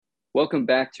Welcome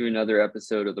back to another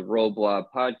episode of the Roll Blob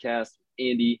podcast with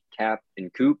Andy, Cap,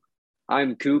 and Coop.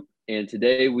 I'm Coop, and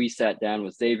today we sat down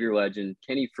with Xavier legend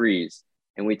Kenny Freese,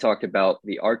 and we talked about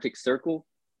the Arctic Circle,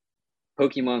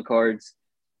 Pokemon cards,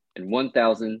 and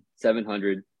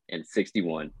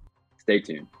 1,761. Stay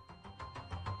tuned.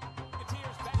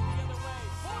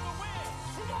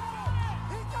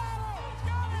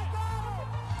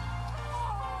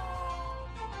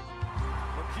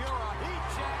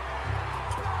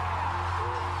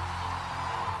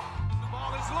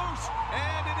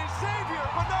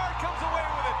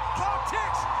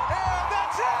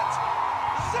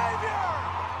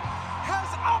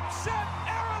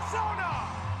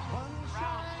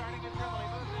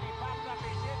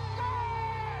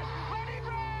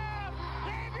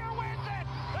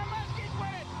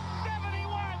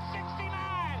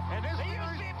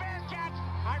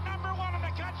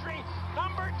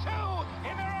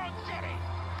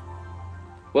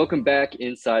 Welcome back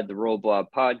inside the Roll Blob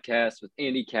podcast with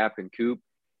Andy, Cap, and Coop,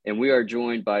 and we are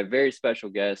joined by very special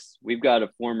guests. We've got a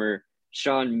former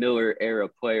Sean Miller era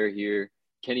player here,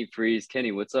 Kenny Freese.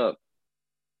 Kenny, what's up?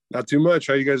 Not too much.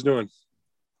 How you guys doing?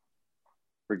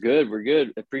 We're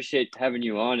good. Appreciate having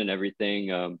you on and everything.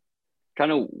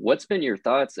 Kind of what's been your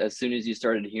thoughts as soon as you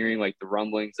started hearing like the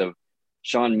rumblings of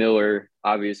Sean Miller?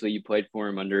 Obviously, you played for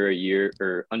him under him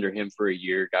for a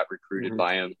year, got recruited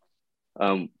by him.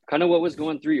 Kind of what was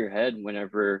going through your head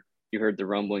whenever you heard the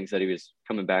rumblings that he was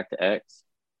coming back to X?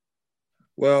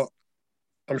 Well,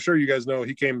 I'm sure you guys know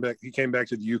he came back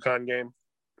to the UConn game.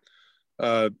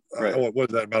 Right. What was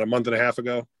that, about a month and a half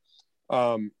ago?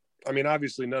 I mean,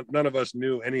 obviously none of us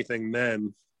knew anything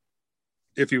then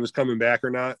if he was coming back or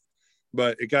not,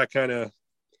 but it got kind of,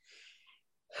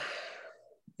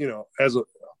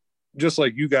 just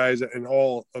like you guys and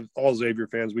all Xavier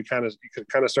fans, we kind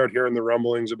of start hearing the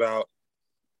rumblings about,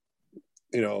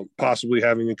 possibly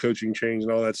having a coaching change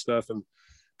and all that stuff. And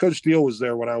Coach Steele was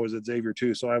there when I was at Xavier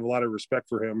too, so I have a lot of respect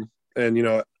for him.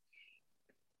 And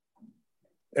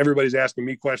everybody's asking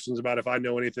me questions about if I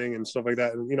know anything and stuff like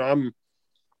that. And I'm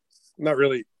not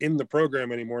really in the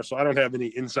program anymore, so I don't have any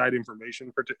inside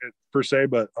information per se.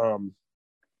 But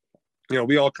we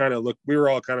were all kind of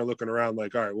looking around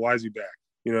like, all right, why is he back?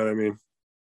 You know what I mean?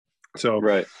 So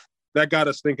right. That got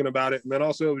us thinking about it. And then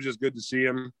also it was just good to see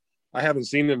him. I haven't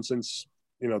seen him since,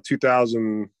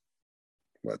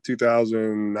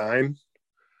 2009.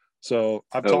 So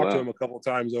I've talked to him a couple of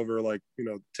times over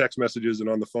text messages and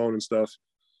on the phone and stuff.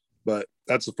 But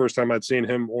that's the first time I'd seen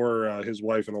him or his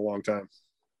wife in a long time.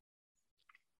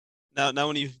 Now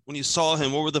when you saw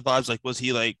him, what were the vibes like? Was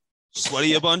he like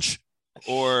sweaty a bunch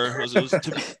or was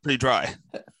it pretty dry?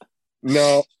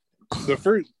 No.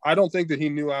 I don't think that he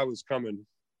knew I was coming.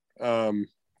 We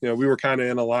were kind of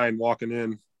in a line walking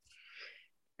in,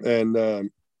 and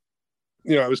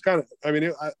it was kind of. I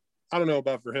mean, I don't know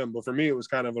about for him, but for me, it was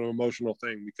kind of an emotional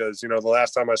thing because the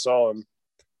last time I saw him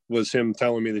was him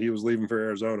telling me that he was leaving for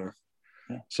Arizona.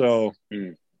 So,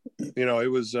 it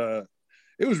was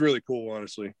really cool,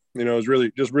 honestly. It was really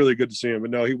good to see him.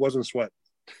 But no, he wasn't sweating.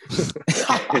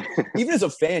 Even as a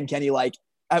fan, Kenny,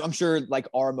 I'm sure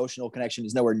our emotional connection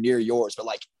is nowhere near yours, but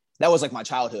that was my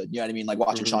childhood. You know what I mean?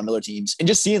 Watching Sean Miller teams and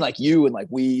just seeing you and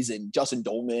Weeze and Justin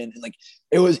Dolman and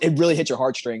it really hit your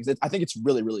heartstrings. I think it's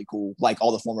really, really cool.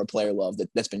 All the former player love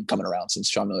that's been coming around since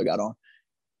Sean Miller got on.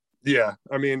 Yeah.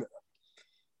 I mean,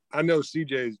 I know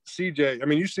CJ. I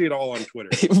mean, you see it all on Twitter.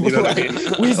 You know what I mean?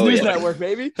 Weeze News Network,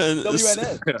 baby.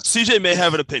 WNN. Yeah. CJ may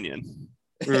have an opinion.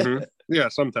 Mm-hmm. Yeah,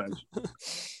 sometimes.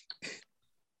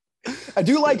 I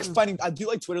do like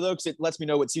Twitter though, because it lets me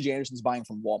know what CJ Anderson's buying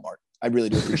from Walmart. I really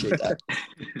do appreciate that.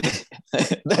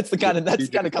 that's the kind of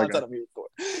content I'm here for.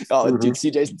 Oh, dude,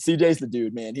 CJ's the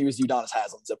dude, man. He was Udonis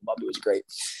Haslam. Zip him up. It was great.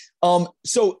 So all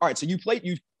right, so you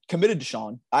committed to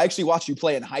Sean. I actually watched you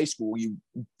play in high school. You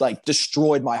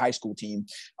destroyed my high school team.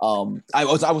 I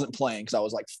wasn't playing because I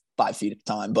was 5 feet at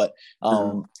the time, but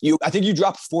I think you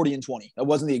dropped 40 and 20. That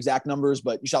wasn't the exact numbers,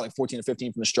 but you shot 14 or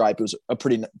 15 from the stripe. It was a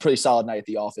pretty solid night at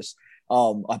the office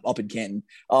up in Canton.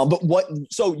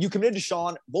 So you committed to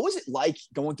Sean. What was it like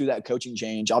going through that coaching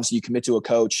change? Obviously you commit to a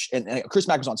coach and Chris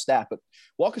Mack was on staff, but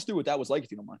walk us through what that was like,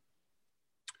 if you don't mind.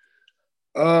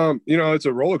 It's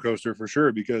a roller coaster for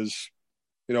sure because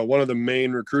one of the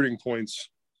main recruiting points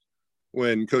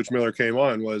when Coach Miller came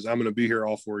on was I'm going to be here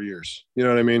all 4 years. You know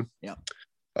what I mean? Yeah.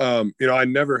 I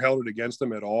never held it against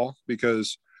him at all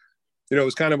because, it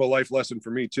was kind of a life lesson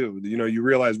for me too. You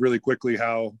realize really quickly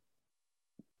how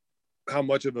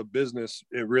much of a business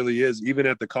it really is, even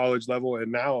at the college level.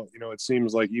 And now, it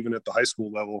seems like even at the high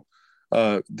school level,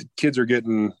 the kids are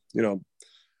getting,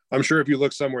 I'm sure if you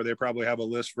look somewhere, they probably have a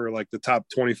list for like the top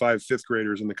 25 fifth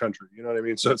graders in the country. You know what I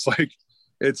mean? So it's like,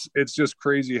 it's just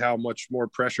crazy how much more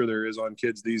pressure there is on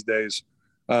kids these days.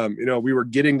 You know, we were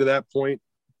getting to that point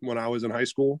when I was in high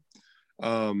school.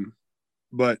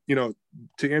 But, you know,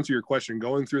 to answer your question,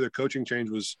 going through the coaching change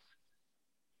was,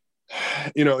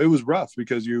 you know, it was rough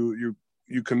because you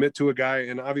commit to a guy,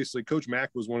 and obviously Coach Mack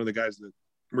was one of the guys that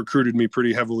recruited me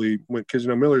pretty heavily because, you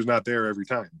know, Miller's not there every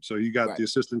time. So you got the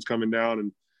assistants coming down,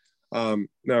 and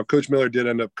now Coach Miller did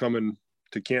end up coming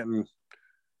to Canton,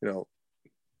 you know,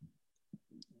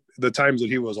 the times that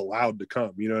he was allowed to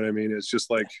come, you know what I mean? It's just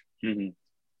like,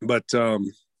 but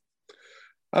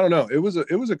I don't know. It was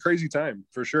a crazy time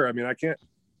for sure. I mean,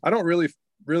 I don't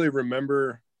really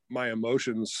remember my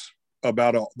emotions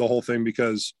about the whole thing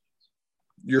because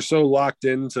you're so locked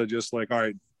into just like, all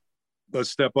right, let's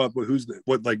step up. But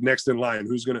what like next in line?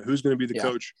 Who's gonna be the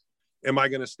coach? Am I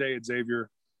gonna stay at Xavier?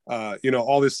 You know,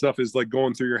 all this stuff is like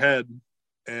going through your head,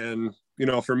 and you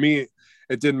know, for me,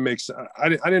 it didn't make sense. I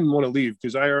didn't want to leave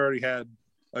because I already had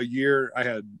a year. I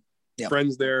had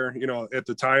friends there. You know, at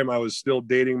the time I was still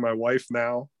dating my wife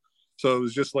now. So it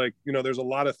was just like, you know, there's a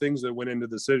lot of things that went into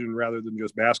the decision rather than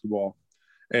just basketball.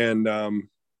 And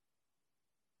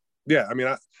yeah, I mean,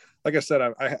 like I said,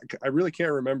 I really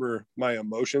can't remember my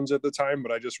emotions at the time,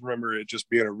 but I just remember it just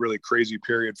being a really crazy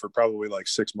period for probably like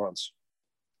 6 months.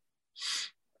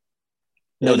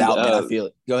 No doubt, man. I feel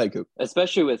it. Go ahead, Coop.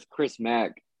 Especially with Chris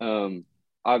Mack.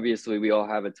 Obviously, we all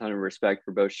have a ton of respect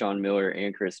for both Sean Miller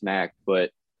and Chris Mack,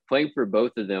 but playing for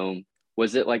both of them,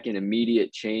 was it like an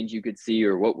immediate change you could see,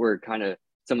 or what were kind of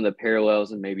some of the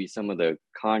parallels and maybe some of the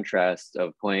contrasts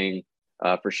of playing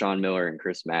for Sean Miller and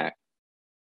Chris Mack?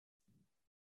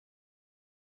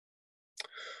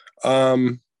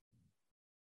 You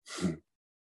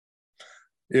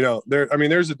know,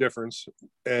 there's a difference,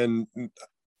 and you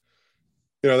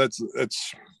know, that's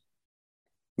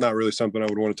not really something I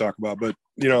would want to talk about, but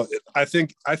you know, I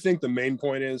think the main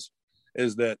point is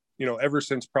that, you know, ever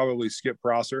since probably Skip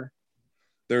Prosser,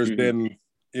 there's been,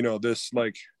 you know, this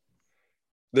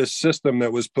system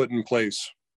that was put in place,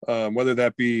 whether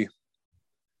that be,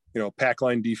 you know, pack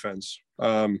line defense.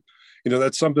 You know,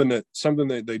 that's something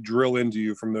that they drill into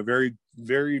you from the very,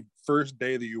 very first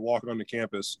day that you walk onto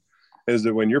campus, is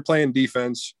that when you're playing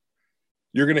defense,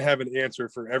 you're going to have an answer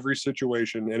for every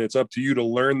situation, and it's up to you to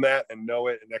learn that and know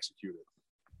it and execute it.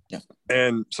 Yeah.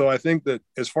 And so I think that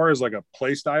as far as like a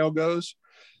play style goes,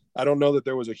 I don't know that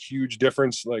there was a huge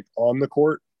difference like on the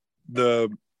court. Yeah,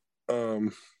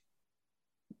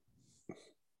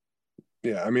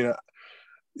 I mean,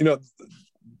 you know,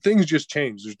 things just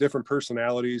change. There's different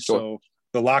personalities. Sure. So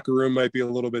the locker room might be a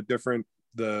little bit different.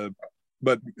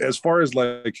 But as far as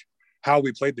like how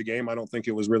we played the game, I don't think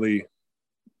it was really,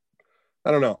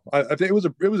 I don't know. I think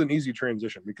it was an easy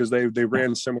transition because they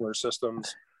ran similar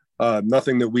systems.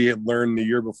 Nothing that we had learned the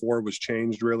year before was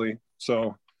changed really.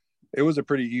 So it was a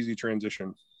pretty easy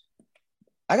transition.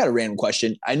 I got a random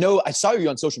question. I know I saw you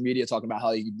on social media talking about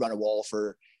how you run a wall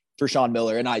for Sean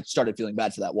Miller, and I started feeling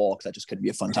bad for that wall because that just couldn't be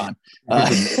a fun time.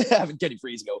 Having Kenny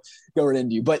Freeze go right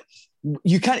into you, but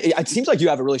you it seems like you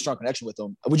have a really strong connection with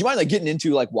him. Would you mind like getting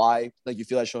into like why like you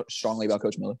feel that strongly about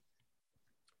Coach Miller?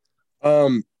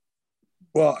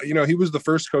 Well, you know, he was the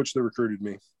first coach that recruited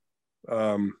me.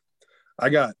 I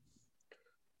got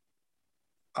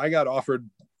offered,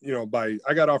 you know,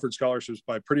 I got offered scholarships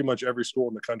by pretty much every school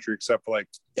in the country except for like,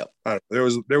 I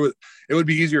don't know, it would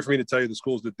be easier for me to tell you the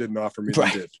schools that didn't offer me than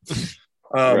did.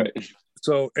 Right.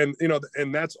 So, and, you know,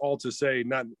 and that's all to say,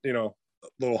 not, you know, a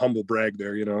little humble brag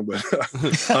there, you know, but,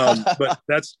 but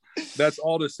that's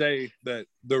all to say that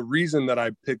the reason that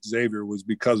I picked Xavier was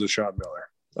because of Sean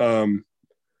Miller.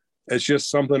 It's just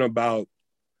something about,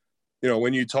 you know,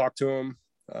 when you talk to him,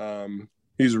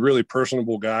 he's a really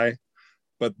personable guy.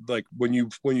 But like when you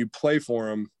play for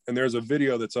him, and there's a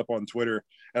video that's up on Twitter,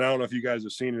 and I don't know if you guys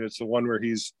have seen it. It's the one where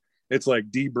it's like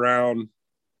D Brown,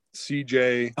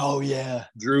 CJ, oh yeah,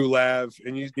 Drew Lav,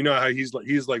 and you know how he's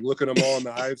like looking them all in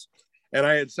the eyes. And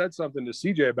I had said something to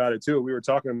CJ about it too. We were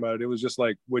talking about it. It was just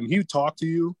like when he talked to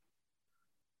you,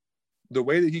 the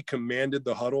way that he commanded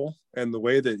the huddle and the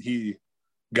way that he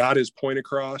got his point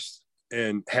across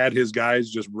and had his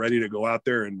guys just ready to go out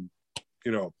there and,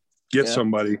 you know, get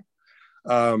somebody.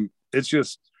 It's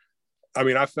just, I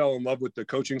mean, I fell in love with the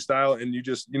coaching style, and you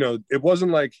just, you know, it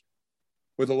wasn't like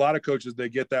with a lot of coaches, they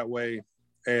get that way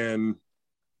and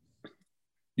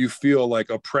you feel like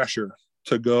a pressure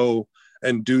to go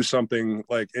and do something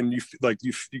like, and you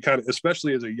kind of,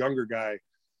 especially as a younger guy,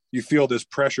 you feel this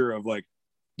pressure of like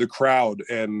the crowd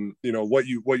and, you know, what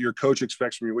your coach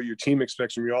expects from you, what your team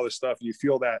expects from you, all this stuff. And you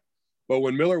feel that. But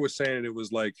when Miller was saying it, it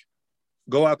was like,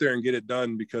 go out there and get it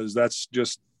done, because that's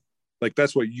just like,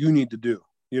 that's what you need to do.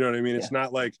 You know what I mean? It's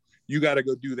not like you got to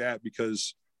go do that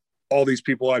because all these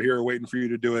people out here are waiting for you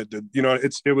to do it. You know,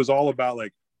 it was all about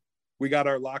like, we got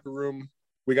our locker room,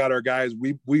 we got our guys.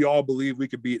 We all believe we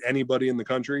could beat anybody in the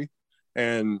country.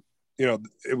 And, you know,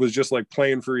 it was just like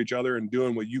playing for each other and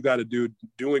doing what you got to do,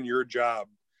 doing your job,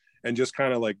 and just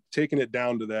kind of like taking it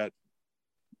down to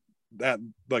that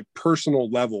like personal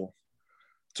level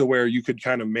to where you could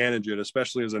kind of manage it,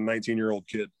 especially as a 19-year-old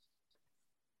kid.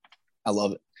 I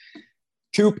love it.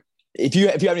 Coop, if you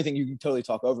have anything, you can totally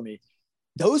talk over me.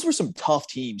 Those were some tough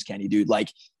teams, Kenny, dude.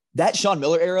 Like that Sean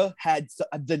Miller era had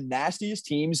the nastiest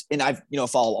teams, and I've, you know,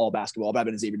 followed all basketball, but I've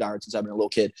been a Xavier diehard since I've been a little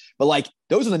kid. But like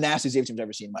those are the nastiest Xavier teams I've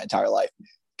ever seen in my entire life.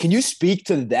 Can you speak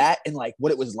to that and like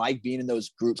what it was like being in those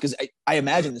groups? Because I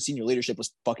imagine the senior leadership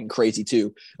was fucking crazy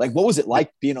too. Like what was it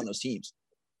like being on those teams?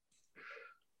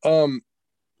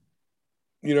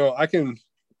 You know, I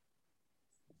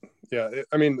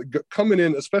mean, coming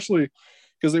in, especially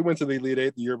because they went to the Elite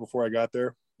Eight the year before I got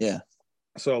there. Yeah.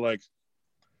 So like,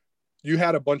 you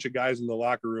had a bunch of guys in the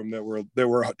locker room that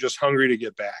were just hungry to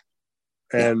get back.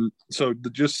 And so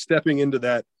just stepping into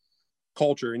that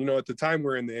culture, and, you know, at the time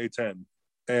we're in the A-10,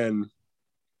 and,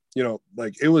 you know,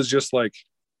 like it was just like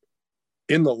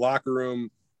in the locker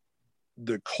room,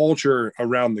 the culture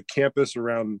around the campus,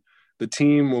 around the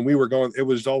team, when we were going, it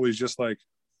was always just like,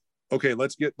 okay,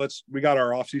 we got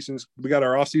our off season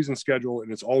schedule,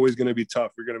 and it's always going to be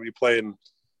tough. We're going to be playing,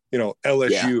 you know,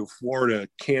 LSU, Florida,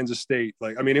 Kansas State.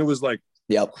 Like, I mean, it was like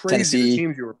crazy Tennessee.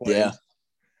 teams you were playing. Yeah.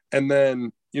 And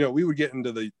then, you know, we would get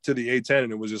into the A-10,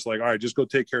 and it was just like, all right, just go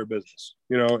take care of business,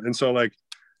 you know? And so like,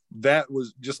 that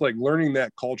was just like learning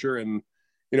that culture. And,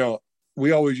 you know,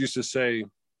 we always used to say,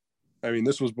 I mean,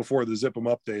 this was before the zip 'em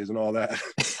up days and all that,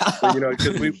 but, you know,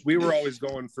 because we were always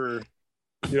going for,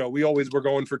 you know, we always were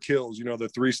going for kills, you know, the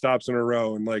 3 stops in a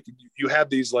row. And like, you had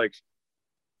these like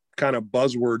kind of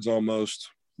buzzwords almost,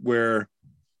 where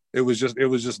it was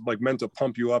just like meant to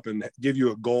pump you up and give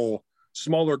you a goal,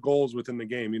 smaller goals within the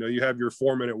game. You know, you have your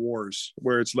 4-minute wars,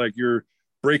 where it's like you're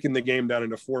breaking the game down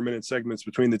into 4-minute segments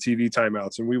between the TV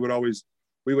timeouts. And we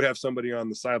would have somebody on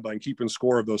the sideline keeping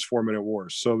score of those 4-minute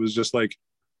wars. So it was just like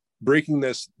breaking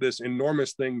this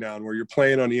enormous thing down, where you're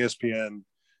playing on ESPN,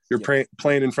 you're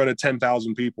playing in front of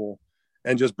 10,000 people,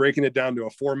 and just breaking it down to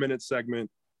a 4-minute segment.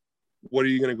 What are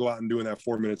you going to go out and do in that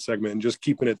 4-minute segment, and just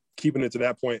keeping it to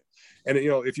that point. And, you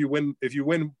know, if you win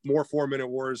more 4-minute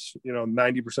wars, you know,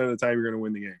 90% of the time you're going to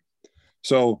win the game.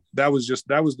 So that was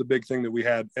the big thing that we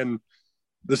had. And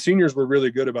the seniors were really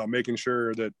good about making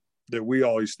sure that we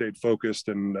always stayed focused.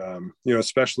 And, you know,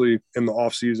 especially in the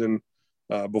off season,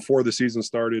 before the season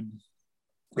started,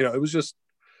 you know, it was just,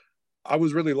 I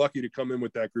was really lucky to come in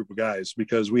with that group of guys,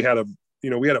 because we had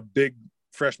a big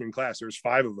freshman class. There's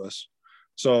 5 of us.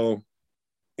 So,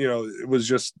 you know, it was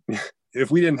just, if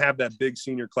we didn't have that big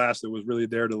senior class that was really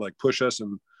there to like push us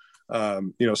and,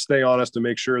 you know, stay on us to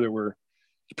make sure that we're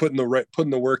putting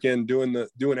the work in, doing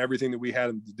everything that we had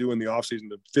to do in the off season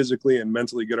to physically and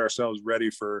mentally get ourselves ready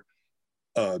for,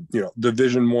 you know,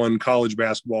 Division I college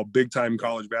basketball, big time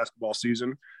college basketball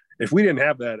season. If we didn't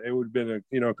have that, it would have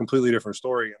been a completely different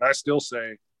story. And I still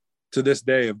say to this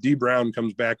day, if D Brown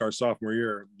comes back our sophomore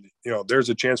year, you know, there's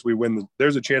a chance we win the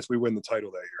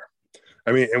title that year.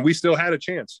 I mean, and we still had a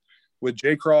chance with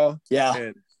Jay Craw. Yeah.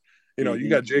 And, you know, you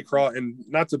got Jay Craw, and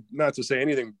not to say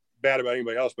anything bad about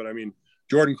anybody else, but I mean,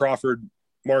 Jordan Crawford,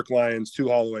 Mark Lyons, Tu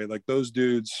Holloway, like those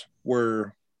dudes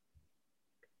were,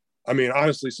 I mean,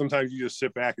 honestly, sometimes you just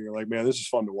sit back and you're like, man, this is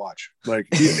fun to watch. Like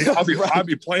I'd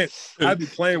be playing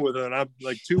with it, and I'm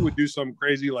like, Tu would do some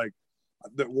crazy, like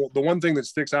the one thing that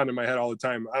sticks out in my head all the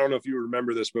time. I don't know if you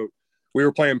remember this, but we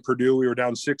were playing Purdue. We were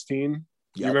down 16.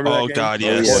 You remember that game? God,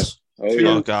 yes.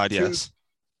 Oh God, yes.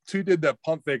 Tu did that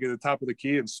pump fake at the top of the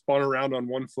key and spun around on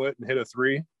one foot and hit a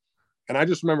 3. And I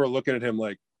just remember looking at him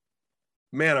like,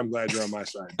 man, I'm glad you're on my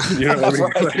side. You know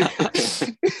what I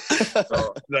mean?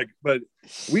 So, like, but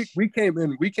we came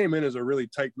in as a really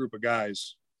tight group of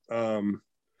guys. And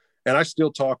I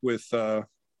still talk with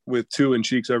Tu and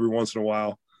Cheeks every once in a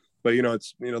while, but you know,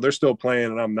 it's, you know, they're still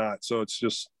playing and I'm not. So it's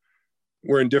just,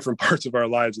 we're in different parts of our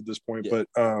lives at this point. Yeah.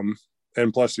 But,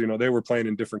 and plus, you know, they were playing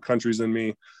in different countries than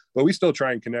me, but we still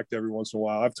try and connect every once in a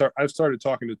while. I've started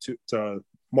talking to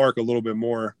Mark a little bit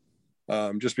more,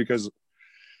 just because I'm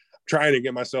trying to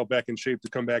get myself back in shape to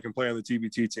come back and play on the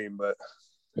TBT team. But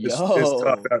it's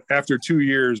tough. After 2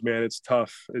 years, man, it's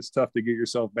tough. It's tough to get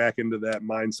yourself back into that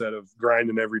mindset of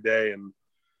grinding every day. And,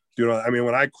 you know, I mean,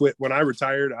 when I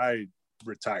retired, I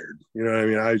retired, you know what I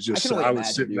mean? I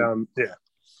was sitting down. Yeah.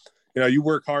 you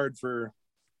work hard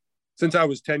since I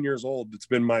was 10 years old.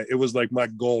 It was like my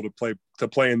goal to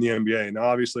play in the NBA. Now,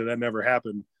 obviously that never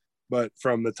happened, but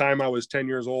from the time I was 10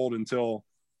 years old until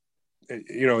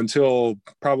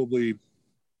probably,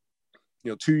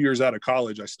 2 years out of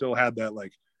college, I still had that,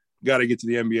 like, got to get to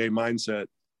the NBA mindset.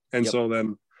 And so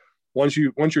then once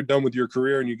you're done with your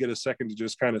career and you get a second to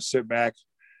just kind of sit back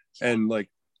and, like,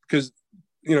 because,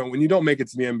 when you don't make it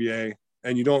to the NBA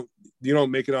and you don't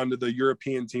make it onto the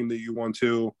European team that you want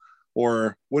to,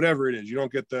 or whatever it is, you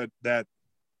don't get that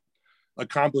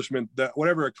accomplishment, that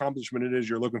whatever accomplishment it is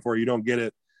you're looking for, you don't get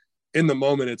it in the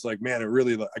moment. It's like, man,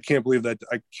 I can't believe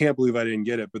I didn't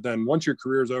get it. But then once your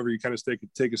career is over, you kind of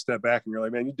take a step back and you're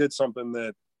like, man, you did something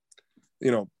that,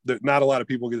 that not a lot of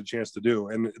people get a chance to do.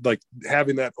 And, like,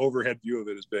 having that overhead view of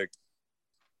it is big.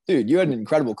 Dude, you had an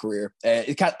incredible career.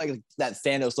 It's kind of like that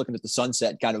Thanos looking at the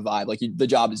sunset kind of vibe. Like, the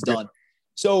job is done.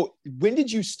 So when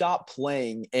did you stop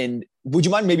playing? And would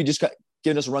you mind maybe just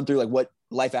giving us a run through, like, what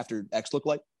life after X looked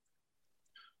like?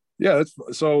 Yeah,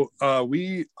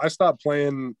 I stopped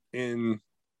playing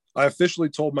I officially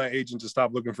told my agent to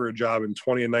stop looking for a job in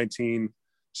 2019,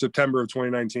 September of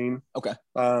 2019. Okay.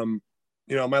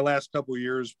 My last couple of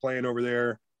years playing over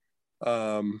there,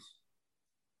 the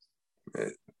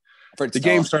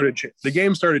game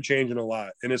started changing a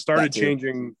lot, and it started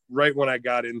changing right when I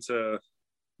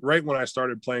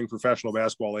started playing professional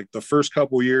basketball. Like, the first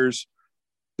couple of years,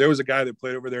 there was a guy that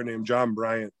played over there named John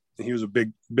Bryant, and he was a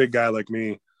big guy like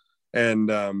me.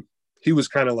 And he was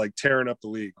kind of like tearing up the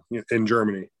league in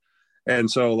Germany.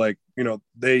 And so, like,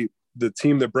 the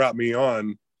team that brought me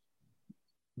on,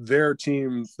 the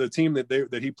team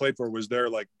that he played for was their,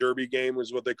 like, derby game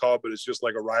was what they call it, but it's just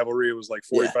like a rivalry. It was like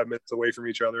 45 minutes away from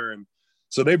each other. And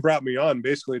so they brought me on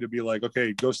basically to be like,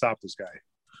 okay, go stop this guy.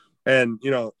 And,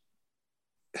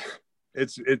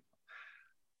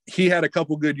 he had a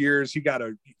couple good years. He got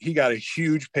a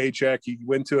huge paycheck. He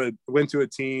went to a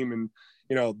team, and,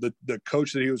 the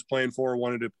coach that he was playing for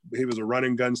he was a run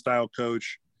and gun style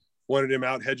coach, wanted him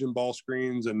out hedging ball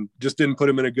screens, and just didn't put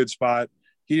him in a good spot.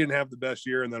 He didn't have the best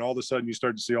year. And then all of a sudden you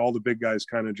start to see all the big guys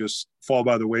kind of just fall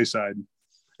by the wayside.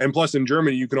 And plus, in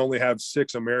Germany, you can only have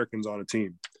 6 Americans on a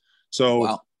team.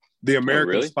 So the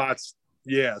American spots.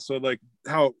 Yeah. So, like,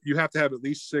 how you have to have at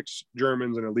least 6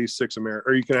 Germans and at least 6 Americans,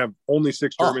 or you can have only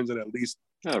 6 Germans and at least.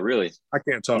 Oh, really? I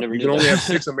can't talk. You can only have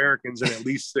 6 Americans and at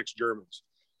least 6 Germans.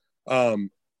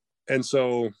 And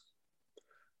so,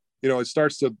 it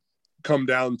starts to come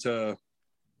down to,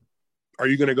 are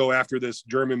you going to go after this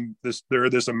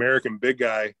American big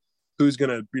guy who's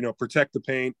going to, protect the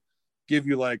paint, give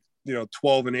you, like,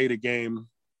 12 and 8 a game,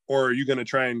 or are you going to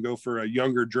try and go for a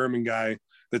younger German guy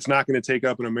that's not going to take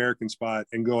up an American spot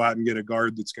and go out and get a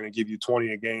guard that's going to give you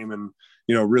 20 a game and,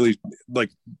 really,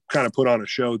 like, kind of put on a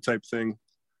show type thing.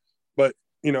 But,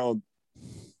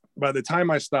 by the time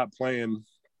I stopped playing,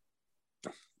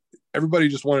 everybody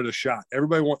just wanted a shot.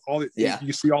 Everybody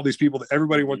you see all these people that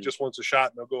everybody just wants a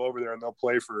shot, and they'll go over there and they'll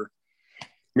play for,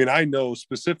 I know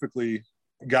specifically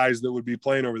guys that would be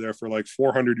playing over there for like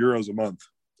 400 euros a month.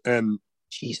 And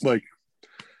like,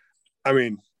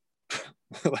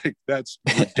 like, that's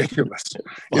ridiculous.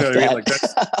 You know what I mean? Like,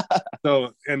 that's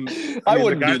so, and I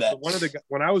wouldn't do that.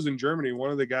 When I was in Germany,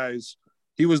 one of the guys,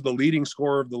 he was the leading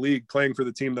scorer of the league playing for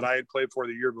the team that I had played for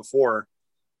the year before.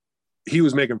 He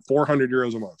was making 400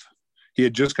 euros a month. He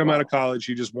had just come out of college.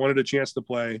 He just wanted a chance to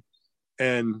play.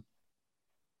 And,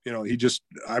 he just,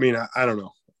 I don't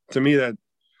know. To me,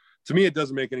 it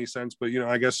doesn't make any sense, but,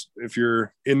 I guess if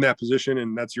you're in that position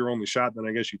and that's your only shot, then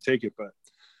I guess you take it. But,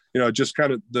 just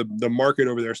kind of the market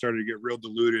over there started to get real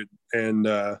diluted, and,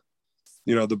 the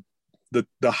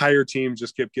higher teams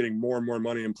just kept getting more and more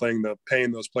money and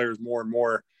paying those players more and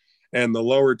more. And the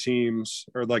lower teams,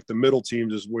 or like the middle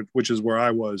teams, which is where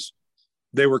I was,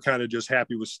 they were kind of just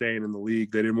happy with staying in the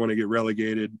league. They didn't want to get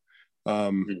relegated.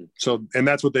 So, and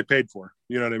that's what they paid for.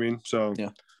 You know what I mean? So,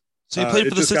 yeah. So you played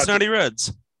for the Cincinnati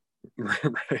Reds.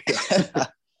 Right.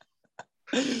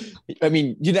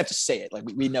 You didn't have to say it. Like,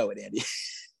 we know it, Andy.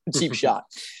 Cheap shot.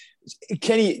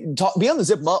 Kenny, be on the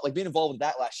Zip Mutt, like, being involved with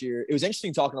that last year. It was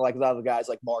interesting talking to, like, a lot of the guys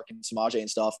like Mark and Samaje and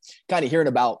stuff, kind of hearing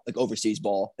about, like, overseas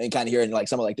ball and kind of hearing, like,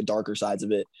 some of, like, the darker sides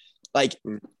of it. Like,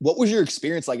 what was your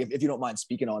experience like, if you don't mind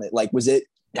speaking on it? Like,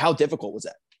 how difficult was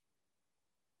that?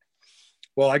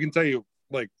 Well, I can tell you,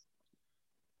 like,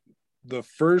 the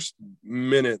first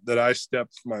minute that I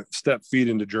stepped feet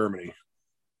into Germany,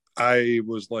 I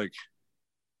was like,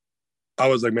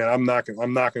 man, I'm not going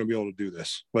to be able to do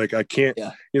this. Like, I can't,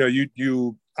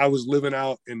 I was living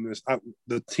out in this,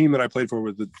 the team that I played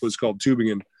for was called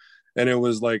Tübingen. And it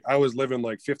was like, I was living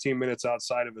like 15 minutes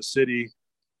outside of a city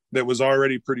that was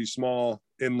already pretty small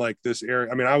in like this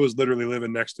area. I mean, I was literally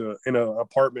living next to in an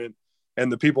apartment,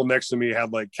 and the people next to me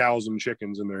had like cows and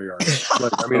chickens in their yard.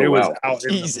 Like, I mean, Oh, it was wow. out in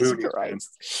the Jesus boonies, man.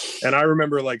 Christ. And I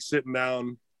remember like sitting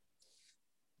down.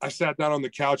 I sat down on the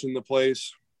couch in the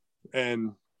place,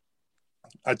 and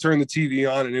I turned the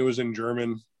TV on, and it was in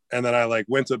German. And then I like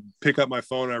went to pick up my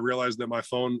phone. And I realized that my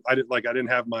phone, I didn't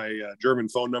have my German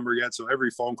phone number yet. So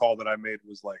every phone call that I made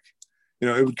was like, you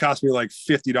know, it would cost me like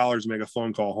 $50 to make a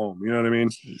phone call home. You know what I mean?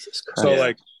 Jesus Christ. So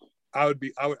like,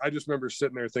 I just remember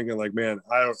sitting there thinking like, man,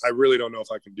 I really don't know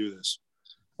if I can do this.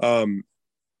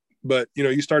 But you know,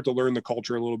 you start to learn the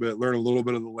culture a little bit, learn a little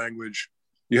bit of the language.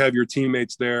 You have your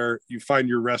teammates there. You find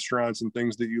your restaurants and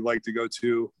things that you like to go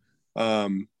to.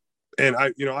 And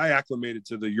I acclimated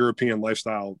to the European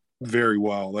lifestyle very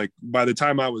well. Like by the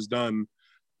time I was done,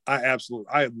 I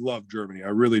love Germany. I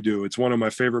really do. It's one of my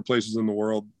favorite places in the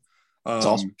world.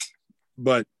 Awesome.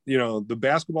 But you know, the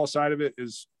basketball side of it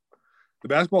is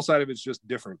just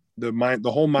different. The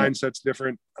whole mindset's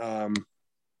different. You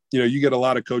know, you get a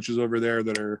lot of coaches over there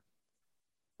that are,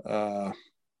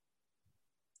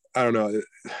 I don't know.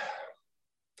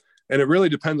 And it really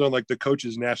depends on like the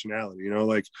coach's nationality, you know,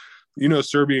 like, you know,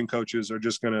 Serbian coaches are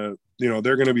just going to, you know,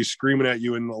 they're going to be screaming at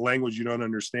you in a language you don't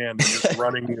understand and just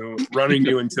running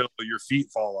you until your feet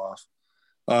fall off.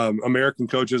 American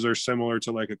coaches are similar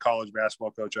to like a college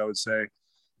basketball coach, I would say.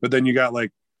 But then you got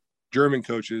like German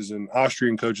coaches and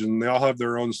Austrian coaches, and they all have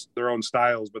their own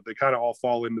styles, but they kind of all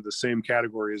fall into the same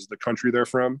category as the country they're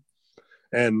from.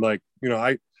 And like, you know,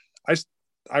 I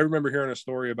remember hearing a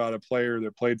story about a player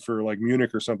that played for like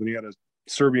Munich or something. He had a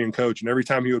Serbian coach, and every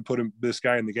time he would put this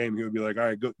guy in the game, he would be like, all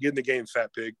right, go get in the game,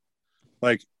 fat pig.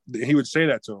 Like he would say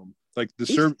that to him. Like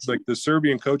the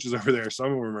Serbian coaches over there,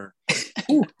 some of them are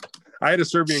I had a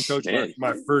Serbian coach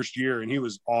my first year, and he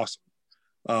was awesome.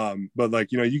 But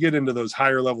like, you know, you get into those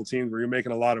higher level teams where you're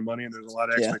making a lot of money and there's a lot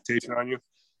of expectation on you.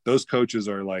 Those coaches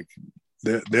are like,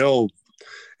 they'll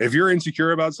if you're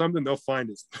insecure about something, they'll find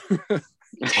it.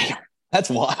 That's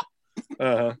wild.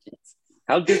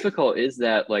 How difficult is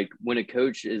that? Like when a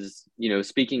coach is, you know,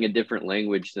 speaking a different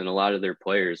language than a lot of their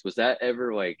players, was that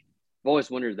ever like, I've always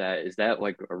wondered that, is that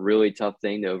like a really tough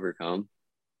thing to overcome?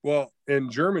 Well, in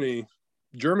Germany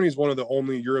is one of the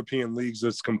only European leagues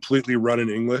that's completely run in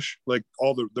English. Like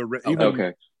all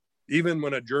even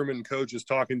when a German coach is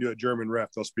talking to a German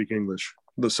ref, they'll speak English.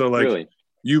 So like,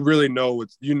 you really know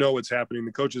what's happening.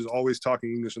 The coach is always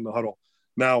talking English in the huddle.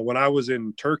 Now, when I was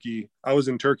in Turkey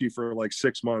for like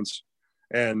 6 months,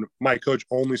 and my coach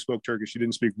only spoke Turkish. He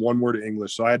didn't speak one word of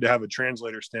English. So I had to have a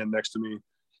translator stand next to me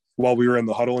while we were in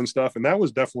the huddle and stuff. And that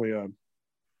was definitely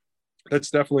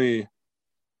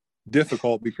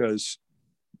difficult because,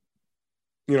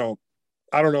 you know,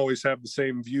 I don't always have the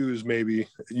same views, maybe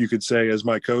you could say, as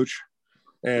my coach.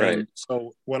 And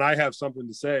so when I have something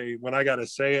to say, when I got to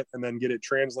say it and then get it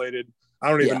translated, I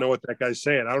don't even know what that guy's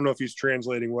saying. I don't know if he's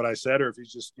translating what I said or if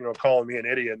he's just, you know, calling me an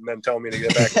idiot and then telling me to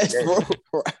get back to the game.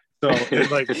 So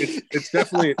it's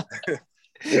definitely,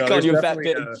 you know, calling you a fat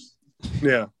pig.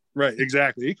 Yeah, right.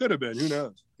 Exactly. He could have been, who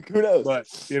knows? But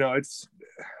you know,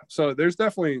 there's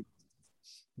definitely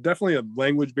a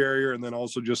language barrier, and then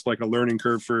also just like a learning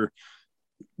curve for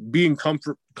being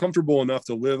comfortable enough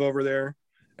to live over there,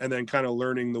 and then kind of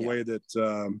learning the way that,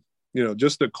 you know,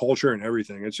 just the culture and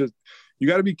everything. It's just, you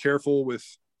got to be careful with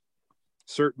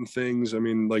certain things. I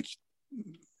mean, like,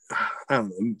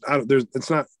 it's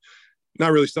not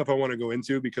really stuff I want to go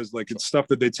into because like it's stuff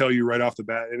that they tell you right off the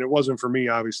bat. And it wasn't for me,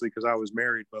 obviously, because I was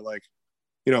married, but like,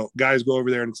 you know, guys go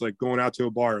over there and it's like going out to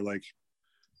a bar. Like,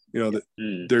 you know,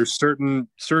 there's certain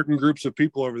groups of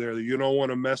people over there that you don't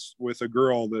want to mess with a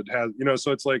girl that has, you know,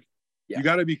 so it's like, you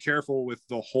got to be careful with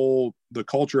the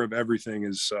culture of everything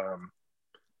is,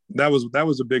 that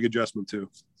was a big adjustment too.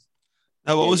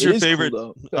 Now, what was your favorite,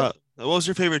 what was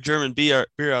your favorite German beer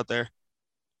out there?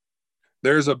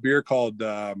 There's a beer called,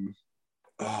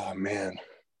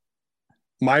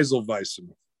 Meiselweissen.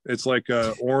 It's like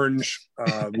a orange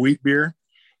wheat beer.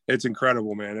 It's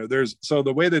incredible, man. So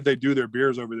the way that they do their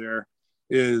beers over there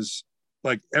is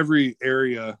like every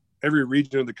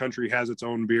region of the country has its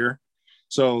own beer.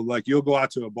 So like you'll go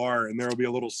out to a bar and there'll be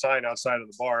a little sign outside of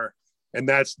the bar, and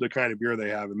that's the kind of beer they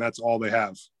have, and that's all they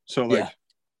have. So like,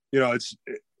 you know,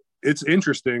 it's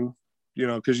interesting, you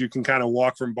know, because you can kind of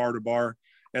walk from bar to bar,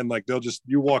 and like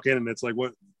you walk in and it's like,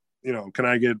 what, you know, can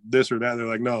I get this or that? They're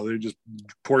like, no, they just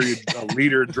pour you a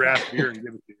liter draft beer and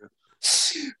give it to you.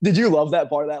 Did you love that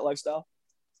part of that lifestyle?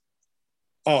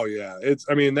 Oh yeah.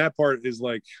 That part is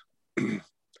like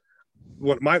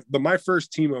my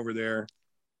first team over there,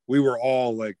 we were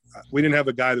all like, we didn't have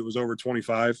a guy that was over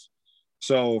 25.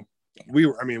 So we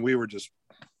were just,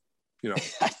 Yeah.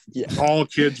 all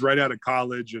kids right out of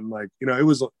college. And like, it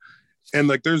was, and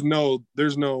like, there's no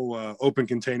open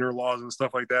container laws and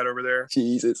stuff like that over there.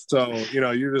 Jesus. So,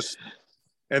 you're just,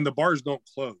 and the bars don't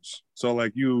close. So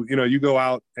like you go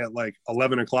out at like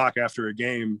 11 o'clock after a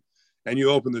game and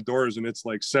you open the doors and it's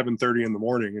like 7:30 in the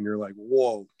morning and you're like,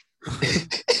 whoa.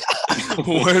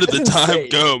 Where did the time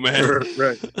go, man?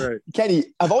 Right. Kenny,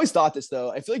 I've always thought this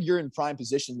though. I feel like you're in prime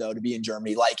position though to be in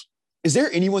Germany. Like, is there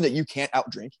anyone that you can't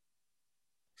outdrink?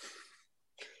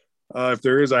 If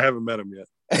there is, I haven't met him yet.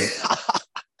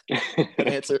 Good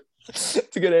answer.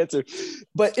 It's a good answer.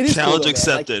 But it is Challenge cool,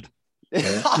 accepted.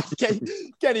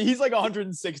 Kenny, he's like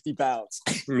 160 pounds.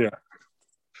 Yeah.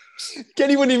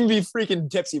 Kenny wouldn't even be freaking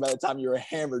tipsy by the time you were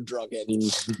hammered drunk and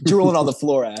drooling on the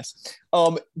floor ass.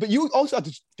 But you also have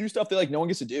to do stuff that like no one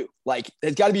gets to do. Like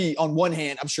it's got to be on one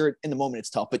hand, I'm sure in the moment it's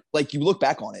tough, but like you look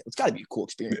back on it, it's got to be a cool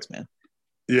experience, man.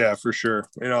 Yeah, for sure.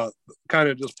 Kind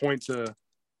of just point to,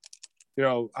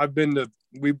 I've been to,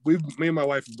 me and my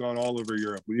wife have gone all over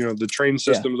Europe. The train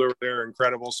systems over there are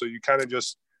incredible. So you kind of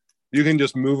you can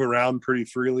just move around pretty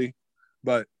freely.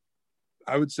 But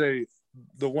I would say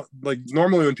the one, like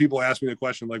normally when people ask me the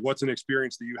question, like what's an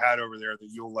experience that you had over there that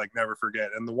you'll like never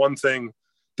forget? And the one thing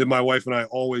that my wife and I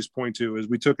always point to is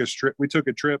we took a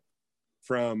trip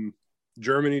from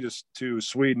Germany to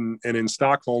Sweden, and in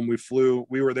Stockholm we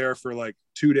were there for like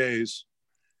 2 days.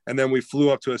 And then we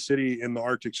flew up to a city in the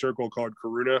Arctic Circle called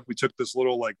Kiruna. We took this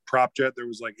little like prop jet. There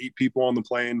was like 8 people on the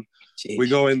plane. Jeez. We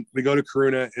go to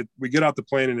Kiruna. We get out the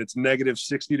plane and it's negative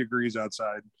 60 degrees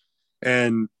outside.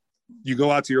 And you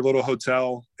go out to your little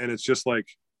hotel and it's just like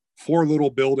 4 little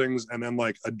buildings and then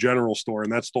like a general store.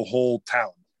 And that's the whole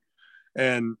town.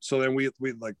 And so then we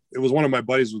like, it was one of my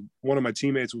buddies, one of my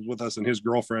teammates was with us and his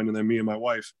girlfriend, and then me and my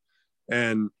wife.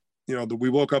 And, we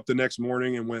woke up the next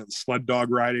morning and went sled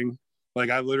dog riding. Like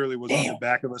I literally was on the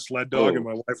back of a sled dog and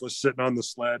my wife was sitting on the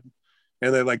sled,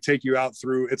 and they like take you out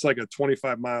through, it's like a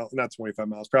 25 mile, not 25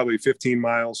 miles, probably 15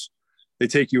 miles. They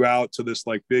take you out to this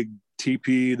like big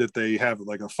teepee that they have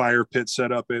like a fire pit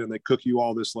set up in, and they cook you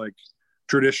all this like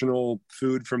traditional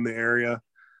food from the area.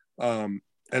 And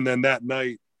then that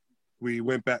night we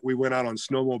went out on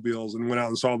snowmobiles and went out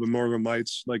and saw the Northern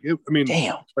Lights. Like,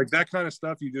 like that kind of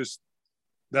stuff,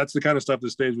 that's the kind of stuff that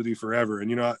stays with you forever.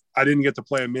 And, I didn't get to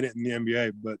play a minute in the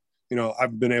NBA, but,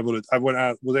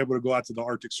 was able to go out to the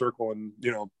Arctic Circle and,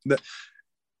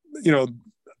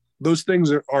 those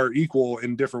things are equal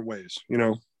in different ways,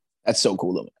 That's so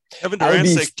cool though. Kevin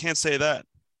Durant can't say that.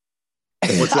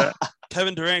 What's that?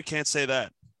 Kevin Durant can't say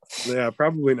that. Yeah,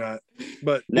 probably not.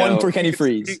 But one for Kenny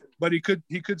Freeze. But he could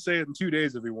say it in 2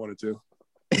 days if he wanted to.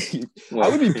 I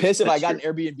would be pissed if I got an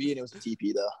Airbnb and it was a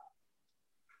TP though.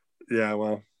 Yeah,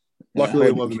 well, luckily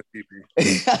it wasn't a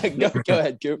TP. Go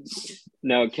ahead, Coop.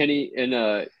 Now, Kenny, in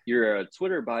your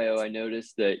Twitter bio, I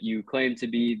noticed that you claim to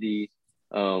be the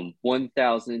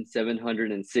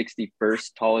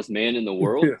 1,761st tallest man in the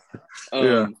world.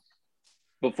 Yeah.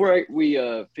 Before we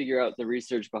figure out the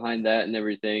research behind that and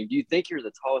everything, do you think you're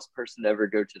the tallest person to ever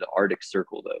go to the Arctic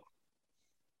Circle,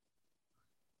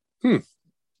 though?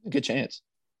 Good chance.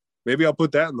 Maybe I'll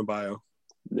put that in the bio.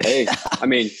 Hey,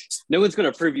 no one's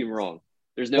going to prove you wrong.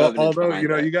 There's no evidence. Although,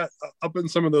 you got up in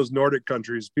some of those Nordic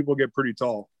countries, people get pretty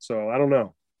tall. So I don't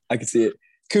know. I can see it.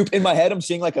 Coop, in my head, I'm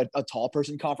seeing like a tall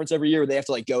person conference every year where they have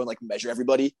to like go and like measure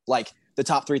everybody. Like the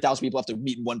top 3,000 people have to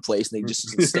meet in one place and they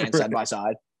just stand side by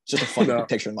side. It's just a funny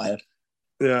picture in my head.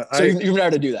 Yeah. So you've never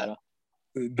had to do that, huh?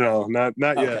 No, not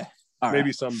Okay. yet. All Maybe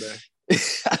right. someday.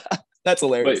 That's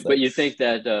hilarious. But you think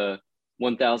that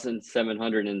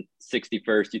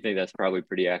 1,761st, you think that's probably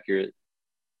pretty accurate?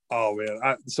 Oh,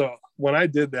 man. So when I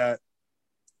did that,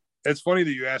 it's funny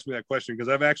that you asked me that question because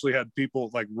I've actually had people,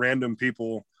 like random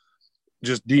people,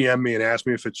 just DM me and ask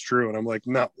me if it's true. And I'm like,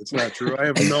 no, it's not true. I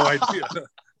have no idea.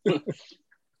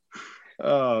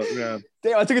 Oh, man.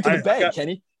 Damn, I took it to the bank,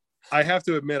 Kenny. I have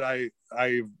to admit, I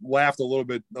laughed a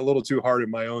little too hard at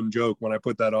my own joke when I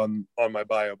put that on my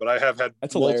bio, but I have had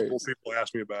multiple people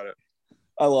ask me about it.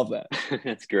 I love that.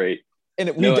 That's great.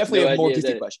 And we definitely have more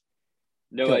Disney questions.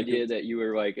 No idea that you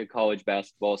were like a college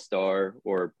basketball star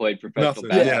or played professional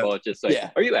basketball. Yeah. Just like,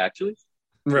 are you actually?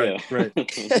 Right, yeah. Right.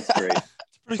 That's great.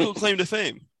 Pretty cool claim to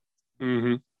fame.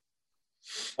 Mm-hmm.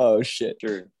 Oh, shit.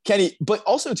 Sure. Kenny, but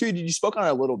also, too, you spoke on it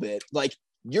a little bit. Like,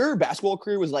 your basketball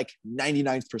career was like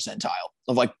 99th percentile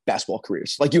of like basketball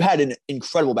careers. Like, you had an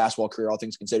incredible basketball career, all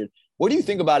things considered. What do you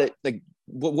think about it? Like,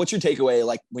 what's your takeaway?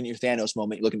 Like, when you're Thanos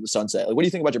moment, you look at the sunset. Like, what do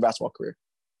you think about your basketball career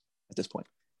at this point?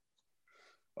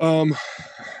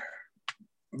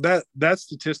 That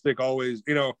statistic always,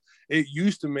 it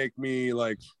used to make me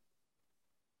like,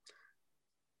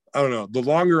 I don't know. The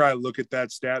longer I look at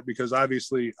that stat, because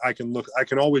obviously I can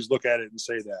always look at it and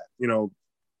say that,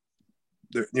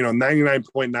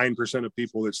 99.9% of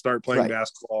people that start playing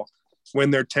basketball when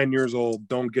they're 10 years old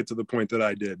don't get to the point that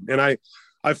I did. And I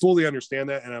fully understand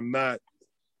that. And I'm not,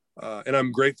 and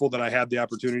I'm grateful that I had the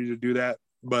opportunity to do that.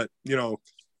 But,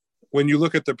 when you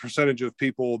look at the percentage of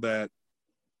people that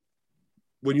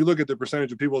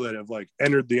have like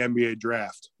entered the NBA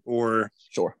draft, or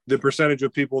the percentage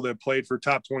of people that played for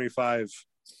top 25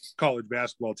 college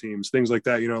basketball teams, things like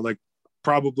that, like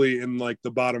probably in like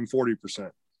the bottom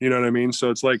 40%, you know what I mean? So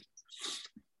it's like,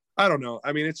 I don't know.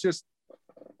 I mean, it's just,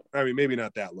 maybe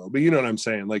not that low, but you know what I'm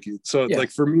saying? Like, so like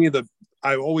for me,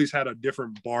 I always had a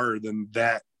different bar than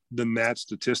that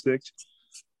statistic.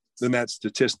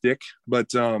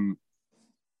 But,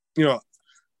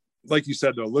 like you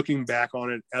said, though, looking back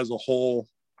on it as a whole,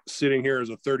 sitting here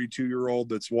as a 32-year-old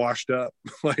that's washed up,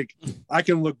 like I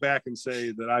can look back and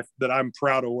say that I'm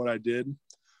proud of what I did.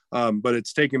 But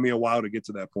it's taken me a while to get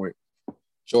to that point.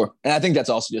 Sure. And I think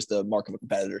that's also just the mark of a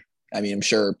competitor. I mean, I'm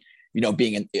sure,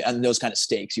 being in those kind of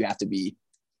stakes, you have to be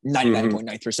 99.9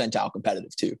 percentile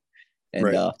competitive too. And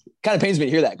kind of pains me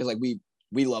to hear that, because like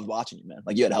we loved watching you, man.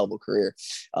 Like you had a hell of a career.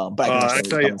 But I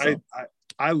tell you,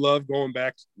 I love going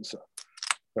back.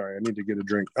 Sorry, I need to get a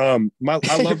drink. I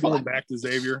love going back to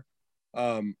Xavier.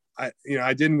 I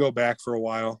didn't go back for a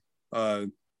while. I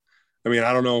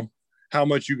don't know how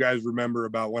much you guys remember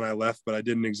about when I left, but I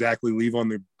didn't exactly leave on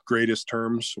the greatest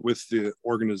terms with the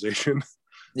organization.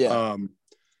 Yeah.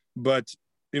 But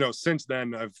since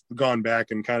then I've gone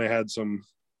back and kind of had some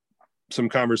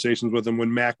conversations with him.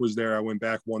 When Mac was there, I went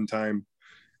back one time,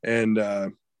 and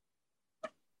I've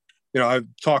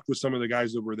talked with some of the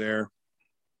guys that were there.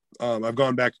 I've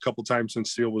gone back a couple times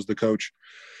since Steele was the coach.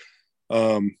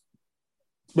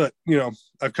 But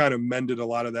I've kind of mended a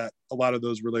lot of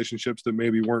those relationships that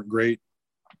maybe weren't great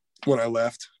when I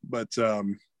left. But I'll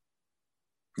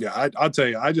tell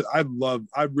you, I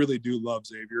really do love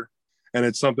Xavier, and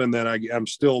it's something that I'm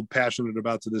still passionate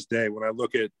about to this day.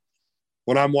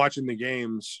 When I'm watching the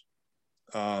games,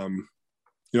 I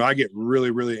get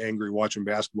really, really angry watching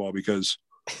basketball, because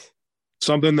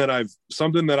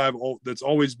that's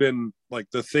always been like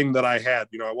the thing that I had.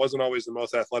 I wasn't always the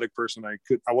most athletic person.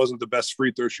 I wasn't the best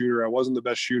free throw shooter. I wasn't the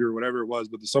best shooter, whatever it was.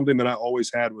 But something that I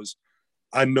always had was,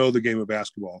 I know the game of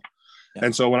basketball. Yeah.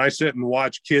 And so when I sit and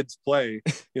watch kids play,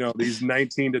 these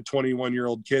 19 to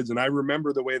 21-year-old kids, and I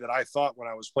remember the way that I thought when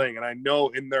I was playing, and I know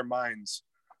in their minds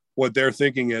what they're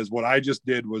thinking is, what I just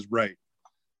did was right.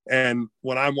 And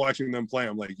when I'm watching them play,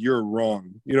 I'm like, you're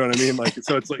wrong. You know what I mean? Like,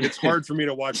 so it's like, it's hard for me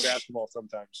to watch basketball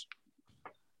sometimes.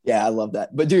 Yeah, I love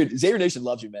that. But dude, Xavier Nation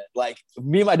loves you, man. Like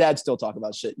me and my dad still talk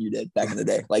about shit you did back in the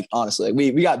day. Like, honestly,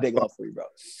 we got big love for you, bro.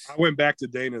 I went back to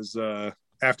Dana's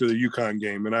after the UConn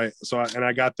game, and I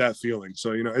got that feeling.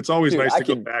 So, it's always nice to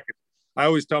go back. I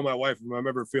always tell my wife, if I'm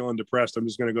ever feeling depressed, I'm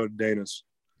just going to go to Dana's.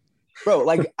 Bro,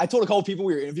 like I told a couple people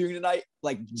we were interviewing tonight,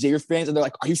 like Xavier fans, and they're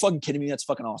like, are you fucking kidding me? That's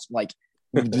fucking awesome. Like,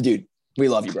 dude, we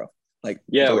love you, bro. Like,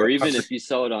 yeah, or even if you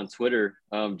saw it on Twitter,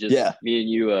 me and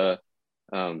you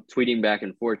tweeting back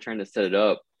and forth trying to set it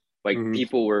up. Like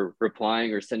people were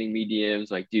replying or sending me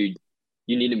DMs like, dude,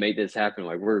 you need to make this happen.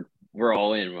 Like we're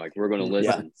all in. Like we're gonna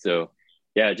listen. Yeah. So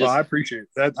yeah, I appreciate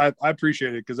that. I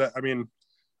appreciate it, because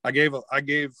I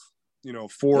gave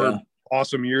 4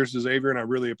 awesome years to Xavier, and I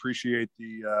really appreciate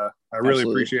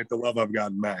appreciate the love I've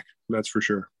gotten back. That's for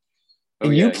sure. Oh,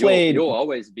 and you played. You'll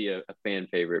always be a fan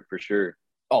favorite for sure.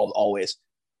 Oh, always.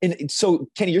 And so,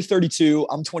 Kenny, you're 32.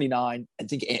 I'm 29. I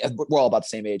think we're all about the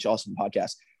same age, also in the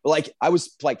podcast. But like, I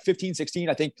was like 15, 16.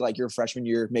 I think like your freshman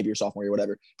year, maybe your sophomore year,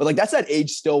 whatever. But like, that's that age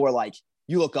still where like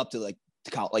you look up to like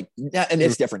and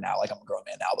it's different now. Like I'm a grown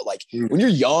man now, but like when you're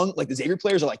young, like the Xavier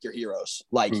players are like your heroes.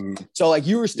 Like so, like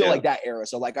you were still like that era.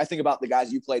 So like I think about the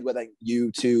guys you played with, like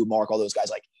you too, Mark, all those guys.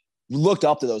 Like looked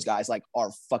up to those guys, like are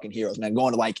fucking heroes, man.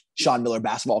 Going to like Sean Miller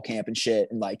basketball camp and shit,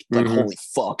 and like holy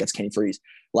fuck, that's Kenny Freese.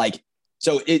 Like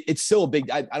so, it's still a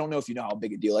big. I don't know if you know how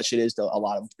big a deal that shit is to a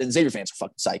lot of and Xavier fans are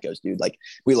fucking psychos, dude. Like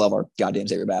we love our goddamn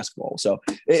Xavier basketball. So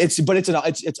it's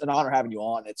an honor having you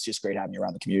on. It's just great having you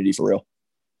around the community for real.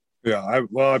 Yeah,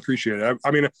 I appreciate it.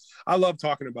 I mean, I love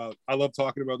talking about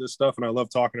this stuff, and I love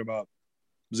talking about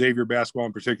Xavier basketball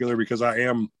in particular, because I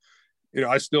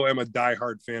still am a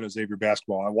diehard fan of Xavier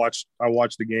basketball. I watch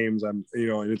the games. And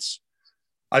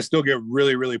I still get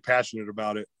really, really passionate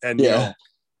about it. And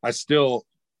I still,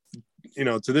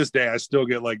 to this day, I still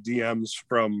get like DMs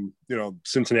from,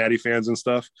 Cincinnati fans and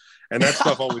stuff. And that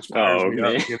stuff always fires me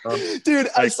up, Dude,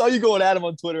 I saw you going at him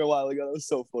on Twitter a while ago. That was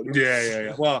so funny.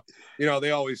 Yeah. Well,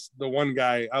 the one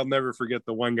guy, I'll never forget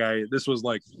the one guy. This was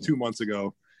like 2 months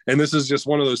ago. And this is just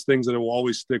one of those things that will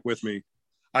always stick with me.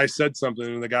 I said something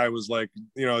and the guy was like,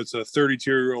 it's a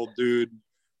 32-year-old dude,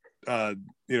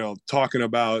 talking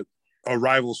about a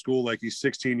rival school like he's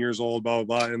 16 years old, blah,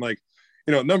 blah, blah. And like,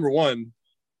 number one,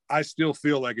 I still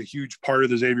feel like a huge part of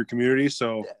the Xavier community.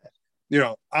 So,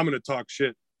 I'm going to talk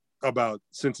shit about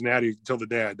Cincinnati until the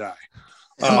day I die.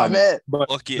 My man. But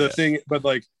yeah.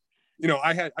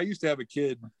 I used to have a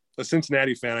kid, a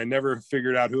Cincinnati fan. I never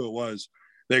figured out who it was.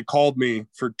 They called me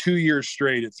for 2 years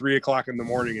straight at 3:00 in the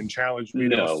morning and challenged me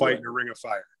to a fight in a ring of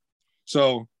fire.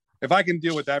 So if I can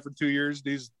deal with that for 2 years,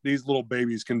 these little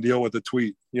babies can deal with a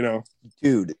tweet,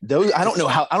 Dude, those I don't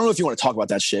know if you want to talk about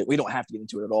that shit. We don't have to get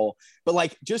into it at all. But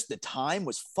like, just the time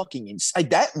was fucking insane. Like,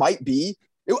 that might be.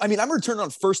 I mean, I remember turning on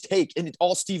First Take and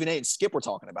all Stephen A and Skip were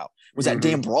talking about was that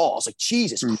damn brawl. I was like,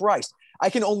 Jesus Christ.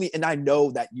 And I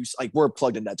know that we're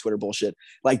plugged in that Twitter bullshit.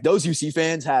 Like, those UC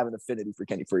fans have an affinity for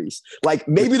Kenny Freese. Like,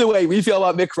 maybe the way we feel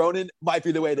about Mick Cronin might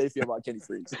be the way they feel about Kenny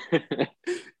Freese.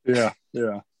 Yeah.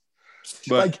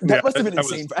 But that must have been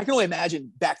insane. I can only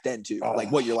imagine back then too,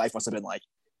 what your life must have been like.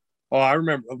 Oh, I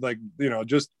remember, I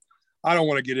don't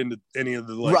want to get into any of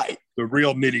the the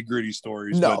real nitty gritty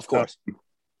stories. No, but, of course.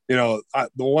 The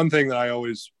one thing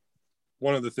that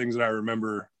one of the things that I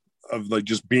remember of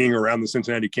just being around the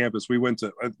Cincinnati campus, we went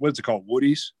to, what's it called?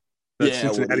 Woody's? That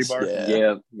Cincinnati Woody's, bar?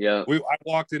 Yeah. I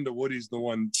walked into Woody's,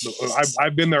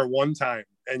 I've been there one time.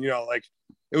 And,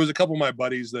 it was a couple of my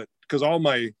buddies because all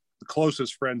my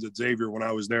closest friends at Xavier when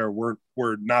I was there were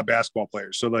not basketball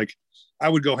players. So I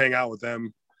would go hang out with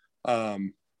them.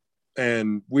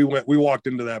 And we walked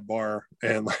into that bar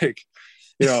and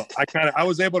I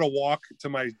was able to walk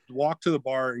to the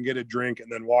bar and get a drink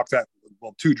and then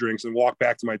 2 drinks and walk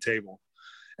back to my table.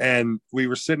 And we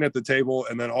were sitting at the table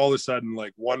and then all of a sudden,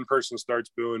 one person starts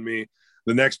booing me.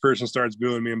 The next person starts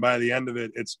booing me. And by the end of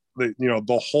it, it's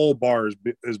the whole bar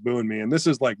is booing me. And this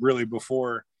is really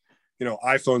before,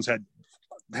 iPhones had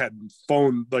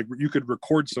phone, you could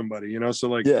record somebody,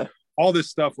 so all this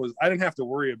stuff I didn't have to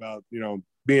worry about,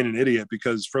 being an idiot,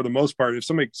 because for the most part, if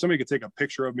somebody could take a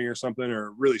picture of me or something, or a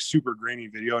really super grainy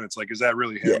video, and it's is that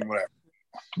really him? Yeah. Whatever.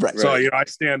 Right. So, I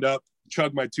stand up,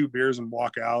 chug my 2 beers and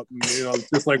walk out. And, it's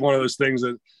just one of those things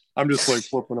that I'm just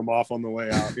flipping them off on the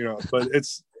way out, but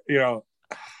it's,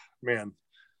 man,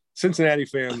 Cincinnati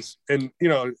fans. And,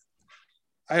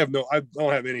 I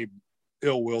don't have any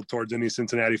ill will towards any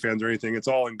Cincinnati fans or anything. It's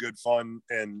all in good fun.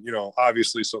 And,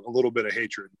 obviously a little bit of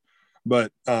hatred,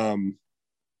 but,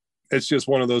 it's just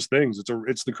one of those things.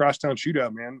 It's the Crosstown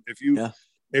Shootout, man. If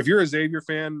you're a Xavier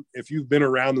fan, if you've been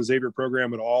around the Xavier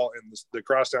program at all, and the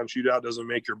Crosstown Shootout doesn't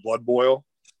make your blood boil,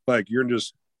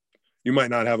 you might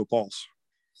not have a pulse.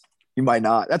 You might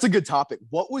not. That's a good topic.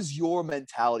 What was your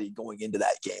mentality going into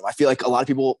that game? I feel like a lot of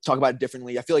people talk about it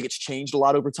differently. I feel like it's changed a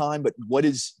lot over time, but what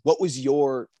did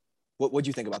you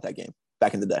think about that game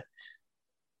back in the day?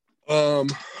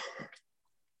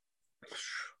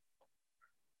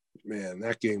 Man,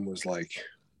 that game was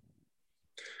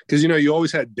because you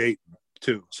always had Dayton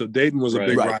too. So Dayton was a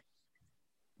big rival.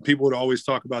 People would always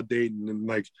talk about Dayton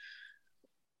and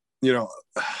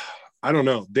I don't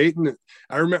know. Dayton,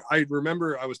 I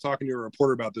remember I was talking to a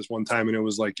reporter about this one time, and it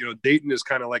was Dayton is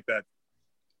kind of like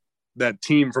that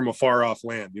team from a far off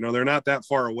land. They're not that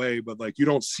far away, but you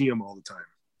don't see them all the time.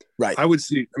 Right.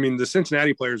 The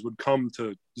Cincinnati players would come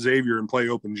to Xavier and play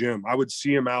open gym. I would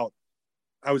see them out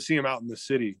in the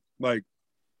city. It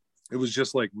was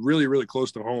just really, really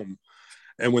close to home.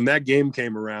 And when that game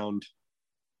came around,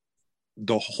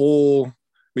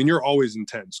 you're always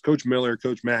intense. Coach Miller,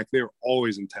 Coach Mack, they were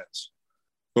always intense.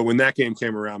 But when that game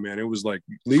came around, man, it was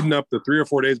leading up to 3 or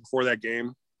 4 days before that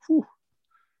game, you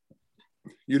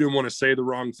didn't want to say the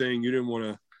wrong thing. You didn't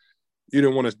want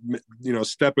to,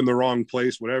 step in the wrong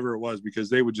place, whatever it was,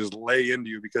 because they would just lay into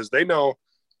you, because they know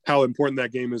how important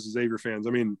that game is to Xavier fans.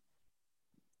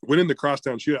 Winning the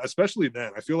Crosstown Shootout, especially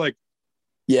then, I feel like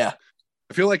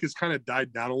it's kind of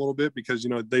died down a little bit, because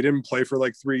they didn't play for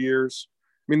 3 years.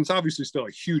 It's obviously still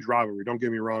a huge rivalry, don't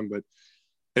get me wrong, but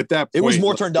at that point, it was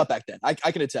more turned up back then. I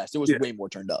can attest, it was way more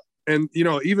turned up. And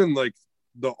even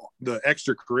the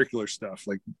extracurricular stuff,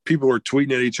 people were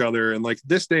tweeting at each other, and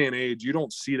this day and age, you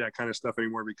don't see that kind of stuff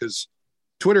anymore, because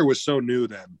Twitter was so new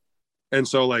then, and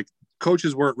so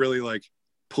coaches weren't really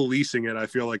policing it. I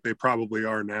feel like they probably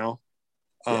are now.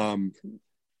 And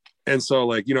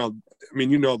so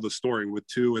the story with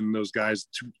Tu and those guys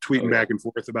tweeting back and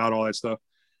forth about all that stuff.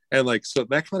 And so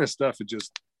that kind of stuff,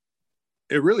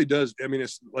 it really does.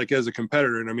 It's as a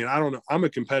competitor, and I don't know, I'm a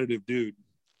competitive dude.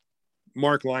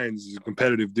 Mark Lyons is a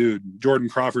competitive dude. Jordan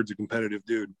Crawford's a competitive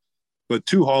dude, but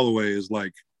Tu Holloway is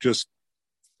just,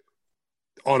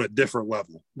 on a different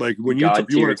level. Like when you God want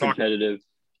tier to talk competitive.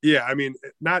 yeah, I mean,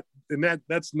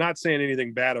 that's not saying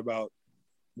anything bad about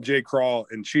Jay Crawl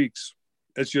and Cheeks.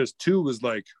 It's just two was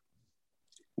like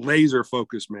laser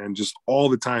focused, man, just all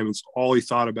the time. It's all he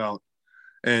thought about.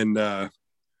 And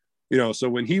so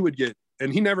when he would get,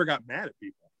 and he never got mad at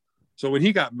people. So when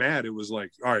he got mad, it was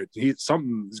like, all right,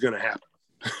 something is going to happen.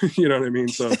 You know what I mean?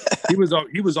 So he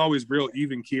was always real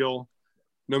even keel.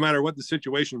 No matter what the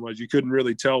situation was, you couldn't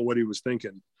really tell what he was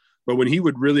thinking. But when he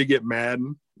would really get mad,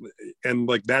 and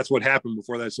like that's what happened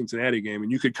before that Cincinnati game,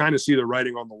 and you could kind of see the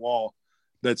writing on the wall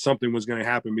that something was going to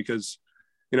happen because,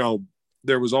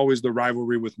 there was always the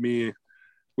rivalry with me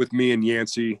and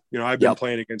Yancey. I've been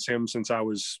playing against him since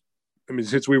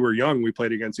since we were young, we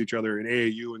played against each other in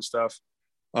AAU and stuff.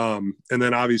 And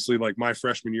then obviously like my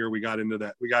freshman year, we got into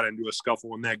a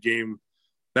scuffle in that game.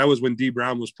 That was when D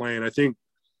Brown was playing.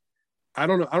 I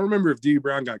don't know. I don't remember if D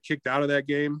Brown got kicked out of that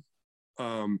game.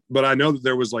 But I know that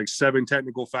there was like 7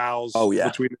 technical fouls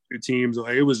between the two teams.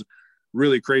 Like, it was a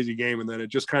really crazy game. And then it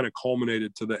just kind of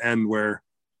culminated to the end where,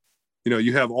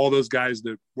 you have all those guys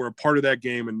that were a part of that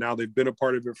game and now they've been a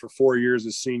part of it for 4 years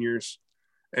as seniors.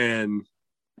 And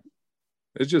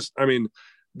it's just,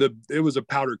 it was a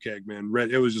powder keg, man.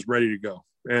 It was just ready to go.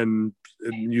 And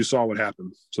you saw what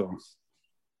happened. So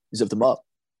you zipped them up.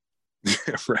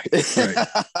 right.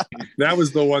 That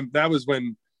was the one. That was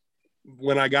when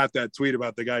I got that tweet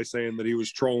about the guy saying that he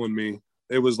was trolling me.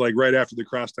 It was like right after the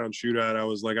crosstown shootout. I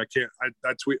was like, I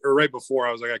tweet, or right before,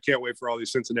 I was like, I can't wait for all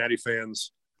these Cincinnati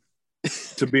fans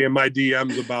to be in my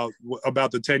DMs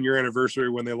about the 10-year anniversary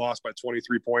when they lost by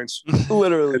 23 points.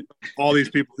 Literally. And all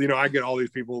these people, I get all these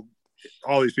people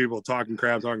talking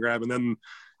crap. And then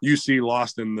UC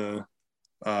lost in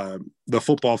the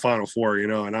football Final Four,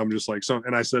 and I'm just like,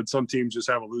 and I said, some teams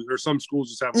just have a loser, or some schools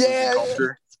just have a losing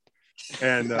culture.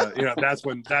 And that's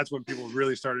when people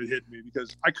really started hitting me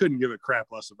because I couldn't give a crap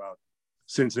less about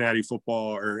Cincinnati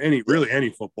football or any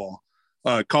football,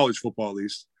 college football at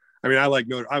least. I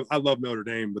love Notre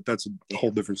Dame, but that's a whole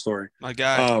different story. My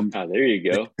guy. There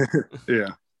you go.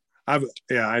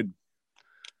 Yeah,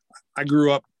 I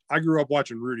grew up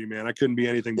watching Rudy, man. I couldn't be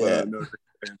anything but a Notre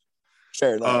Dame fan.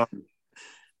 Fair enough.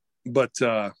 But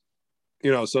so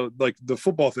like the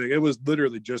football thing, it was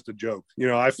literally just a joke.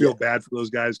 I feel bad for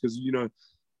those guys because,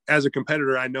 as a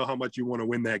competitor, I know how much you want to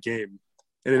win that game.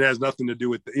 And it has nothing to do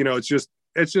with, it's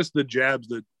just the jabs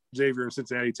that Xavier and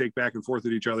Cincinnati take back and forth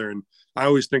at each other. And I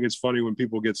always think it's funny when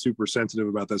people get super sensitive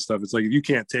about that stuff. It's like, if you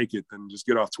can't take it, then just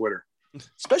get off Twitter.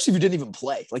 Especially if you didn't even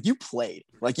play. Like you played.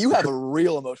 Like you have a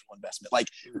real emotional investment. Like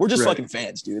we're just fucking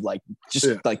fans, dude. Like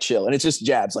just like chill. And it's just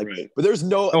jabs. Like, but there's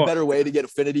no better way to get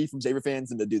affinity from Xavier fans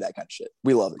than to do that kind of shit.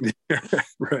 We love it.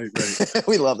 Right.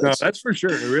 We love it. No, that's for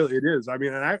sure. It is.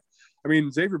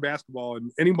 Xavier basketball,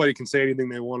 and anybody can say anything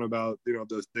they want about,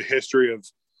 the history of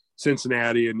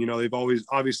Cincinnati. And, they've always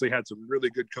obviously had some really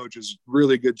good coaches,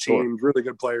 really good teams, really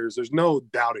good players. There's no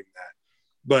doubting that.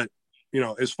 But,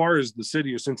 as far as the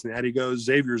city of Cincinnati goes,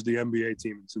 Xavier's the NBA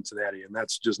team in Cincinnati, and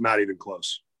that's just not even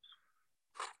close.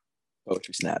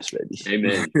 Poetry snaps, baby.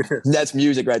 Amen. That's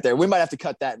music right there. We might have to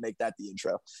cut that and make that the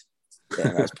intro.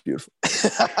 Yeah, that's beautiful.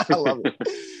 I love it.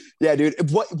 Yeah,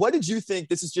 dude. What did you think?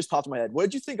 This is just popped in my head. What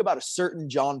did you think about a certain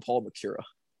John Paul McCura?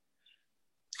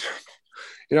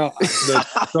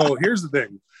 So here's the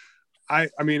thing.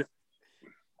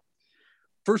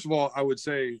 First of all, I would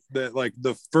say that like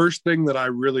the first thing that I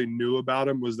really knew about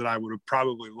him was that I would have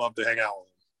probably loved to hang out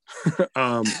with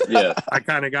him. I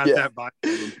kind of got that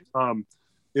vibe from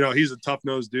him. He's a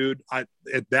tough-nosed dude. At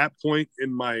that point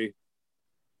in my,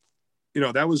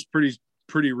 that was pretty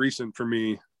recent for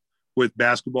me with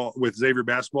basketball, with Xavier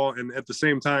basketball. And at the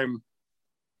same time,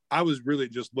 I was really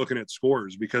just looking at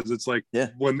scores because it's like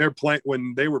when they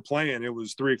were playing, it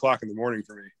was 3:00 in the morning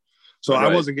for me. So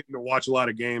I wasn't getting to watch a lot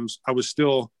of games. I was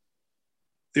still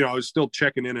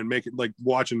checking in and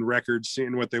watching records,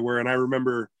 seeing what they were. And I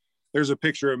remember there's a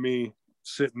picture of me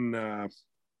sitting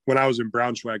when I was in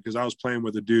Braunschweig because I was playing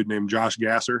with a dude named Josh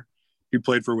Gasser. He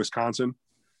played for Wisconsin.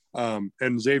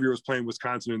 And Xavier was playing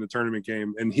Wisconsin in the tournament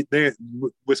game, and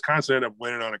Wisconsin ended up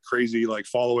winning on a crazy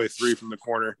fall away 3 from the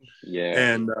corner.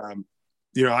 Yeah. And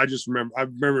I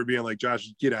remember being like,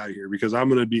 Josh, get out of here because I'm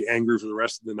going to be angry for the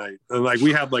rest of the night. And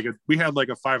we had like a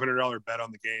 $500 bet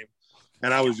on the game,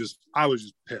 and I was just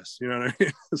pissed. You know what I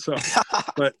mean? So,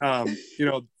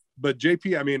 but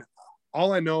JP,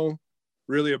 all I know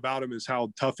really about him is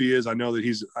how tough he is. I know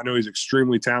he's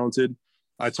extremely talented.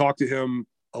 I talked to him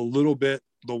a little bit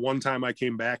the one time I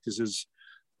came back because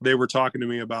they were talking to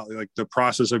me about the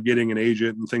process of getting an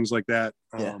agent and things like that.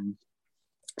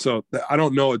 So I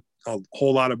don't know a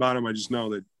whole lot about him. I just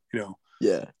know that,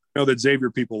 Yeah. I know that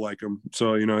Xavier people like him.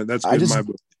 So, that's good in my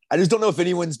book. I just don't know if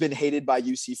anyone's been hated by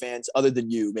UC fans other than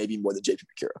you, maybe more than JP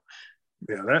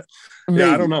Yeah, Maybe.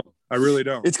 I don't know. I really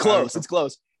don't. It's close. It's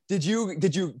close. Did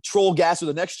you troll Gasser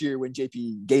the next year when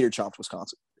JP Gator chomped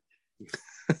Wisconsin?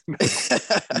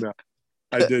 No,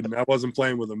 I didn't. I wasn't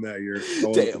playing with him that year.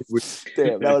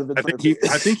 Damn, that would have been perfect.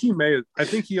 I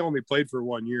think he only played for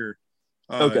 1 year.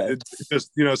 Okay. It's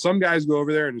just, some guys go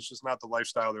over there and it's just not the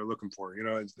lifestyle they're looking for,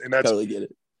 and that's, totally get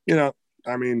it.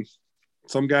 I mean,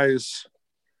 some guys,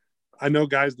 I know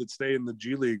guys that stay in the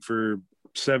G League for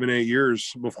 7-8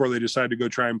 years before they decide to go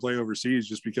try and play overseas,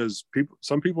 just because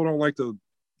some people don't like to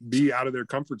be out of their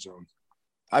comfort zone.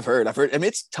 I've heard. I mean,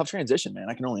 it's a tough transition, man.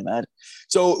 I can only imagine.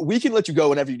 So we can let you go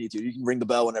whenever you need to. You can ring the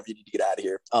bell whenever you need to get out of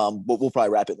here. But we'll probably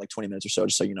wrap it in like 20 minutes or so,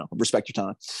 just so you know. Respect your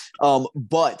time.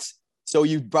 But so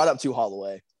you brought up Tu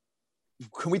Holloway.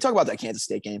 Can we talk about that Kansas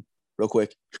State game real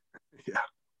quick? Yeah.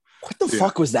 What the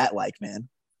fuck was that like, man?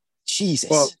 Jesus.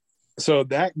 Well, so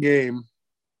that game,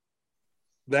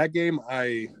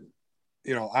 I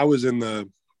was in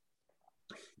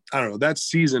I don't know, that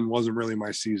season wasn't really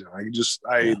my season.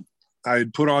 I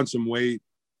had put on some weight.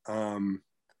 I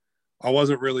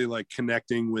wasn't really like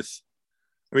connecting with,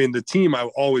 the team I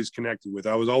always connected with.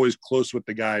 I was always close with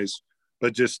the guys,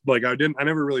 but just like I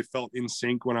never really felt in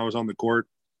sync when I was on the court.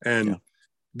 And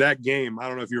that game, I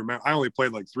don't know if you remember, I only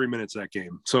played like 3 minutes that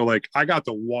game. So like I got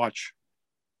to watch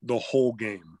the whole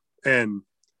game. And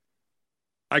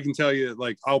I can tell you,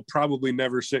 like, I'll probably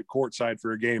never sit courtside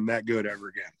for a game that good ever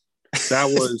again. That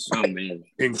was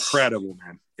incredible,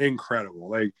 man. Incredible.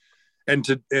 Like, and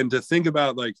to think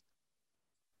about, like,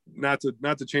 not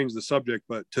to change the subject,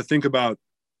 but to think about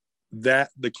that,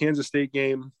 the Kansas State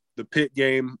game, the Pitt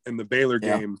game, and the Baylor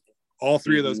game, all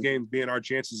three of those games being our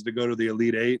chances to go to the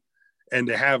Elite Eight, and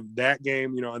to have that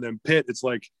game, and then Pitt, it's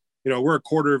like, we're a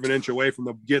quarter of an inch away from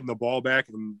getting the ball back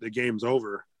and the game's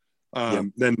over.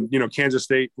 Then, Kansas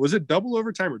State, was it double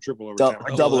overtime or triple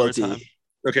overtime? Double overtime.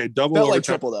 Okay, double felt overtime. Like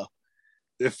triple, though.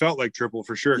 It felt like triple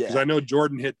for sure, because I know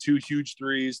Jordan hit 2 huge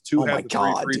threes, 2 had the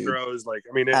 3 free throws. Like,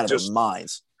 it out just of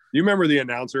minds. You remember the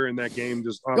announcer in that game?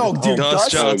 Just Gus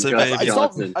Johnson, baby.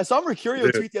 I saw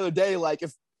Mercurio tweet the other day, like,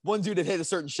 if one dude had hit a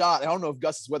certain shot, I don't know if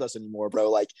Gus is with us anymore, bro.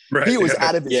 Like, he was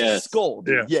out of his skull,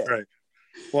 dude. Yeah, right.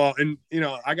 Well, and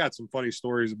I got some funny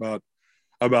stories about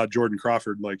Jordan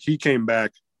Crawford. Like, he came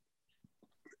back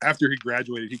after he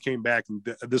graduated. He came back, and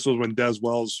this was when Des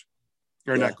Wells,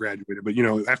 or not graduated, but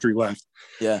after he left.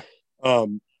 Yeah.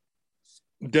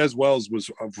 Des Wells was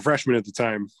a freshman at the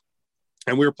time,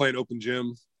 and we were playing open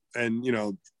gym, and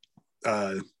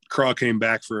Craw came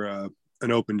back for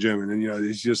an open gym, and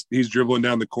then he's dribbling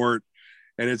down the court,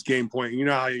 and it's game point.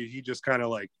 How he just kind of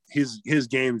like his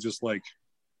game's just like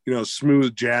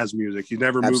smooth jazz music. He's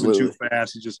never moving too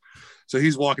fast. So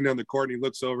he's walking down the court, and he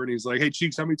looks over and he's like, "Hey,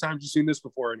 Cheeks, how many times you seen this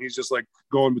before?" And he's just like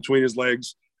going between his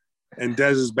legs, and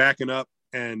Des is backing up,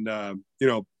 and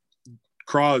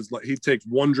Craw is like, he takes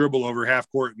one dribble over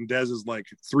half court, and Des is like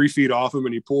 3 feet off him,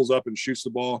 and he pulls up and shoots the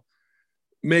ball,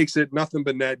 makes it nothing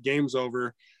but net. Game's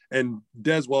over. And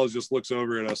Des Wells just looks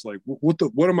over at us like,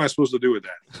 what am I supposed to do with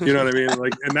that? You know what I mean?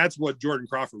 Like, and that's what Jordan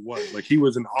Crawford was. Like, he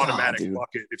was an automatic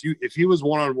bucket. If he was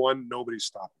one-on-one, nobody's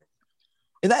stopping him.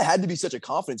 And that had to be such a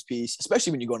confidence piece,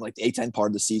 especially when you go in like the A-10 part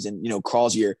of the season,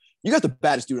 Craw's year. You got the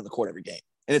baddest dude on the court every game,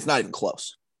 and it's not even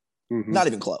close. Mm-hmm. Not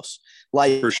even close.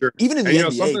 Like, for sure. Even in the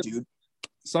NBA, dude.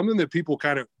 Something that people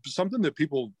kind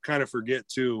of forget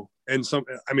too, and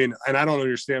I don't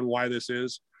understand why this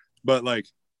is, but like,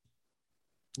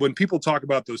 when people talk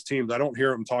about those teams, I don't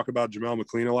hear them talk about Jamel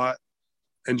McLean a lot.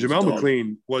 And Jamel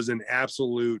McLean was an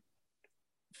absolute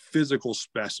physical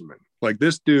specimen. Like,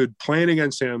 this dude, playing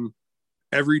against him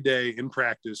every day in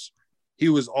practice, he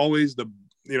was always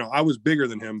I was bigger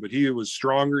than him, but he was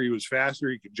stronger. He was faster.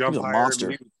 He could jump higher.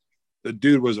 Monster. The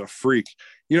dude was a freak.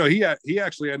 He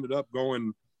actually ended up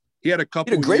going. He had a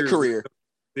couple. He had a great years. career.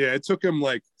 Yeah, it took him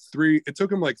like 3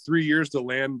 years to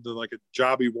land a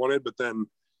job he wanted, but then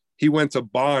he went to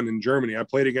Bonn in Germany. I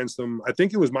played against him. I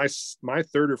think it was my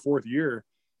third or fourth year.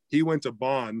 He went to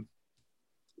Bonn,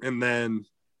 and then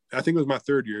I think it was my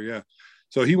third year. Yeah,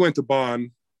 so he went to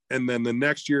Bonn, and then the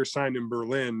next year signed in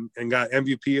Berlin and got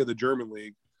MVP of the German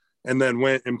league, and then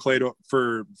went and played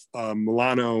for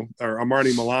Milano, or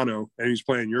Armani Milano, and he's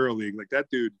playing EuroLeague. Like, that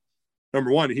dude,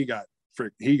 number one, he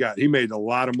made a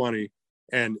lot of money.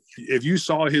 And if you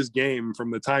saw his game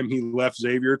from the time he left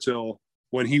Xavier till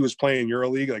when he was playing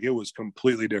EuroLeague, like, it was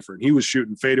completely different. He was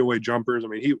shooting fadeaway jumpers.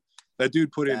 That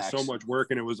dude put in so much work,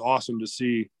 and it was awesome to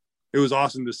see. It was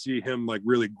awesome to see him like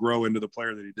really grow into the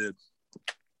player that he did.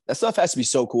 That stuff has to be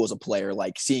so cool as a player,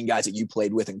 like seeing guys that you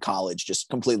played with in college just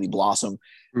completely blossom.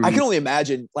 Mhm. I can only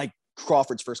imagine like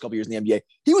Crawford's first couple years in the NBA.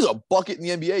 He was a bucket in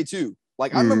the NBA too.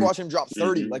 Like I remember watching him drop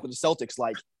 30 like with the Celtics.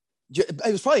 Like it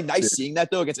was probably nice seeing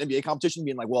that though against NBA competition,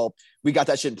 being like, well, we got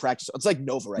that shit in practice. It's like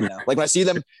Nova right now. Like when I see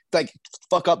them like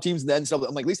fuck up teams and then stuff,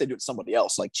 I'm like, at least they do it to somebody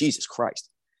else. Like Jesus Christ.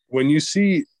 When you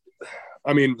see,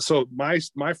 I mean, so my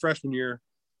freshman year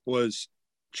was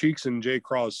Cheeks and Jay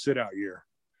Craw's sit out year.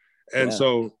 And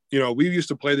so, you know, we used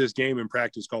to play this game in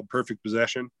practice called perfect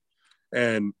possession.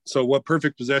 And so what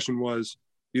perfect possession was,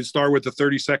 you'd start with the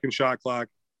 30-second shot clock.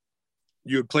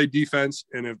 You would play defense.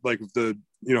 And if the,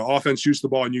 you know, offense shoots the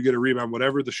ball and you get a rebound,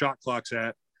 whatever the shot clock's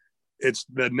at, it's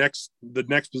the next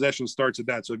possession starts at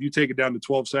that. So if you take it down to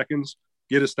 12 seconds,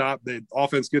 get a stop, the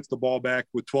offense gets the ball back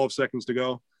with 12 seconds to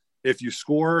go. If you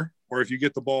score, or if you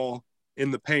get the ball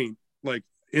in the paint, like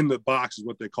in the box is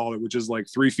what they call it, which is like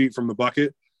 3 feet from the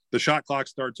bucket, the shot clock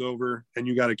starts over and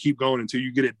you got to keep going until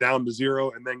you get it down to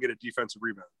 0 and then get a defensive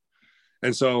rebound.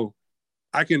 And so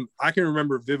I can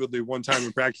remember vividly one time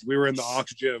in practice, we were in the aux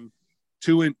gym,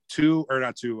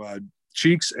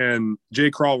 Cheeks and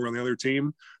Jay Crawl were on the other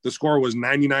team. The score was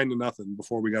 99-0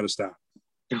 before we got a stop.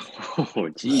 Oh,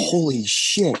 geez. Holy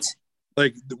shit.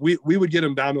 Like we would get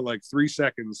them down to like 3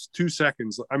 seconds, 2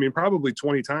 seconds. I mean, probably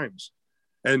 20 times.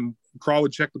 And Crawl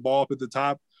would check the ball up at the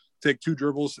top, take 2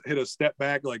 dribbles, hit a step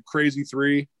back, like crazy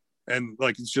 3. And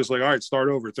like, it's just like, all right, start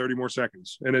over, 30 more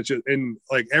seconds. And it's just, and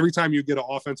like every time you get an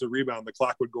offensive rebound, the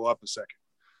clock would go up a second.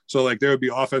 So like there would be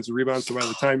offensive rebounds. So by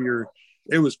the time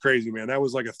it was crazy, man. That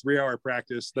was like a 3-hour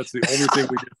practice. That's the only thing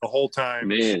we did the whole time.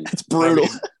 Man, it's brutal.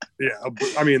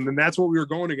 I mean, and that's what we were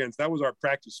going against. That was our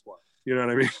practice squad. You know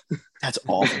what I mean? That's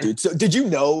awful, dude. So did you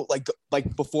know,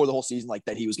 like before the whole season, like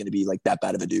that he was going to be like that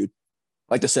bad of a dude?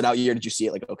 Like the sit out year, did you see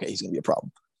it? Like, okay, he's going to be a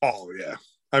problem. Oh yeah.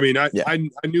 I mean, I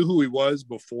knew who he was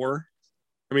before.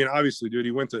 I mean, obviously, dude,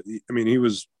 he went to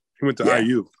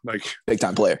IU, like big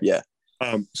time player. Yeah.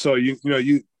 So you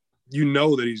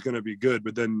know that he's going to be good,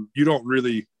 but then you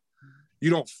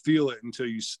don't feel it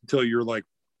until you're like,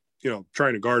 you know,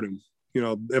 trying to guard him. You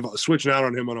know, if switching out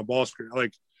on him on a ball screen,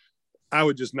 like I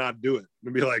would just not do it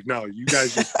and be like, no, you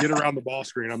guys just get around the ball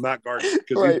screen. I'm not guarding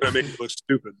because he's going to make it look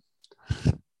stupid.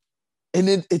 And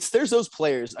then there's those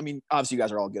players. I mean, obviously you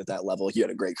guys are all good at that level. You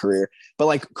had a great career, but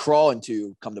like Crawl and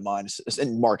 2 come to mind,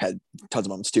 and Mark had tons of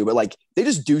moments too. But like they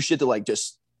just do shit that like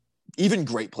just even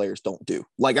great players don't do.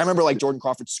 Like I remember like Jordan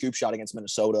Crawford's scoop shot against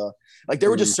Minnesota. Like there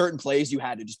were just certain plays you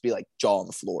had to just be like jaw on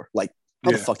the floor. Like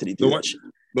how the fuck did he do that shit?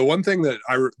 The one thing that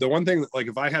like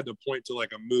if I had to point to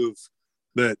like a move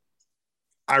that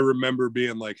I remember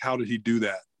being like, how did he do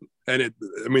that? And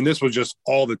this was just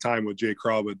all the time with Jay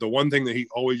Crawl, but the one thing that he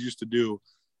always used to do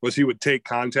was he would take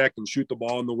contact and shoot the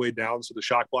ball on the way down. So the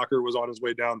shot blocker was on his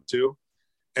way down too.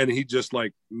 And he just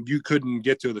like, you couldn't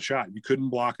get to the shot. You couldn't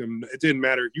block him. It didn't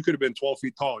matter. You could have been 12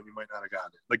 feet tall and you might not have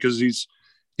gotten it. Like, cause he's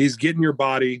getting your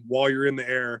body while you're in the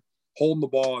air, holding the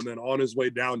ball, and then on his way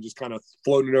down, just kind of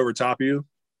floating it over top of you.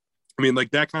 I mean,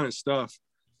 like that kind of stuff.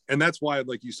 And that's why,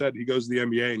 like you said, he goes to the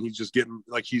NBA and he's just getting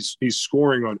like, he's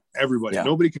scoring on everybody. Yeah.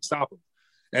 Nobody can stop him.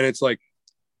 And it's like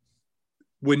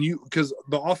because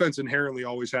the offense inherently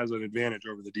always has an advantage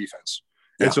over the defense.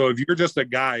 Yeah. And so if you're just a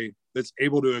guy that's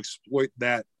able to exploit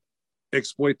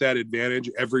that advantage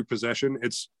every possession,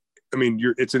 it's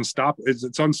unstoppable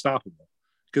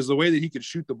because the way that he could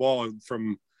shoot the ball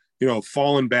from, you know,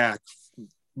 falling back,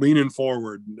 leaning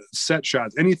forward, set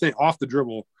shots, anything off the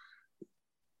dribble,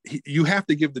 you have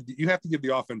to give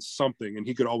the offense something, and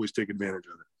he could always take advantage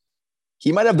of it.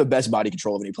 He might have the best body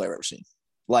control of any player I've ever seen.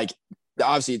 Like,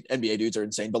 obviously, NBA dudes are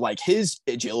insane, but like his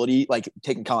agility, like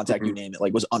taking contact, you name it,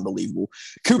 like was unbelievable.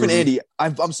 Coop and Andy,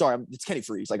 I'm sorry, it's Kenny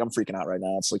Freeze. Like I'm freaking out right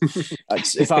now. It's like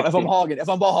if I'm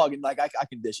ball hogging, like I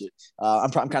can dish it. I'm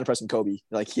kind of pressing Kobe.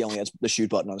 Like he only has the shoot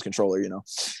button on his controller, you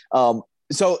know.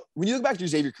 So when you look back to your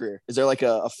Xavier career, is there like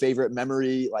a favorite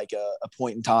memory, like a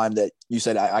point in time that you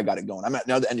said, I got it going? I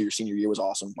know the end of your senior year was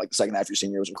awesome. Like the second half of your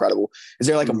senior year was incredible. Is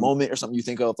there like a moment or something you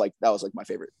think of like that was like my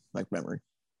favorite like memory?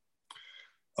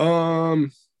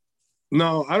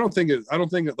 No, I don't think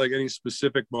like any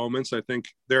specific moments. I think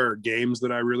there are games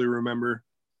that I really remember.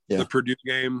 Yeah. The Purdue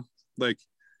game, like,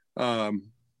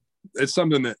 it's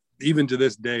something that even to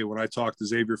this day, when I talk to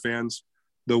Xavier fans,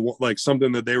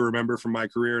 something that they remember from my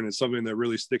career, and it's something that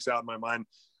really sticks out in my mind.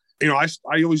 You know, I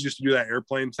always used to do that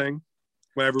airplane thing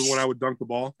when I would dunk the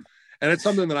ball, and it's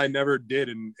something that I never did.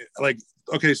 And like,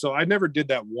 okay, so I never did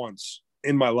that once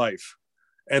in my life.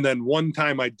 And then one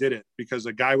time I did it because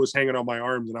a guy was hanging on my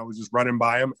arms and I was just running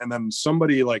by him. And then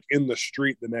somebody like in the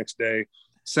street the next day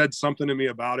said something to me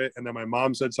about it. And then my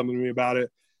mom said something to me about it.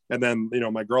 And then,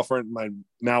 my girlfriend, my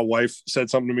now wife, said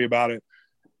something to me about it.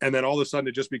 And then all of a sudden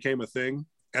it just became a thing.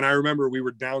 And I remember we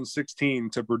were down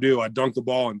 16 to Purdue. I dunked the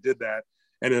ball and did that.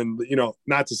 And then,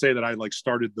 not to say that I like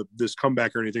started this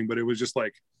comeback or anything, but it was just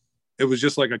like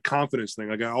a confidence thing.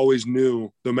 Like I always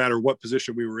knew no matter what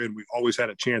position we were in, we always had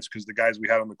a chance because the guys we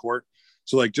had on the court.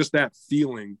 So like just that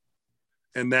feeling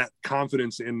and that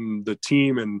confidence in the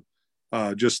team and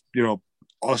just,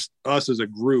 us as a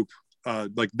group,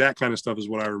 like that kind of stuff is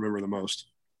what I remember the most.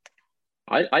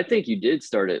 I think you did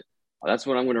start it. That's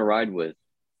what I'm going to ride with.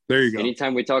 There you go.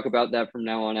 Anytime we talk about that from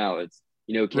now on out, it's,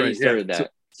 Kenny Right, started yeah.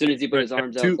 that. As soon as he put his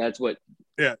arms out, that's what.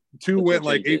 Yeah, two went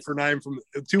like 8 for 9 from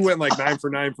 9 for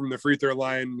 9 from the free throw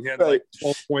line. He had like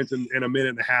 12 points in a minute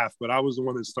and a half, but I was the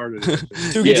one that started it.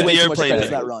 Two gets way too much credit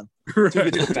for that run.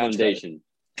 Right. Foundation.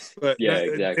 But yeah,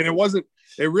 exactly. And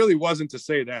it really wasn't to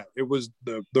say that. It was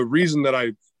the reason that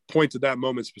I point to that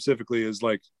moment specifically is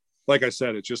like I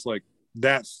said, it's just like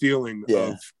that feeling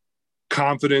of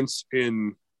confidence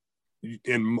in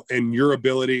your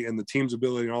ability and the team's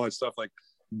ability and all that stuff. Like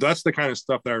that's the kind of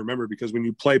stuff that I remember, because when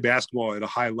you play basketball at a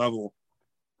high level,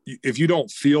 if you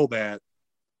don't feel that,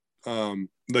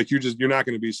 like you're not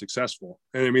going to be successful.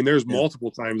 And I mean, there's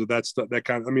multiple times that stuff,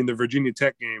 the Virginia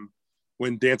Tech game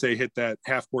when Dante hit that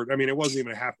half court, I mean, it wasn't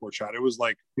even a half court shot. It was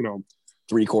like,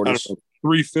 3/4,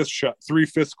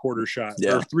 3/5 quarter shot,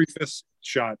 or 3/5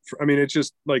 shot. I mean, it's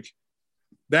just like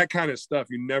that kind of stuff.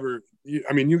 You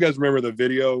guys remember the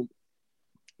video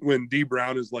when D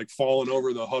Brown is like falling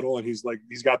over the huddle and he's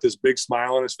got this big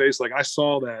smile on his face. Like I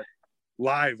saw that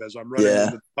live as I'm running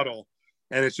into the huddle,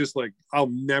 and it's just like, I'll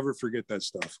never forget that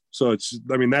stuff. So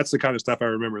that's the kind of stuff I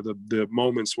remember, the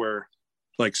moments where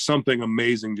like something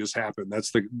amazing just happened.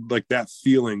 That's that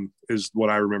feeling is what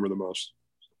I remember the most.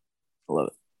 I love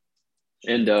it.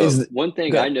 And one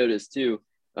thing I noticed too,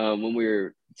 when we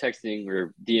were texting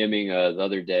or DMing the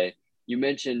other day, you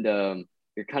mentioned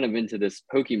you're kind of into this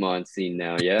Pokemon scene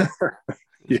now, yeah?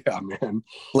 Yeah, man.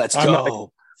 Let's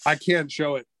go. I can't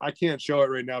show it. I can't show it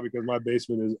right now because my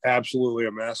basement is absolutely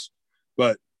a mess.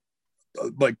 But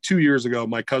like 2 years ago,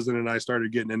 my cousin and I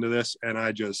started getting into this, and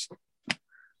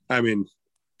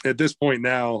at this point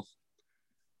now,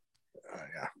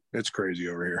 it's crazy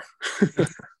over here.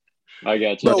 I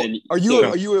got you. Bro, and are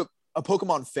you a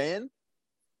Pokemon fan?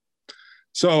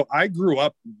 So I grew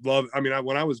up when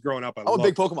I was growing up, I'm a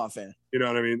big Pokemon fan. You know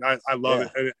what I mean? I love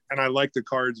it. And I like the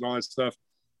cards and all that stuff.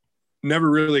 Never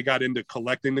really got into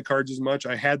collecting the cards as much.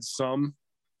 I had some,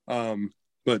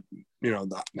 but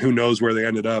who knows where they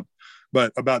ended up.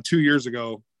 But about 2 years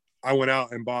ago, I went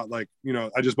out and bought I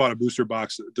just bought a booster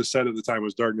box. The set at the time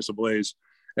was Darkness Ablaze.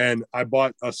 And I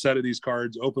bought a set of these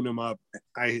cards, opened them up.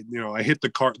 I hit the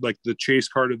card, like the chase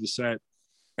card of the set.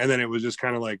 And then it was just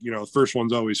kind of like, first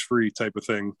one's always free type of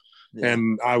thing. Yeah.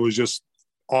 And I was just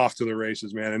off to the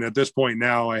races, man. And at this point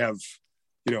now I have,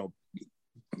 I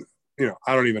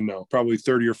don't even know, probably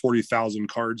 30 or 40,000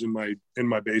 cards in my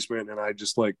basement. And I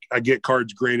just I get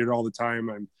cards graded all the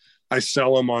time. I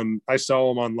sell them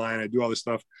online. I do all this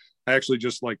stuff. I actually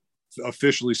just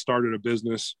officially started a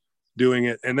business doing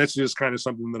it. And that's just kind of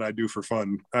something that I do for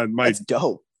fun. That's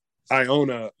dope. I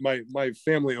own my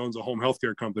family owns a home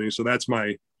healthcare company. So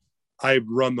I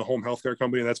run the home healthcare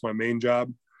company. And that's my main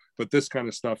job. But this kind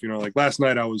of stuff, like last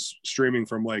night I was streaming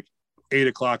from 8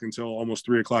 o'clock until almost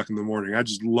 3 o'clock in the morning. I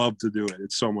just love to do it.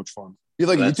 It's so much fun. You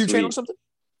have a YouTube channel or something?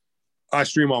 I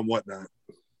stream on Whatnot.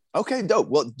 Okay, dope.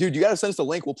 Well, dude, you got to send us the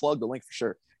link. We'll plug the link for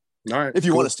sure. All right. If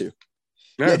you want us to.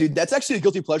 Yeah, dude, that's actually a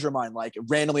guilty pleasure of mine.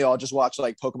 Randomly, I'll just watch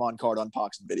Pokemon card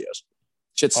unboxing videos.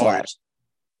 Shit slaps.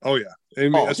 Oh yeah.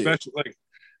 And especially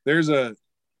there's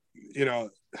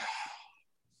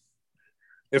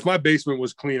if my basement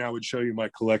was clean, I would show you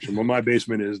my collection. But my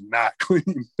basement is not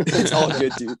clean. It's all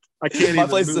good, dude. I can't. My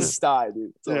place is a sty,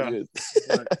 dude. It's all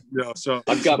good. So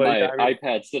I've got my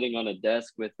iPad sitting on a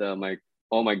desk with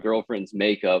all my girlfriend's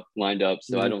makeup lined up.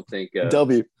 So I don't think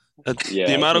W.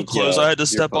 The amount of clothes I had to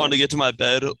step on to get to my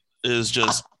bed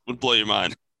would blow your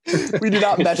mind. We do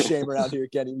not mesh shame around here,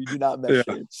 Kenny. We do not mesh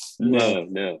shame.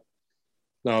 No.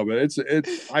 No, but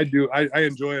I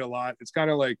enjoy it a lot. It's kind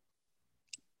of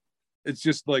it's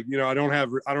just I don't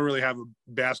really have a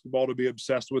basketball to be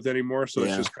obsessed with anymore. So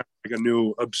it's just kind of a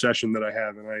new obsession that I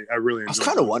have. And I really enjoy it. I was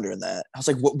kind of wondering that. I was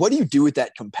like, what do you do with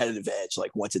that competitive edge?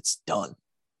 Once it's done?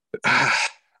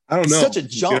 I don't know. It's such a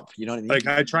jump. You know what I mean?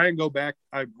 I try and go back.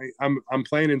 I'm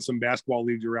playing in some basketball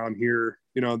leagues around here,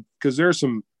 because there's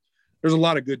a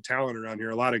lot of good talent around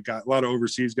here. A lot of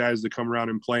overseas guys that come around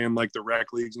and play in the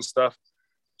rec leagues and stuff.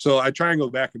 So I try and go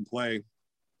back and play.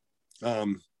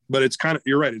 But it's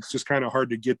you're right. It's just kind of hard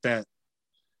to get that.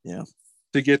 Yeah.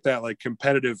 to get that like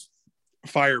competitive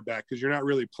fire back, because you're not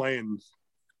really playing,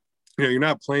 you're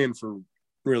not playing for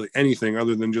really anything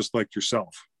other than just like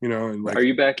yourself, and like, Are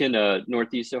you back in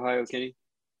Northeast Ohio, Kenny?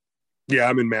 yeah,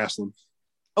 I'm in Massillon.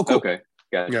 Oh, cool. Okay,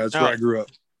 gotcha. Yeah, that's where I grew up.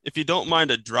 If you don't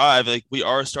mind a drive, like we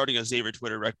are starting a Xavier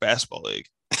Twitter Rec basketball league.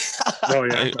 Oh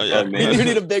yeah. Oh, man. You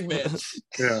need a big man.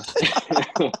 Yeah.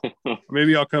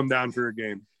 Maybe I'll come down for a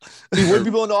game. He would be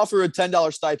willing to offer a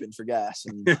 $10 stipend for gas.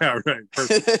 And... Yeah, right.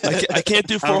 Perfect. I can't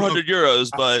do 400 euros,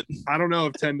 but I don't know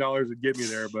if $10 would get me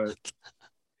there, but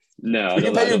No, we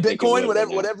can pay I you don't think it Bitcoin, would,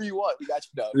 whatever you want. We got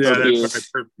you done. yeah, beer. that's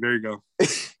perfect. There you go.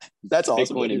 That's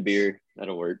awesome. Bitcoin and beer,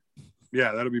 that'll work.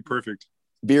 Yeah, that'll be perfect.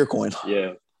 Beer coin.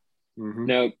 Yeah. Mm-hmm.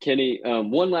 Now, Kenny,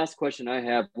 one last question I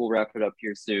have. We'll wrap it up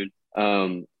here soon.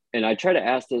 And I try to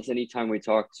ask this anytime we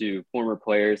talk to former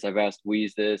players. I've asked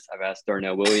Weeze this. I've asked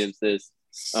Darnell Williams this.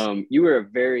 You were a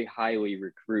very highly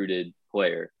recruited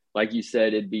player. Like you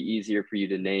said, it'd be easier for you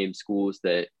to name schools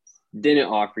that didn't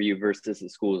offer you versus the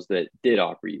schools that did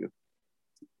offer you.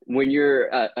 When you're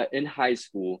in high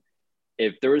school,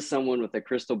 if there was someone with a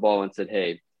crystal ball and said,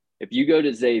 hey, if you go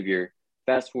to Xavier,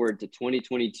 fast forward to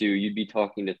 2022, you'd be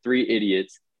talking to three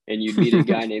idiots and you'd meet a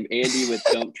guy named Andy with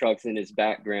dump trucks in his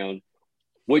background,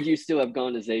 would you still have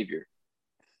gone to Xavier?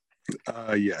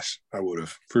 Yes, I would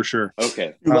have, for sure.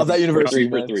 Okay. You love that university.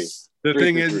 3 for 3. The 3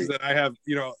 thing for is 3. that I have,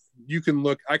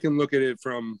 I can look at it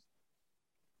from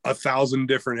 1,000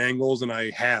 different angles, and I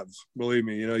have, believe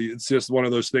me, it's just one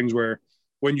of those things where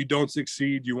when you don't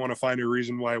succeed, you want to find a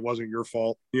reason why it wasn't your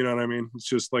fault. You know what I mean? It's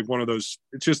just like one of those,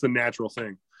 it's just a natural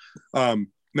thing.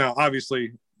 Now,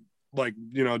 obviously, like,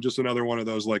 just another one of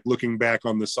those, like looking back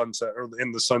on the sunset or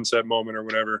in the sunset moment or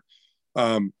whatever.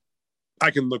 I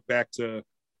can look back to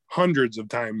hundreds of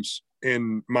times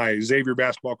in my Xavier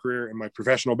basketball career and my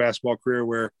professional basketball career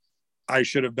where I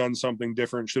should have done something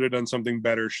different, should have done something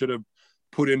better, should have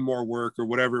put in more work or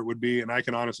whatever it would be. And I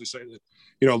can honestly say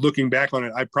that, looking back on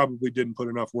it, I probably didn't put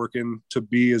enough work in to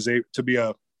be a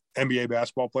NBA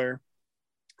basketball player.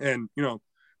 And,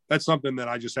 that's something that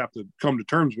I just have to come to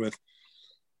terms with.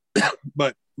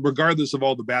 But regardless of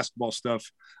all the basketball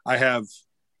stuff, I've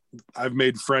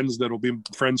made friends that'll be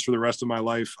friends for the rest of my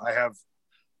life. I have,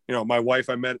 my wife,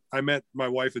 I met my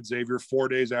wife at Xavier 4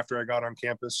 days after I got on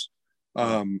campus.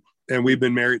 And we've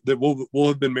been married, we'll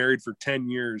have been married for 10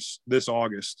 years this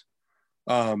August.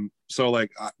 So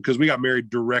like, cause we got married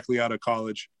directly out of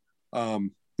college.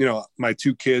 My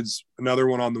 2 kids, another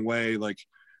one on the way. Like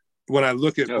when I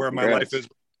look at where congrats. my life is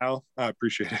now, I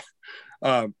appreciate it.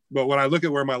 But when I look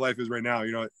at where my life is right now,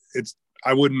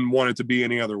 I wouldn't want it to be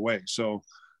any other way. So,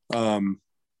 are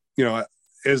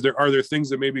there things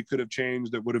that maybe could have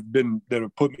changed that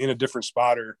have put me in a different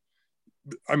spot? Or,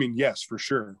 I mean, yes, for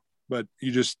sure. But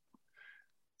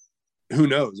who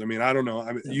knows? I mean, I don't know.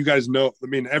 I mean, you guys know,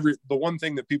 the one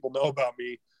thing that people know about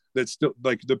me that's still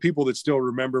like the people that still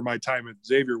remember my time at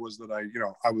Xavier was that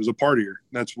I was a partier.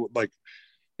 That's what,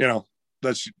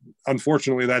 that's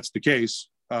unfortunately that's the case.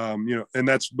 And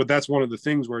that's one of the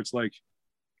things where it's like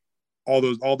all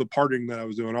the partying that I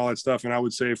was doing, all that stuff. And I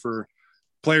would say for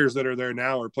players that are there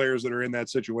now or players that are in that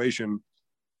situation,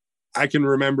 I can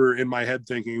remember in my head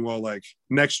thinking, well, like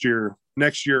next year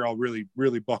I'll really,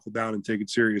 really buckle down and take it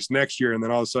serious next year. And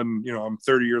then all of a sudden, I'm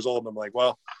 30 years old and I'm like,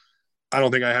 well, I don't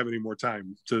think I have any more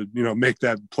time to, make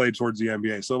that play towards the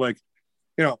NBA. So like,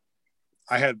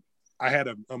 I had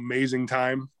an amazing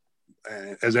time.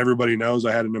 As everybody knows,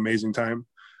 I had an amazing time.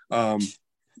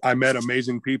 I met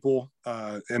amazing people,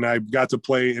 and I got to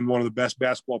play in one of the best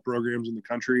basketball programs in the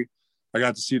country. I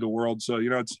got to see the world. So,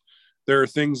 there are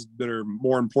things that are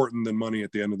more important than money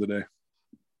at the end of the day.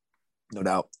 No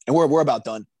doubt. And we're about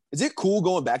done. Is it cool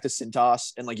going back to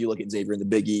Cintas and like you look at Xavier in the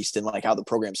Big East and like how the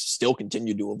programs still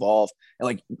continue to evolve and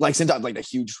like Cintas, like the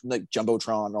huge like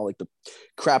jumbotron, all like the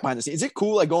crap behind the scenes. Is it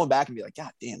cool like going back and be like,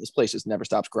 God damn, this place just never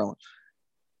stops growing?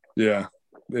 Yeah,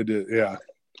 it did. Yeah,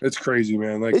 it's crazy,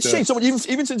 man. Like it's changed so much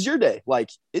even since your day. Like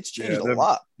it's changed a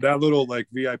lot. That little like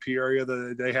VIP area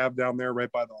that they have down there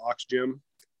right by the Ox Gym,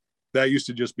 that used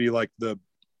to just be like the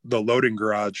loading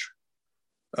garage.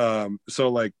 So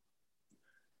like.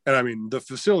 And I mean, the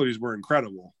facilities were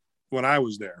incredible when I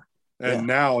was there. And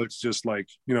now it's just like,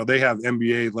 they have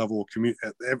NBA level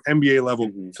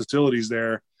facilities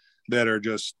there that are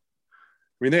just,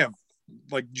 they have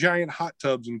like giant hot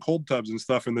tubs and cold tubs and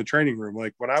stuff in the training room.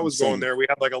 Like when I was going there, we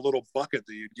had like a little bucket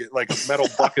that you'd get, like a metal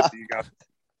bucket that you got.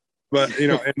 But,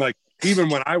 and like, even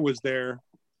when I was there,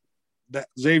 that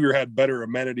Xavier had better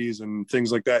amenities and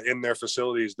things like that in their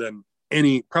facilities than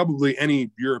probably any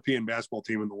European basketball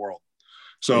team in the world.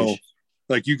 So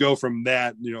like you go from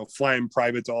that, flying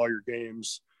private to all your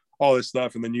games, all this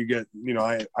stuff. And then you get,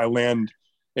 I land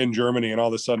in Germany and all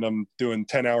of a sudden I'm doing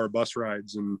 10-hour bus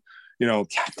rides and,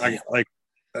 the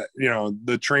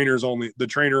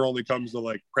trainer only comes to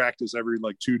like practice every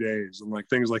like 2 days and like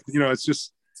things like, it's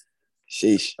just,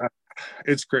 sheesh.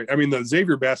 It's great. I mean, the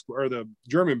Xavier basketball or the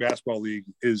German basketball league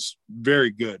is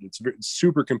very good. It's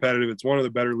super competitive. It's one of the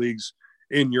better leagues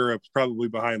in Europe, probably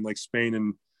behind like Spain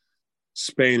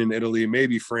and Italy,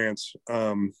 maybe France.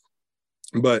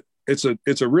 But it's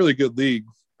a really good league,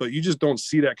 but you just don't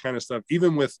see that kind of stuff.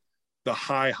 Even with the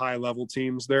high level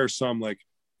teams, there are some like,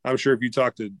 I'm sure if you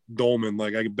talk to Dolman,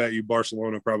 like I can bet you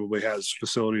Barcelona probably has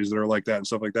facilities that are like that and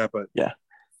stuff like that. But yeah,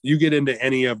 you get into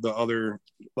any of the other,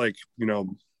 like,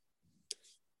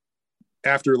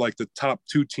 after like the top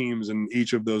 2 teams in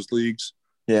each of those leagues.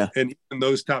 Yeah. And in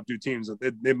those top 2 teams,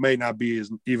 it may not be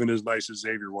even as nice as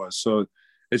Xavier was. So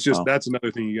it's just, that's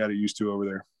another thing you got to used to over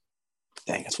there.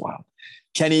 Dang, that's wild.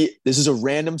 Kenny, this is a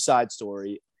random side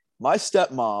story. My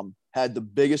stepmom had the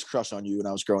biggest crush on you when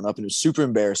I was growing up, and it was super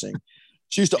embarrassing.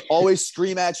 She used to always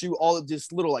scream at you, all of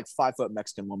this little like 5-foot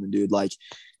Mexican woman, dude. Like,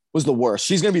 was the worst.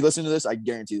 She's going to be listening to this. I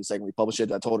guarantee the second we publish it,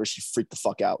 I told her, she freaked the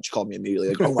fuck out. She called me immediately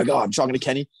like, oh my God, I'm talking to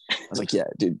Kenny. I was like, yeah,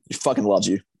 dude, he fucking loves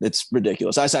you. It's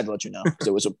ridiculous. I decided to let you know because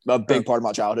it was a big part of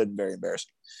my childhood and very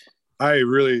embarrassing. I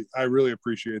really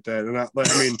appreciate that. And I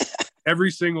mean,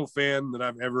 every single fan that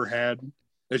I've ever had,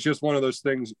 it's just one of those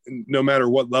things, no matter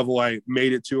what level I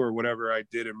made it to or whatever I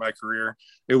did in my career,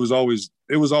 it was always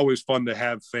fun to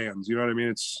have fans. You know what I mean?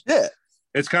 It's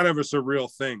kind of a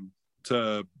surreal thing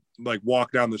to like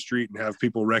walk down the street and have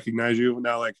people recognize you.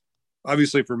 Now, like,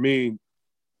 obviously for me,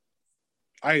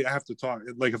 I have to talk,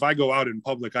 like if I go out in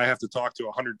public, I have to talk to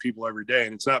 100 people every day.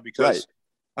 And it's not because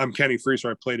I'm Kenny Freese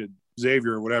or I played at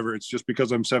Xavier or whatever. It's just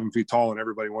because I'm 7 feet tall and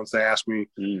everybody wants to ask me,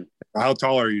 how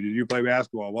tall are you? Did you play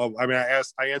basketball? Well, I mean, I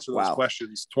answer those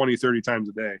questions 20, 30 times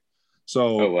a day.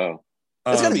 So,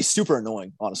 it's gotta be super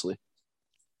annoying, honestly.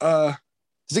 Does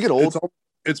it get old?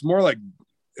 It's more like,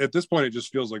 at this point, it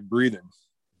just feels like breathing.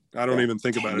 I don't even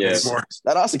think about it anymore.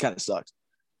 That honestly kind of sucks.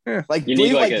 Yeah. Like, you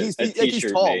need like he's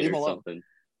tall. Leave him alone. Something.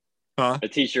 Huh? A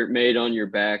t-shirt made on your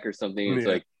back or something. It's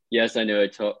like, yes, I know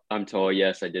I'm tall.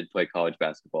 Yes, I did play college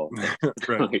basketball.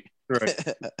 Right.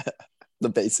 The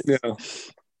basics. Yeah.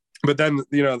 But then,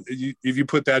 if you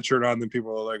put that shirt on, then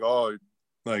people are like, oh,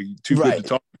 like too good to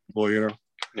talk to people,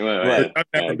 Right. I've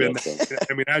never been there.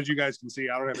 I mean, as you guys can see,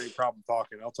 I don't have any problem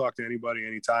talking. I'll talk to anybody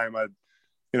anytime.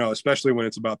 Especially when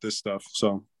it's about this stuff.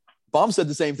 So Baum said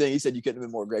the same thing. He said you couldn't have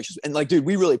been more gracious. And like, dude,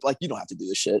 we really like, you don't have to do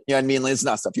this shit. You know what I mean? Like, it's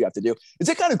not stuff you have to do. Is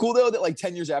it kind of cool though that like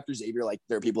 10 years after Xavier, like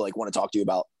there are people like want to talk to you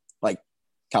about like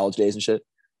college days and shit?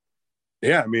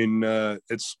 Yeah, I mean,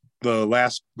 it's the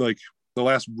last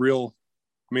real.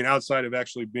 I mean, outside of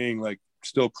actually being like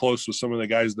still close with some of the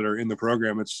guys that are in the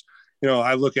program, it's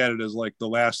I look at it as like the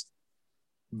last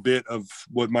bit of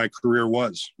what my career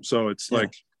was. So it's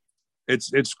like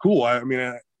it's cool. I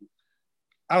mean,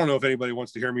 I don't know if anybody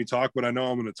wants to hear me talk, but I know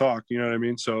I'm going to talk. You know what I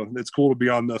mean? So it's cool to be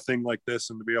on a thing like this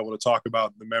and to be able to talk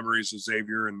about the memories of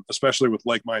Xavier, and especially with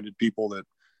like-minded people that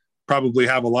probably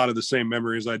have a lot of the same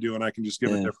memories I do, and I can just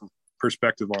give a different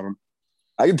perspective on them.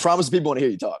 I can promise people want to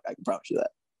hear you talk. I can promise you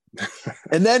that.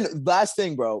 And then last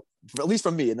thing, bro, at least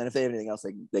from me, and then if they have anything else,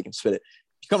 they can spit it.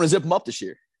 You're coming to zip them up this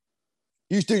year.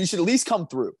 You should at least come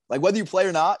through. Like whether you play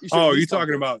or not. You're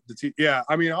talking about the team? Yeah,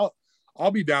 I mean,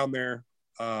 I'll be down there.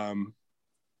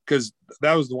 Because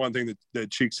that was the one thing that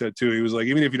Cheek said too. He was like,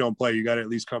 even if you don't play, you got to at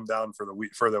least come down for the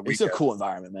weekend. It's a cool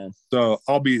environment, man. So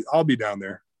I'll be down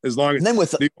there as long as. And then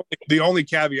with the only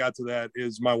caveat to that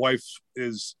is my wife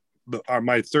is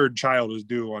my third child is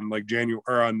due on like July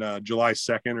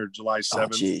 2nd or July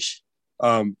 7th.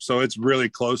 Oh, so it's really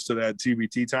close to that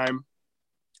TBT time,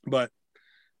 but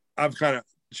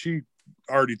she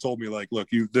already told me like, look,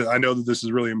 I know that this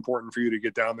is really important for you to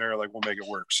get down there. Like we'll make it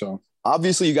work. So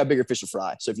obviously you got bigger fish to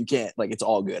fry. So if you can't, like, it's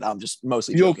all good. I'm just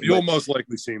mostly you'll most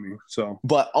likely see me. So,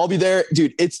 but I'll be there,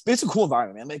 dude. It's a cool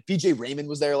environment, man. Like BJ Raymond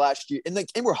was there last year, and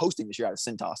we're hosting this year out of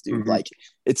Cintas, dude. Mm-hmm. Like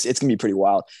it's gonna be pretty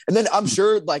wild. And then I'm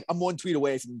sure, like, I'm one tweet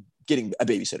away from getting a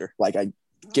babysitter. Like I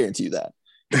guarantee you that.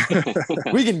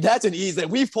 That's an ease that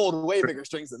we've pulled way bigger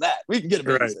strings than that. We can get a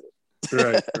babysitter.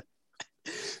 Right.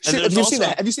 Shit, have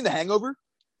you seen The Hangover?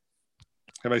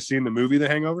 Have I seen the movie The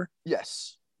Hangover?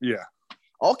 Yes. Yeah.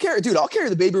 I'll carry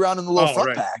the baby around in the little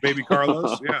front pack. Baby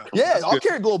Carlos. Yeah. Yeah, I'll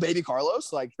carry the little baby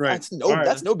Carlos. Like that's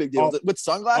no big deal. With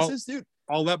sunglasses, dude.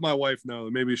 I'll let my wife know.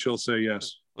 Maybe she'll say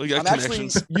yes. I'm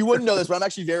actually, you wouldn't know this, but I'm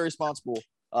actually very responsible.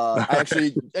 I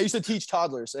used to teach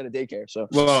toddlers at a daycare, so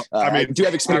I do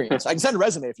have experience. I can send a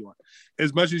resume if you want.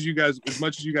 As much as you guys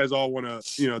all want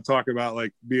to, talk about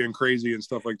like being crazy and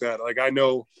stuff like that. Like I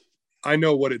know I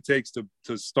know what it takes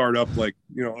to start up like,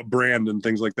 you know, a brand and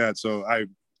things like that. So I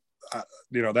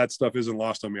you know, that stuff isn't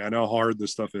lost on me. I know how hard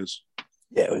this stuff is.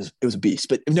 Yeah, it was a beast.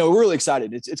 But no, we're really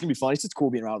excited. It's gonna be fun. It's just cool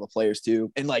being around the players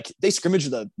too. And like they scrimmaged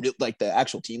the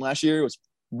actual team last year. It was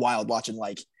wild watching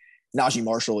like Najee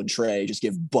Marshall and Trey just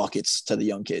give buckets to the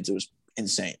young kids. It was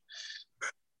insane.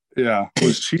 Yeah.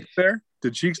 Was Cheeks there?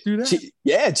 Did Cheeks do that?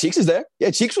 Yeah, Cheeks is there.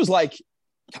 Yeah, Cheeks was like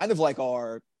kind of like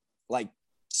our like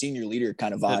senior leader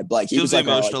kind of vibe. Like he was like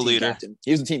the emotional leader. Captain.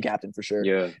 He was the team captain for sure.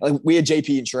 Yeah. Like we had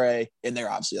JP and Trey, and they're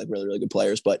obviously like really, really good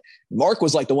players. But Mark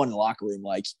was like the one in the locker room.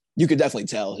 Like you could definitely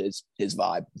tell his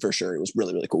vibe for sure. It was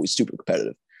really, really cool. He's super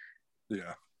competitive.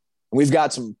 Yeah. And we've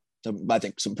got some I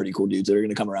think some pretty cool dudes that are going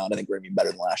to come around. I think we're going to be better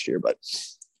than last year. But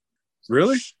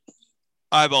really,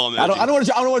 eyeball. I don't want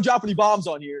to drop any bombs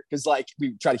on here because like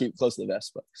we try to keep it close to the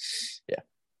vest. But yeah.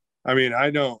 I mean, I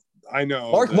know.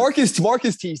 Mark has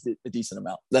teased it a decent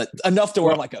amount, enough to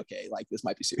where I'm like, okay, like this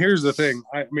might be serious. Here's the thing.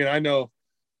 I mean, I know.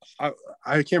 I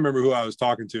can't remember who I was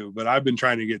talking to, but I've been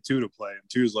trying to get 2 to play, and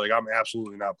 2's like, I'm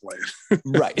absolutely not playing.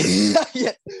 Right.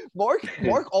 Yeah. Mark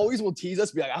always will tease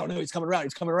us, be like, I don't know, he's coming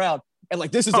around, and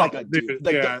like this is like a dude.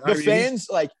 Like yeah, the fans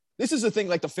like. This is the thing,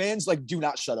 like the fans like do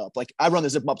not shut up. Like I run the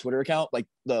Zip 'em Up Twitter account, like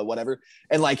the whatever,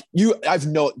 and like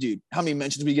dude, how many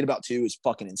mentions we get about 2 is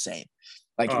fucking insane.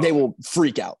 Like they will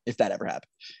freak out if that ever happened.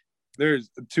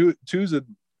 There's two's a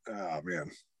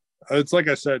man. It's like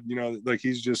I said, you know, like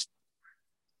he's just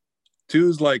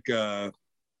 2's like I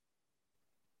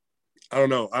don't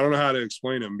know how to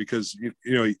explain him because you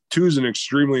know 2's an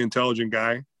extremely intelligent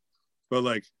guy, but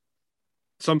like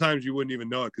sometimes you wouldn't even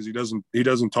know it because he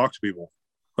doesn't talk to people.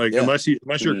 Like unless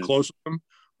you're close with him,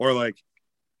 or like,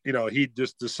 you know, he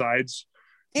just decides.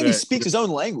 And he speaks his own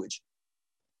language.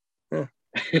 Yeah.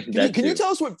 Can you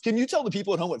tell the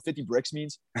people at home what 50 bricks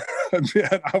means?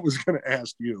 I was going to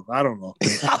ask you. I don't know.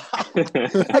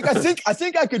 Like I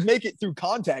think I could make it through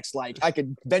context. Like I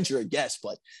could venture a guess,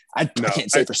 but I can't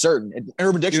say for certain. And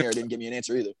Urban Dictionary didn't give me an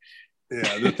answer either.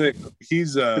 Yeah, the thing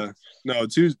he's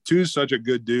two's such a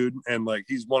good dude, and like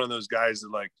he's one of those guys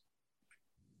that like,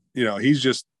 you know,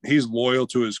 he's loyal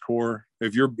to his core.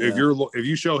 If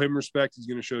you show him respect, he's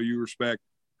going to show you respect.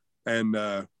 And,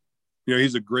 you know,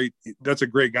 that's a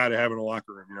great guy to have in a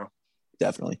locker room, you know?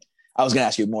 Definitely. I was going to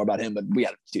ask you more about him, but we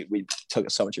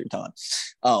took so much of your time.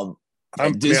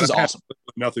 This was awesome.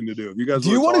 Nothing to do. If you guys, do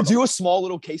you want to do a small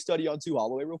little case study on Tua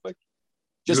Holloway real quick?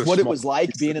 Just what it was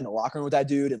like being in the locker room with that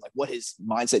dude and like what his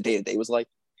mindset day to day was like.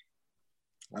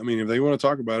 I mean, if they want to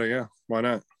talk about it, yeah, why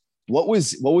not? What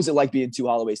was it like being Tua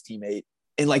Holloway's teammate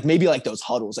and like maybe like those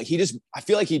huddles? Like I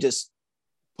feel like he just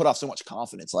put off so much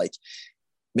confidence. Like,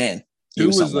 man, Tua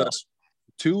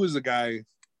was the guy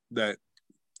that,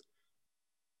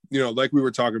 you know, like we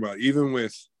were talking about, even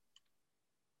with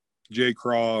Jay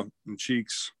Craw and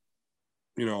Cheeks,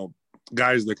 you know,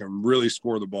 guys that can really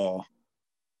score the ball.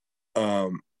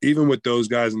 Even with those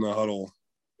guys in the huddle,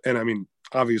 and I mean,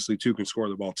 obviously 2 can score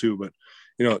the ball too, but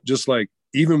you know, just like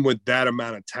even with that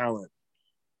amount of talent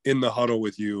in the huddle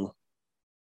with you,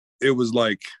 it was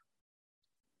like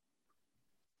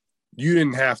you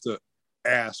didn't have to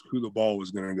ask who the ball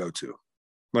was going to go to.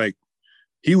 Like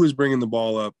he was bringing the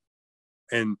ball up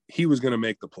and he was going to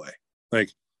make the play.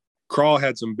 Like Crawl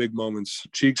had some big moments,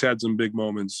 Cheeks had some big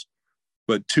moments,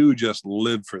 but 2 just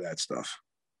lived for that stuff.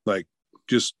 Like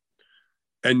just,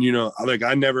 and you know, like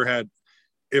I never had,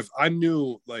 if I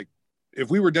knew, like if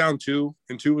we were down 2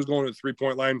 and 2 was going to the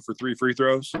 3-point line for 3 free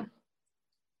throws,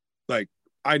 like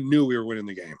I knew we were winning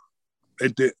the game.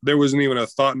 There wasn't even a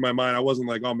thought in my mind. I wasn't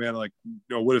like, oh man, like, you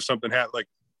know, what if something happened? Like,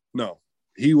 no,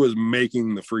 he was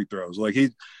making the free throws. Like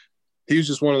he was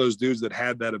just one of those dudes that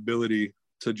had that ability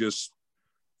to just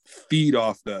feed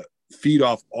off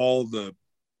all the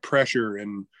pressure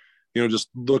and, you know, just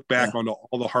look back onto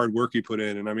all the hard work he put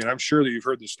in. And I mean, I'm sure that you've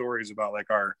heard the stories about like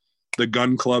the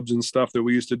gun clubs and stuff that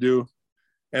we used to do.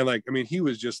 And like, I mean, he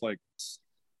was just like,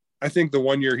 I think the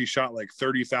one year he shot like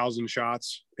 30,000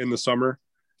 shots in the summer.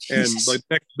 Jesus. And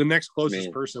like the next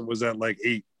closest person was at like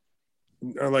 8,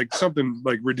 like something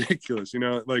like ridiculous, you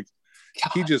know, like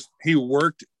God. he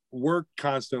worked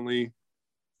constantly,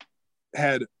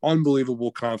 had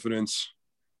unbelievable confidence.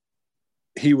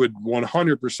 He would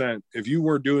 100%, if you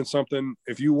weren't doing something,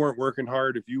 if you weren't working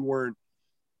hard, if you weren't,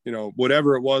 you know,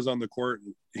 whatever it was on the court,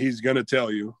 he's going to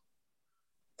tell you.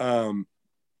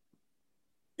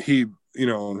 He, you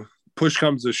know, push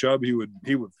comes to shove, he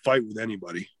would fight with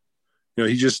anybody. You know,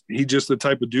 he just the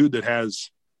type of dude that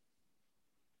has,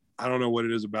 I don't know what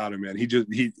it is about him, man.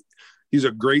 He's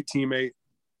a great teammate,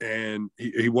 and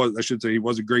he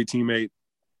was a great teammate,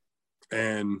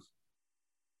 and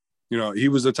You know, he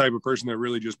was the type of person that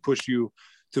really just pushed you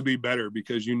to be better,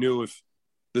 because you knew if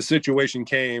the situation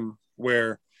came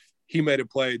where he made a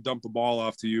play, dumped the ball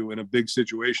off to you in a big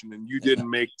situation, and you didn't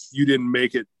make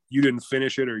it, you didn't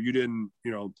finish it, or you didn't,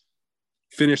 you know,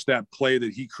 finish that play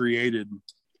that he created.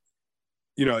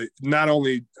 You know, not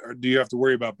only do you have to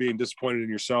worry about being disappointed in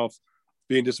yourself,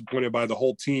 being disappointed by the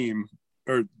whole team,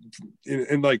 or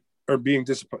being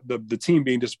disappointed, the team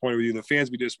being disappointed with you, the fans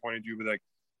be disappointed in you, but like,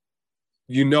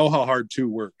 you know how hard 2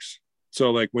 works.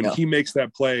 So like when he makes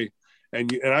that play,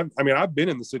 and I've been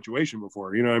in the situation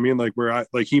before, you know what I mean? Like where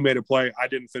he made a play, I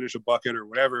didn't finish a bucket or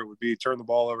whatever it would be, turn the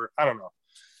ball over. I don't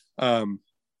know.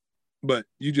 But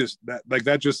you just,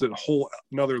 that just a whole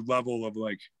another level of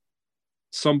like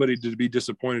somebody to be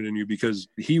disappointed in you, because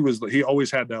he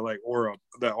always had that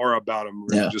aura about him.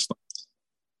 Where just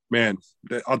man,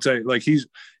 I'll tell you, like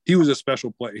he was a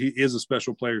special player. He is a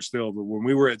special player still, but when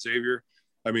we were at Xavier,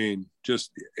 I mean,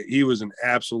 he was an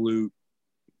absolute,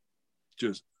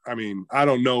 I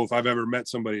don't know if I've ever met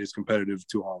somebody as competitive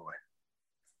to Holloway.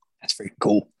 That's freaking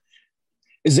cool.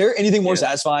 Is there anything more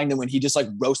satisfying than when he just like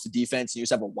roasts the defense and you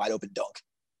just have a wide open dunk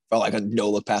or like a no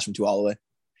look pass from 2 Holloway?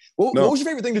 What was your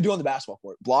favorite thing to do on the basketball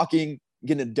court? Blocking,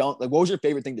 getting a dunk? Like, what was your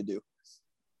favorite thing to do?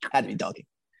 Had to be dunking.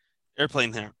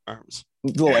 Airplane arms.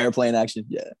 The little airplane action.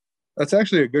 Yeah. That's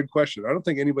actually a good question. I don't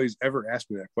think anybody's ever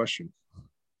asked me that question.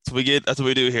 That's what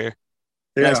we do here.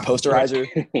 Nice posterizer.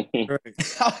 Right.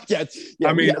 yeah.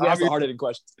 I mean, that's the hard-hitting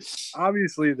questions.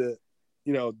 Obviously,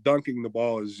 dunking the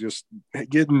ball is just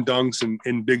getting dunks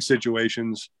in big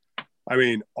situations. I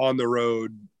mean, on the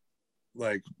road,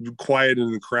 like quiet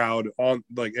in the crowd, on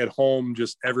like at home,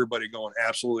 just everybody going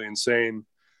absolutely insane.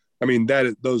 I mean,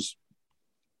 those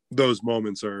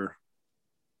moments are,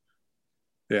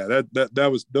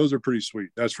 those are pretty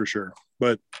sweet. That's for sure.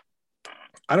 But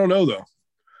I don't know though.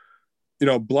 You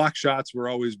know, block shots were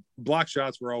always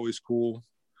cool.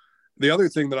 The other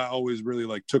thing that I always really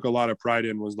like took a lot of pride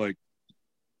in was like,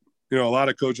 you know, a lot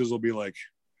of coaches will be like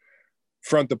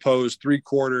front the post,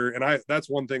 3-quarter. And that's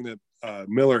one thing that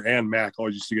Miller and Mac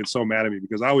always used to get so mad at me,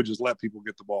 because I would just let people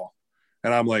get the ball.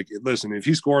 And I'm like, listen, if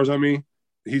he scores on me,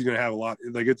 he's going to have a lot.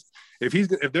 Like if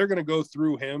they're going to go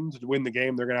through him to win the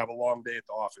game, they're going to have a long day at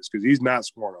the office, because he's not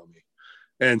scoring on me.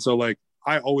 And so like,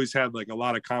 I always had like a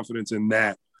lot of confidence in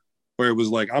that, where it was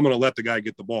like, I'm going to let the guy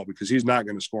get the ball because he's not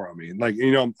going to score on me. And like,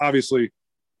 you know, obviously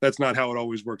that's not how it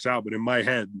always works out, but in my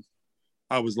head,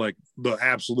 I was like the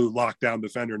absolute lockdown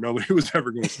defender. Nobody was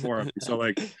ever going to score on me. So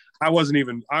like, I wasn't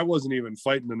even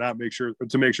fighting to make sure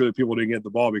that people didn't get the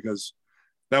ball, because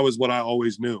that was what I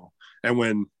always knew. And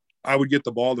when I would get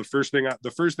the ball, the first thing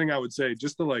I would say,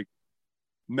 just to like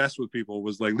mess with people,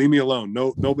 was like, leave me alone.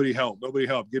 Nobody help.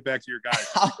 Get back to your guys.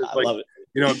 I love it.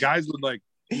 You know, guys would like,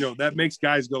 you know, that makes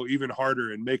guys go even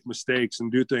harder and make mistakes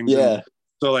and do things. Yeah. And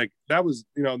so like, that was,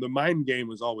 you know, the mind game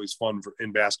was always fun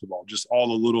in basketball. Just all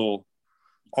the little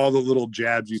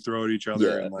jabs you throw at each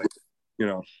other. And like, you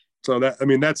know, so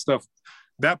that stuff,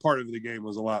 that part of the game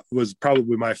was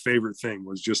probably my favorite thing,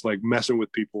 was just like messing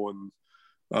with people.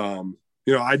 And,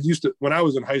 you know, when I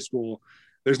was in high school,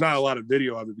 there's not a lot of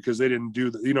video of it, because they didn't do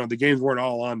the games weren't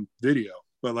all on video,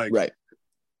 but like, right.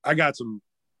 I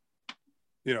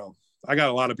got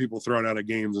a lot of people thrown out of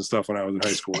games and stuff when I was in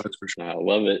high school. That's for sure. I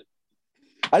love it.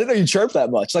 I didn't know you chirped that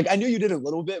much. Like, I knew you did a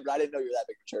little bit, but I didn't know you were that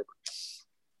big a chirper.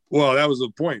 Well, that was the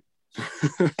point.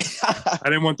 I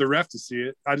didn't want the ref to see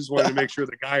it. I just wanted to make sure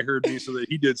the guy heard me so that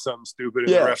he did something stupid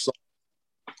and the ref saw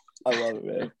it. I love it,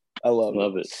 man. I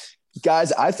love it.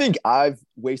 Guys, I think I've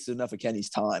wasted enough of Kenny's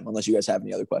time, unless you guys have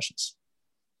any other questions.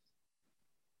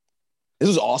 This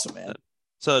was awesome, man.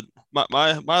 So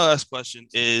my last question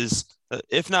is,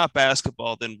 if not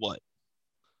basketball, then what?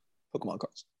 Pokemon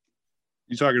cards.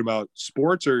 You talking about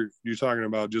sports, or you talking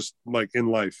about just like in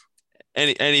life?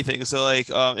 Anything. So like,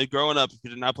 growing up, if you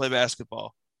did not play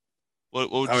basketball,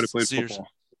 what would I would you have played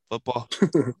football? Football.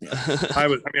 I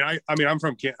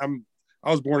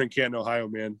was born in Canton, Ohio,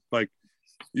 man. Like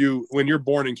when you're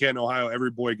born in Canton, Ohio,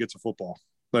 every boy gets a football.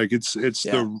 Like it's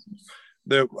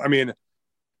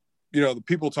you know, the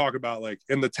people talk about like,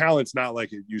 and the talent's not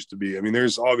like it used to be. I mean,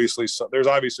 there's obviously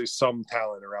some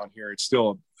talent around here. It's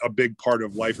still a big part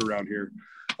of life around here.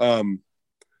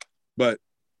 But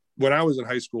when I was in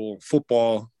high school,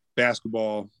 football,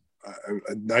 basketball,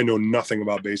 I know nothing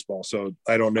about baseball, so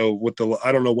I don't know what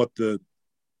the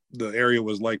area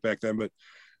was like back then. But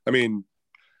I mean,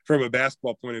 from a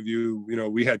basketball point of view, you know,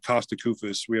 we had Costa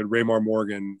Koufos, we had Raymar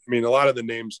Morgan. I mean, a lot of the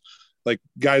names, like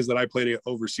guys that I played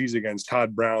overseas against,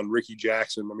 Todd Brown, Ricky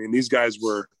Jackson. I mean, these guys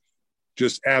were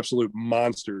just absolute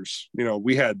monsters. You know,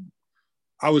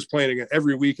 I was playing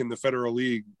every week in the Federal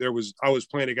League. I was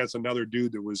playing against another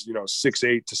dude that was,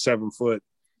 6'8" to 7 foot.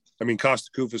 I mean, Costa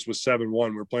Koufos was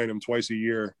 7'1". We're playing him twice a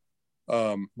year.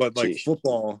 But like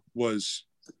football was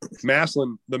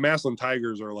Massillon. The Massillon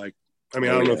Tigers are like, I mean,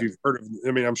 I don't know if you've heard of them.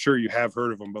 I mean, I'm sure you have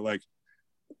heard of them, but like,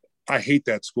 I hate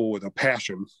that school with a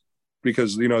passion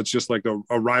because, it's just like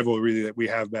a rivalry that we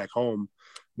have back home.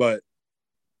 But,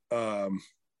 I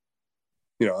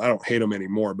don't hate them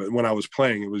anymore, but when I was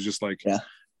playing, it was just like,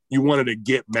 you wanted to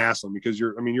get Massillon because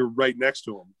you're right next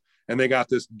to them, and they got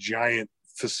this giant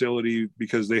facility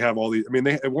because they have all these,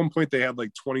 at one point they had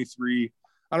like 23,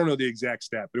 I don't know the exact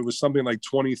stat, but it was something like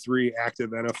 23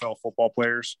 active NFL football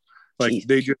players. Like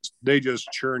Jeez. they just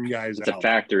churn guys out. It's a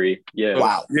factory. Yeah.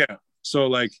 Wow. Yeah. So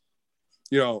like,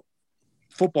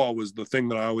 football was the thing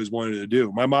that I always wanted to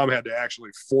do. My mom had to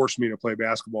actually force me to play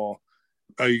basketball.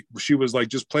 She was like,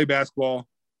 just play basketball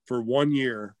for 1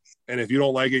 year. And if you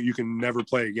don't like it, you can never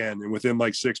play again. And within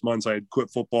like 6 months, I had quit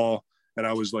football and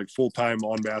I was like full-time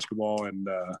on basketball. And,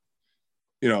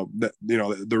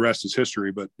 the rest is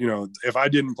history. But, if I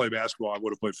didn't play basketball, I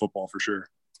would have played football for sure.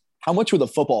 How much were the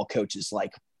football coaches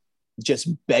like just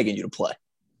begging you to play?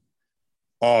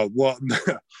 Oh, well,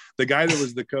 the guy that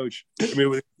was the coach,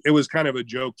 it was kind of a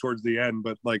joke towards the end,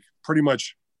 but like pretty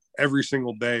much every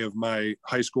single day of my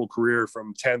high school career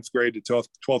from 10th grade to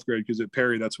 12th grade, because at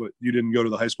Perry, that's what you didn't go to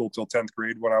the high school till 10th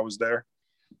grade when I was there.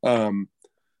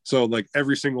 So like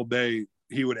every single day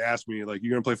he would ask me like,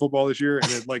 you going to play football this year? And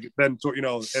then,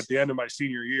 at the end of my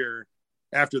senior year,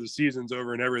 after the season's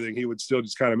over and everything, he would still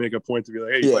just kind of make a point to be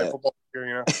like, hey, you play football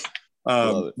here,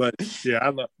 but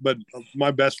yeah, but my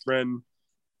best friend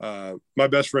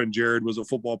Jared was a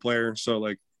football player. So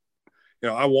like,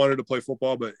 I wanted to play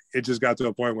football, but it just got to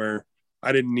a point where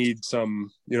I didn't need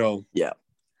some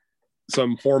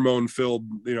hormone filled,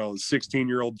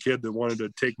 16-year-old kid that wanted to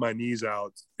take my knees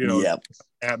out,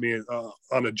 at me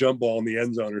on a jump ball in the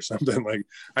end zone or something. Like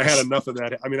I had enough of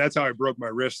that. I mean, that's how I broke my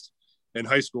wrist in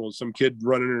high school. Some kid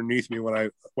running underneath me when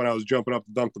I was jumping up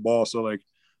to dunk the ball. So like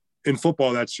in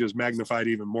football, that's just magnified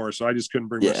even more. So I just couldn't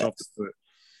bring myself to do it.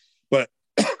 But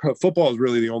football is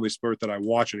really the only sport that I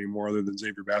watch anymore other than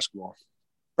Xavier basketball.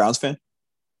 Browns fan?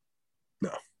 No.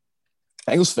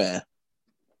 Bengals fan?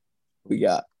 We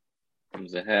got.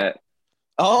 Comes a hat.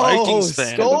 Oh, Vikings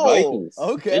fan. Vikings.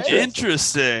 Okay.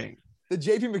 Interesting. The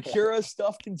JP McCura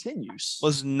stuff continues.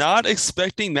 Was not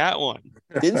expecting that one.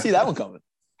 Didn't see that one coming.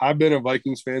 I've been a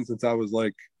Vikings fan since I was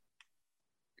like,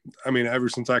 ever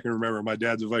since I can remember. My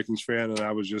dad's a Vikings fan, and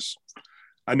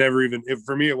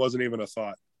for me, it wasn't even a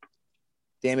thought.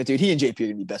 Damn it, dude. He and JP are going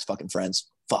to be best fucking friends.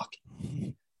 Fuck.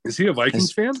 Is he a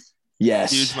Vikings fan?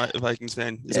 Yes. Huge Vikings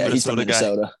fan. He's from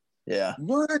Minnesota. Guy. Yeah.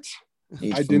 What?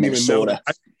 I didn't even know.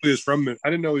 I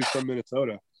didn't know he was from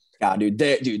Minnesota. Yeah, dude.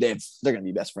 They're going to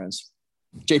be best friends.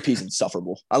 JP's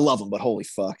insufferable. I love him, but holy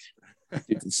fuck.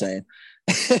 Dude's insane.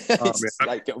 Oh,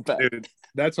 man. Dude,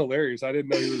 that's hilarious. I didn't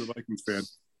know he was a Vikings fan.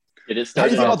 It is. How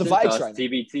do you feel about the Vikes right now?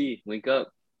 TBT, link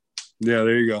up. Yeah,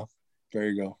 there you go. How do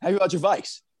you feel about your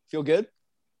Vikes? Feel good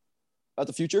about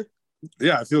the future?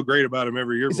 Yeah, I feel great about him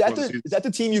every year. Is that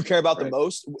the team you care about the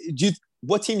most?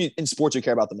 What team in sports you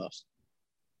care about the most?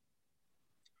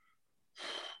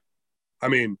 I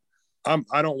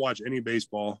don't watch any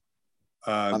baseball.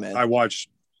 I watch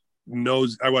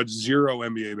zero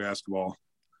NBA basketball.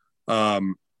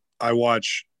 I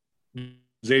watch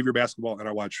Xavier basketball and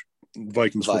I watch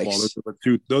Vikings football.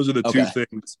 Those are the two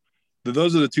things.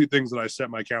 Those are the two things that I set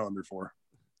my calendar for.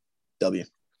 W.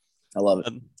 I love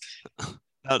it.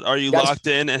 Are you locked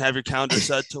in and have your calendar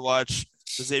set to watch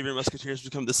the Xavier Musketeers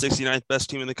become the 69th best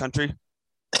team in the country?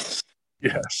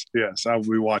 Yes, I'll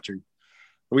be watching.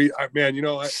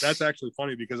 That's actually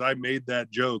funny because I made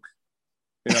that joke.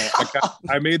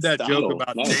 I made that joke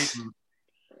about Dayton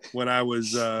when I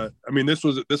was.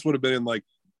 This would have been in like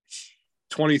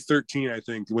 2013, I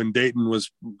think, when Dayton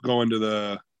was going to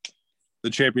the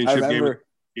championship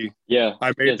game. Yeah,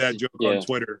 I made that joke on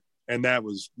Twitter. And that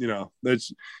was,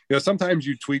 sometimes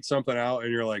you tweet something out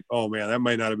and you're like, oh man, that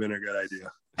might not have been a good idea.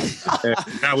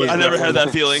 I never had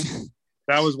that feeling.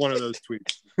 That was one of those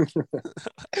tweets.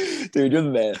 Dude, you're the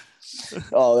man.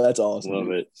 Oh, that's awesome.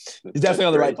 Love it. You're definitely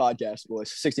on the right podcast, boys.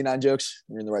 69 jokes.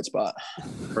 You're in the right spot.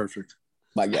 Perfect.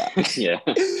 My God. Yeah.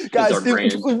 Guys,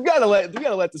 dude, we gotta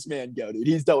let this man go, dude.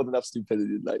 He's dealt with enough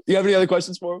stupidity tonight. Do you have any other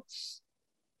questions for him?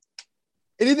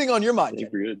 Anything on your mind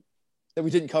that we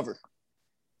didn't cover?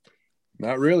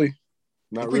 Not really.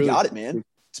 We got it, man.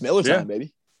 It's Miller time,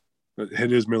 baby.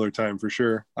 It is Miller time for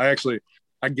sure. I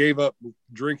gave up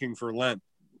drinking for Lent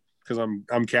because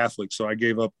I'm Catholic, so I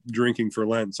gave up drinking for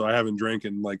Lent. So I haven't drank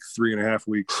in like 3.5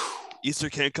 weeks. Easter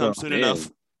can't come soon enough.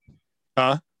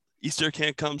 Huh? Easter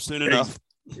can't come soon enough.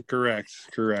 Correct.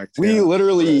 We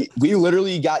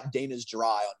literally got Dana's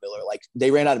dry on Miller. Like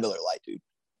they ran out of Miller Lite, dude.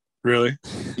 Really?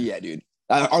 Yeah, dude.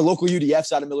 Our local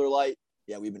UDF's out of Miller Lite.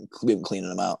 Yeah, we've been cleaning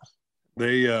them out.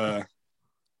 They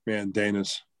man,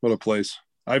 Dana's, what a place.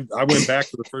 I went back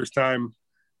for the first time,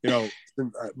 that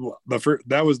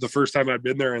was the first time I'd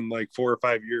been there in like 4 or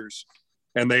 5 years.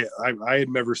 And I had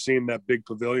never seen that big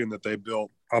pavilion that they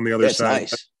built on the other side.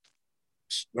 Nice.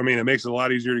 I mean, it makes it a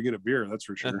lot easier to get a beer, that's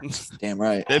for sure. Damn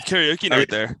right. They have karaoke night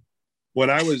there. When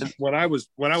I was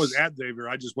at Xavier,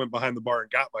 I just went behind the bar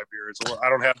and got my beer. I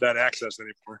don't have that access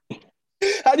anymore.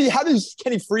 How does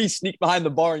Kenny Freeze sneak behind the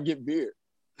bar and get beer?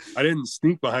 I didn't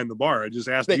sneak behind the bar. I just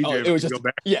asked DJ to go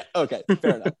back. Yeah, okay,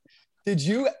 fair enough. Did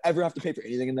you ever have to pay for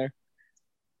anything in there?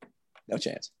 No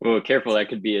chance. Well, careful. That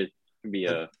could be a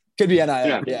Could be NIL.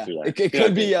 Yeah. Yeah, it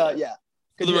could be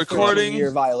For the recording,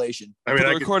 year violation. I mean,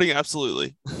 recording,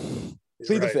 absolutely.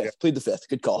 Plead the fifth.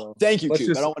 Good call. Thank you,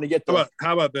 Coop. I don't want to get the.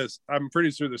 How about this? I'm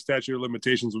pretty sure the statute of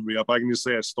limitations would be up. I can just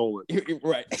say I stole it.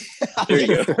 Right. There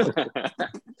you go.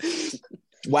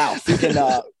 Wow.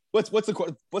 Freaking, what's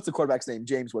the quarterback's name?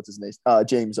 James. What's his name?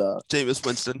 James. Jameis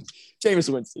Winston. Jameis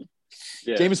Winston.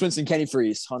 Yeah. Jameis Winston. Kenny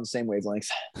Freeze on the same wavelength.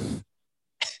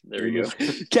 There you go.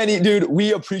 Kenny, dude,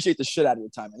 we appreciate the shit out of your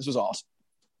time, man. This was awesome.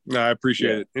 No, I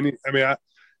appreciate it.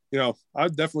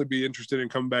 I'd definitely be interested in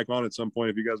coming back on at some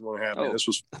point if you guys want to have me. This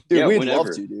was, dude, we'd whenever.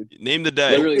 love to, dude. Name the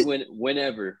day. Literally,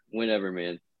 whenever,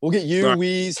 man. We'll get you,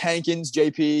 Weeze, Hankins,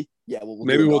 JP. Yeah,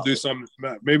 we'll do something.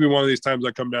 Maybe one of these times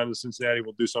I come down to Cincinnati,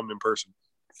 we'll do something in person.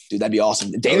 Dude, that'd be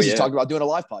awesome. Dana's just talking about doing a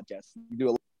live podcast.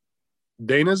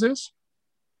 Dana's is?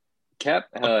 Cap,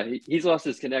 he's lost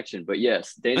his connection, but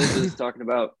yes, Dana's is talking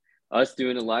about us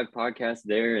doing a live podcast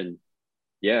there, and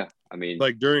yeah, I mean,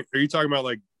 like are you talking about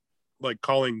like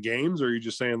calling games, or are you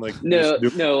just saying like no,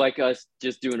 like us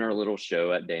just doing our little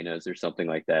show at Dana's or something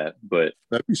like that? But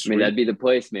that'd be sweet. I mean, that'd be the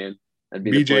place, man. That'd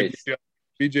be the place.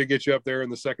 BJ get you up there in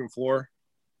the second floor.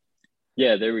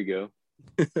 Yeah, there we go.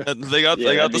 they got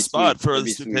the spot for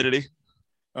the stupidity.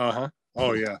 Oh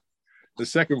yeah, the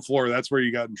second floor. That's where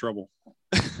you got in trouble.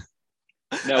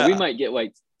 No, we might get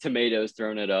like tomatoes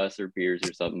thrown at us or beers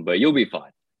or something, but you'll be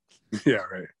fine. Yeah,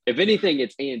 right. If anything,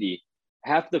 it's Andy.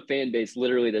 Half the fan base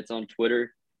literally that's on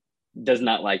Twitter does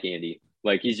not like Andy.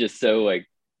 Like he's just so like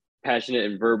passionate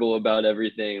and verbal about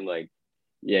everything. Like,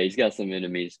 yeah, he's got some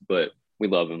enemies, but we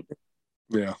love him.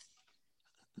 Yeah.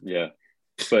 Yeah.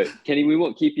 But Kenny, we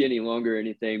won't keep you any longer or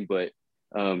anything, but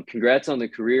congrats on the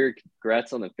career,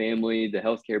 congrats on the family, the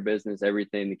healthcare business,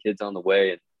 everything, the kids on the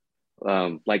way. And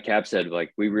like Cap said,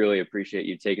 like we really appreciate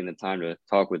you taking the time to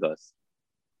talk with us.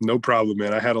 No problem,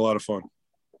 man. I had a lot of fun.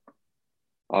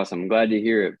 Awesome. I'm glad to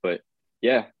hear it. But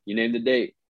yeah, you named the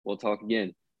date. We'll talk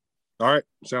again. All right.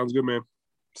 Sounds good, man.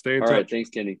 Stay in touch. All right.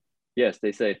 Thanks, Kenny. Yeah,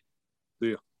 stay safe.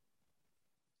 See ya.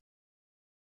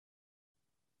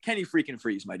 Kenny freaking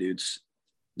Freeze, my dudes.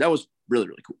 That was really,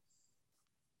 really cool.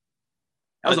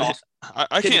 That was awesome.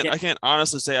 I can't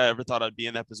honestly say I ever thought I'd be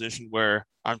in that position where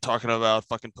I'm talking about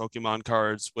fucking Pokemon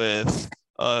cards with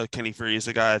Kenny Freeze,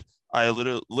 a guy I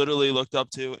literally looked up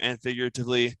to and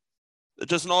figuratively,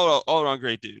 just an all around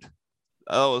great dude.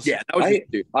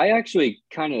 I actually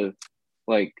kind of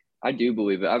like, I do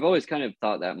believe it. I've always kind of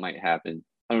thought that might happen.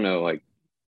 I don't know, like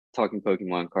talking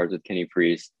Pokemon cards with Kenny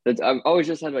Freeze. I've always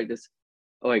just had like this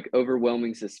like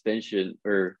overwhelming suspicion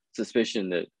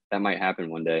that might happen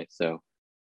one day. So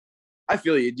I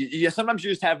feel you. Yeah, sometimes you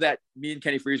just have that me and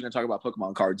Kenny Freeze are going to talk about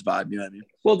Pokemon cards vibe. You know what I mean?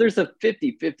 Well, there's a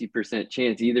 50%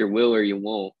 chance you either will or you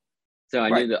won't. So I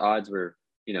knew the odds were,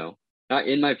 not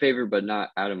in my favor, but not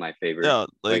out of my favor. Yeah,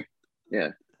 yeah.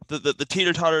 The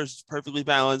teeter-totter is perfectly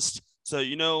balanced. So,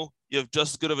 you have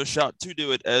just as good of a shot to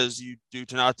do it as you do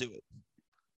to not do it.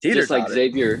 Just like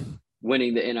Xavier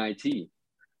winning the NIT.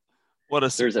 What a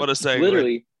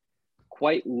segue.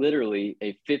 Quite literally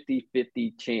a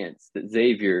 50-50 chance that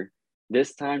Xavier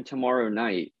this time tomorrow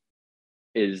night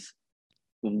is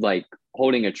like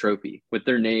holding a trophy with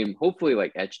their name hopefully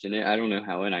like etched in it. I don't know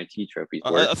how NIT trophies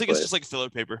work. I think it's just like filler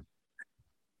paper.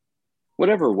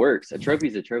 Whatever works. A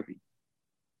trophy's a trophy.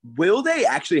 Will they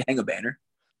actually hang a banner?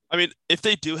 I mean, if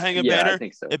they do hang a banner, I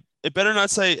think so. It better not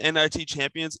say NIT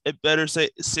champions. It better say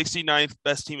 69th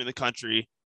best team in the country,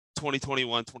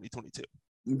 2021-2022.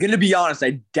 I'm going to be honest.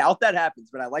 I doubt that happens,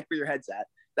 but I like where your head's at.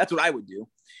 That's what I would do.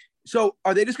 So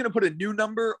are they just going to put a new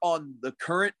number on the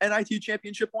current NIT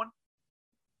championship one?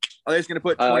 Are they just going to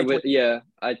put 2020?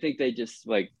 I think they just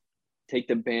like take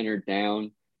the banner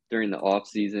down during the off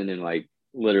season and like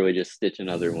literally just stitch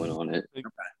another one on it.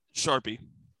 Sharpie.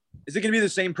 Is it going to be the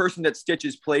same person that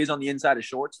stitches plays on the inside of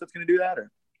shorts that's going to do that?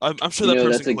 Or I'm sure that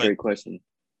person that's a quit. great question.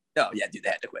 Oh, yeah, dude, they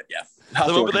had to quit. Yeah.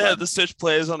 The moment they had the stitch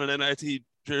plays on an NIT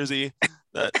jersey,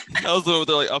 that was the moment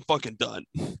they're like, I'm fucking done.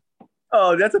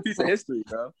 Oh, that's a piece of history,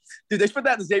 bro. Dude, they put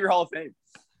that in the Xavier Hall of Fame.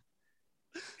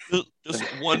 Just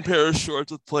one pair of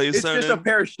shorts with plays. It's just a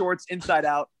pair of shorts inside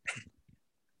out.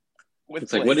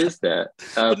 It's like, what is that?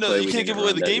 But no, you can't give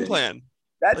away the game plan.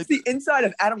 That's like, the inside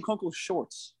of Adam Kunkel's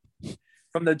shorts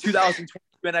from the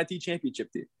 2022 NIT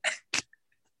championship team.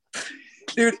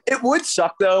 Dude, it would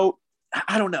suck though.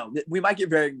 I don't know. We might get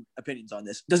varying opinions on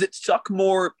this. Does it suck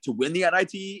more to win the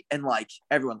NIT and like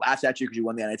everyone laughs at you because you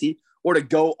won the NIT, or to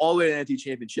go all the way to the NIT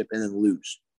championship and then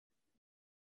lose?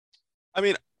 I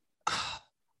mean,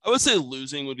 I would say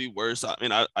losing would be worse. I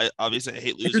mean, I obviously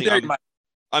hate losing.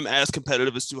 I'm as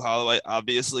competitive as Stu Holloway.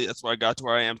 Obviously, that's where I got to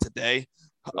where I am today.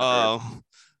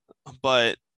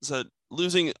 But so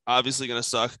losing obviously going to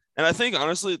suck. And I think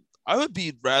honestly, I would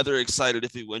be rather excited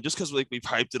if we win, just because like we've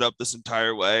hyped it up this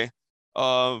entire way.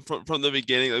 From the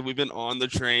beginning, like we've been on the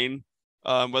train.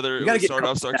 Whether it would start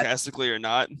off sarcastically or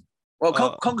not.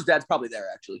 Well, Kong's dad's probably there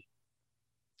actually.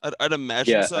 I'd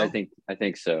imagine so. I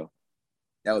think so.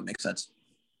 That would make sense.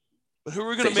 But who are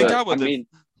we going to make out with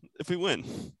if we win?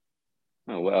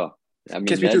 Oh, well. I mean,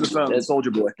 kiss me through the phone, Soldier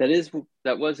Boy.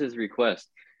 That was his request.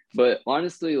 But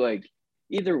honestly, like,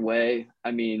 either way,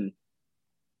 I mean,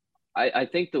 I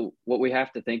think what we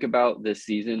have to think about this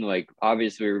season, like,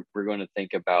 obviously we're going to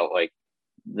think about, like,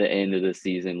 the end of the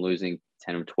season, losing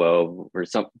 10 or 12 or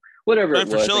something, whatever it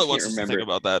was. Fraschilla wants to think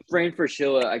about that. Fran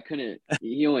Fraschilla,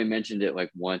 he only mentioned it, like,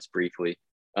 once briefly.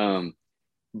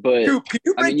 But Dude, can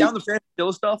you break down the Fran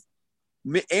Fraschilla stuff?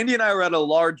 Andy and I were at a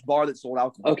large bar that sold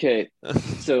alcohol. Okay,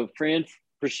 so Fran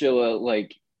Fraschilla,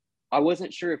 like, I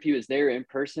wasn't sure if he was there in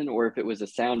person or if it was a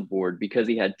soundboard because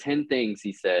he had 10 things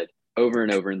he said over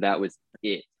and over, and that was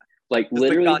it. Like, just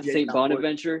literally, St.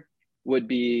 Bonaventure would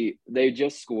be, they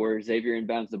just score, Xavier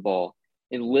inbounds the ball,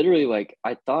 and literally, like,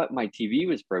 I thought my TV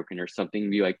was broken or something,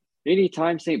 and be like,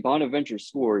 anytime St. Bonaventure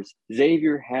scores,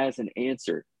 Xavier has an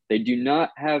answer. They do not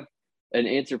have an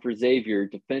answer for Xavier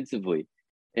defensively.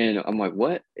 And I'm like,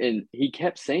 what? And he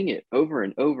kept saying it over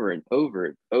and over and over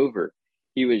and over.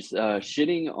 He was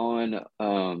shitting on,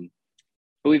 I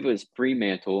believe it was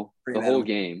Fremantle the whole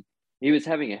game. He was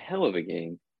having a hell of a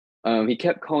game. He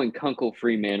kept calling Kunkel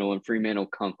Fremantle and Fremantle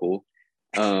Kunkel.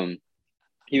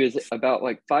 He was about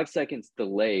like 5 seconds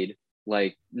delayed.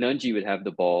 Like Nunji would have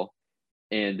the ball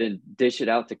and then dish it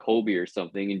out to Colby or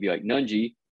something and be like,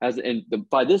 Nunji has, and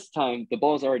by this time the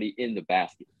ball's already in the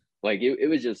basket. Like it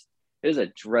was a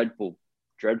dreadful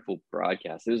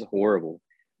broadcast. It was horrible.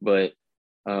 But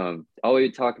all we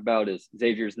would talk about is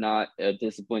Xavier's not a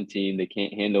disciplined team. They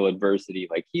can't handle adversity.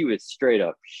 Like, he was straight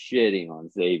up shitting on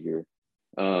Xavier.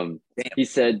 He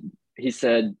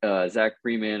said Zach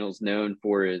Fremantle's known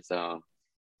for his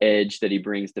edge that he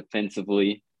brings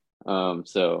defensively.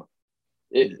 So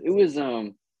it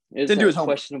was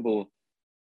questionable.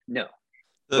 No.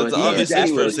 That's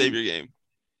obviously for a Xavier game.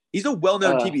 He's a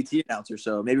well-known TBT announcer,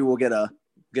 so maybe we'll get to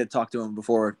talk to him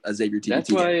before a Xavier TBT. That's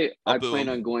why I plan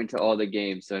on going to all the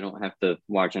games, so I don't have to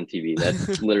watch on TV.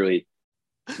 That's literally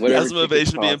whatever. That's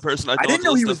motivation to be in person. I didn't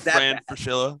know he was that Fran bad.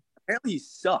 Fraschilla. Apparently, he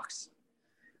sucks.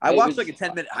 I watched like a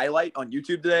 10-minute highlight on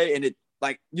YouTube today, and it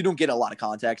like you don't get a lot of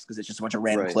context because it's just a bunch of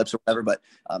random clips or whatever. But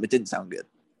it didn't sound good.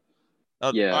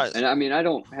 And I mean, I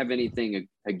don't have anything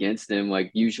against him.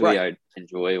 Like, usually I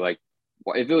enjoy, like,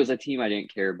 if it was a team I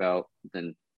didn't care about,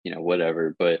 then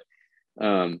whatever. But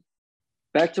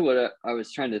back to what I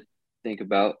was trying to think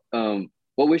about,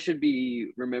 what we should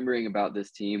be remembering about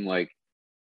this team, like,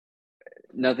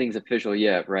 nothing's official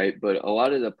yet, right? But a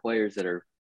lot of the players that are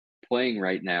playing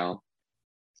right now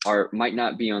might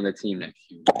not be on the team next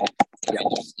year. Yeah,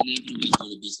 there's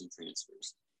going to be some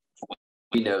transfers.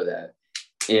 We know that.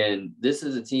 And this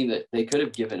is a team that they could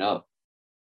have given up,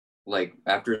 like,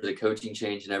 after the coaching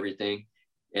change and everything,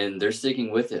 and they're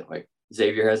sticking with it. Like,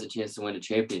 Xavier has a chance to win a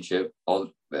championship,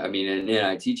 an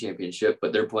NIT championship,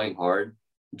 but they're playing hard.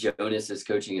 Jonas is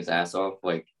coaching his ass off.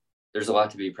 Like, there's a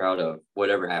lot to be proud of,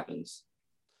 whatever happens.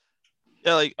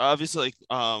 Yeah, like, obviously, like,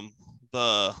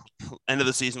 the end of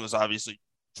the season was obviously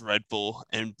dreadful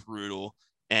and brutal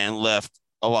and left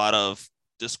a lot of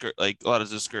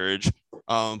discouraged.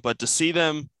 But to see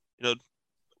them,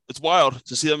 it's wild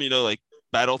to see them, like,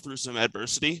 battle through some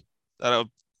adversity that I've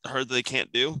heard that they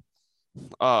can't do.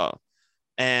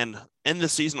 And end the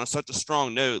season on such a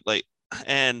strong note, like,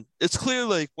 and it's clear,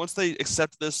 like, once they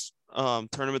accept this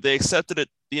tournament, they accepted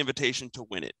the invitation to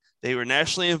win it. They were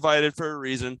nationally invited for a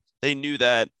reason. They knew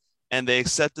that, and they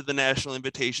accepted the national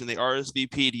invitation. They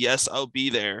RSVP'd, yes, I'll be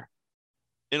there.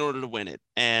 in order to win it.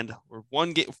 And we're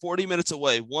 40 minutes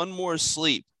away, one more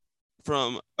sleep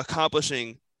from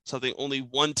accomplishing something only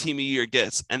one team a year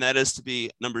gets, and that is to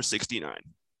be number 69.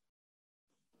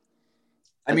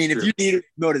 I mean, if you need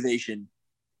motivation,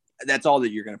 that's all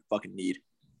that you're going to fucking need.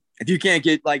 If you can't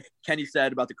get, like Kenny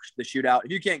said about the shootout,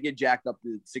 if you can't get jacked up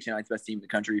to the 69th best team in the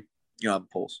country, you don't have a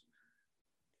pulse.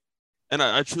 And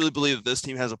I truly believe that this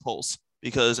team has a pulse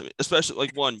because, especially,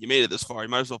 like, one, you made it this far. You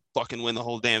might as well fucking win the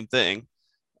whole damn thing.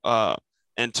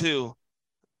 And two,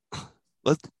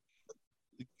 let's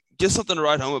get something to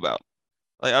write home about.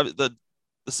 Like, the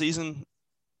season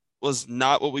was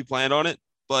not what we planned on it,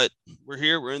 but we're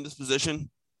here. We're in this position.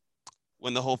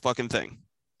 Win the whole fucking thing.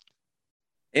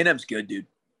 A&M's good, dude.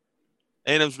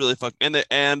 A&M's really fucking,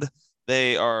 and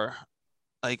they are,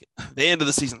 like, they ended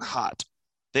the season hot.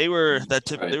 They were that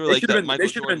tip. Right. They were like that Michael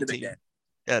Jordan team.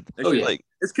 Yeah. Oh yeah. Like,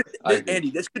 Andy,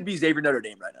 this could be Xavier Notre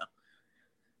Dame right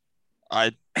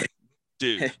now.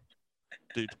 Dude,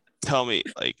 tell me,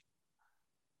 like,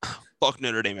 fuck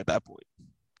Notre Dame at that point.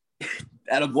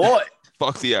 Attaboy.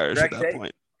 Fuck the Irish at that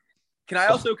point. Can I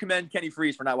also commend Kenny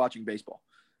Freese for not watching baseball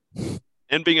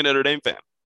and being a Notre Dame fan?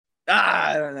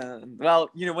 Well,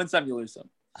 win some, you lose some.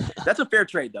 That's a fair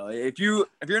trade, though. If you're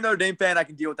a Notre Dame fan, I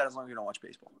can deal with that as long as you don't watch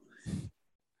baseball.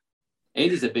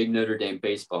 Andy's a big Notre Dame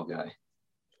baseball guy.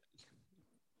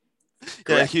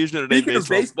 Yeah, huge Notre Dame baseball. Speaking of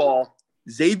baseball,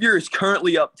 Xavier is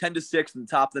currently up 10-6 in the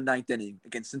top of the 9th inning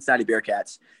against Cincinnati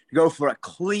Bearcats to go for a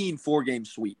clean 4-game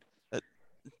sweep.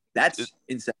 That's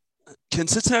insane. Can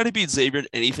Cincinnati beat Xavier in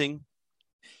anything?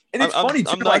 And it's funny,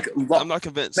 too. I'm not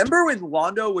convinced. Remember when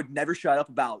Londo would never shut up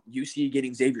about UC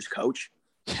getting Xavier's coach?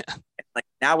 Yeah. Like,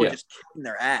 now we're just kicking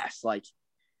their ass. Like,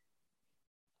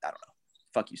 I don't know.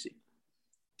 Fuck UC.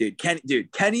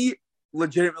 Kenny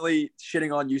legitimately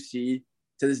shitting on UC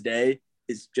to this day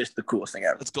is just the coolest thing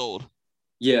ever. It's gold.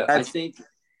 Yeah, I think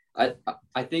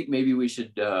maybe we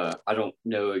should I don't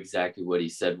know exactly what he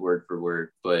said word for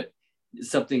word, but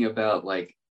something about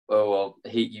like, oh, I'll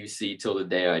hate UC till the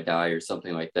day I die or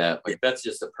something like that. Like, that's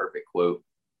just a perfect quote.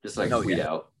 Just like tweet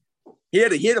out. He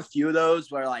had a few of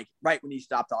those where, like, right when he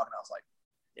stopped talking, I was like,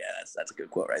 yeah, that's a good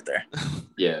quote right there.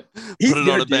 Yeah. Put it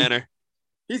on a banner.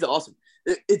 He's awesome.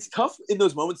 It's tough in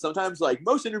those moments sometimes. Like,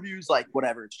 most interviews, like,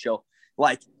 whatever, it's chill.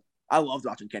 Like, I loved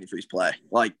watching Kenny Freese play.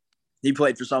 Like, he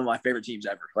played for some of my favorite teams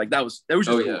ever. Like, that was just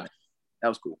cool. Yeah. That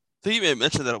was cool. I think you may have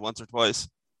mentioned that once or twice.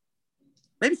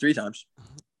 Maybe 3 times.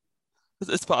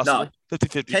 It's possible.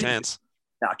 50-50 chance.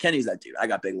 Kenny's that dude. I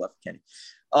got big love for Kenny.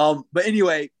 But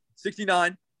anyway,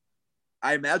 69.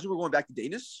 I imagine we're going back to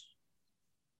Danis.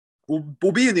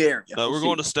 We'll be in the area. No, we're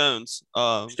going to Stones.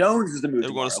 Stones is the move.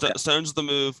 We're going to Stones is the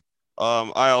move.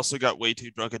 I also got way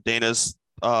too drunk at Dana's.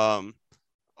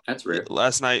 That's rare.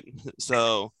 Last night,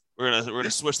 so we're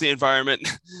gonna switch the environment,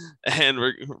 and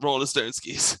we're rolling to Stone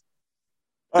skis.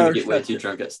 We get way too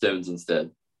drunk at Stones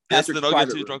instead. Yes, then I'll get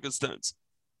too drunk at Stones.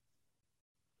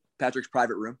 Patrick's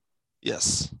private room.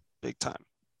 Yes, big time.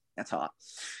 That's hot.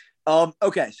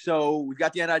 Okay, so we've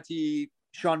got the NIT.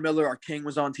 Sean Miller, our king,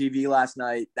 was on TV last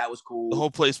night. That was cool. The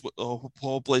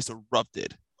whole place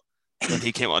erupted when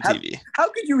he came on TV. How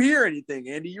could you hear anything,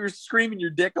 Andy? You were screaming your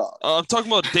dick off. I'm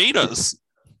talking about Dana's.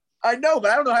 I know, but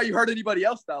I don't know how you heard anybody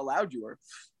else how loud you were.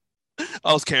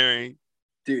 I was carrying.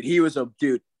 Dude, he was a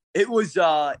dude. It was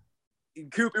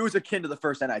Coop. It was akin to the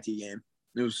first NIT game.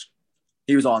 He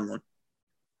was on one.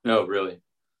 No, really.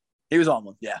 He was on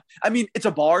one. Yeah. I mean, it's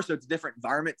a bar, so it's a different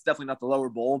environment. It's definitely not the lower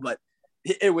bowl, but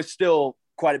it was still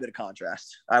quite a bit of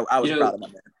contrast. I was proud of my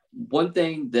man. One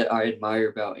thing that I admire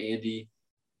about Andy,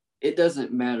 it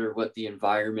doesn't matter what the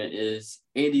environment is.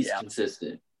 Andy's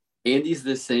consistent. Andy's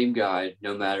the same guy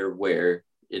no matter where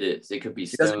it is. It could be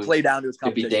Stones. He doesn't play down to his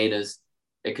competition. It could be Dana's.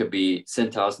 It could be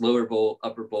Cintas, lower bowl,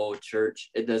 upper bowl, church.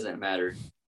 It doesn't matter.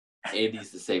 Andy's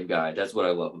the same guy. That's what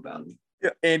I love about him. Yeah.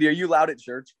 Andy, are you loud at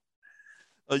church?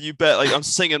 Oh, you bet. Like, I'm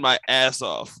singing my ass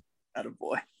off.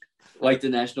 Attaboy. Like the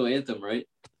national anthem, right?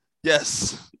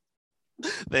 Yes.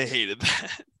 They hated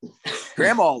that.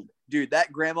 Grandma, dude,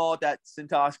 that grandma at that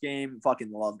Cintas game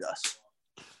fucking loved us.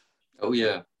 Oh,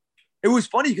 yeah. It was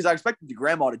funny because I expected the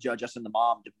grandma to judge us and the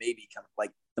mom to maybe kind of like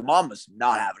the mom was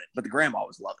not having it, but the grandma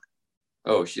was loving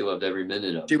it. Oh, she loved every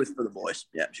minute of it. She was for the boys.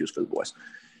 Yeah, she was for the boys.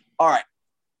 All right.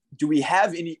 Do we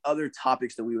have any other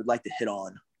topics that we would like to hit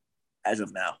on as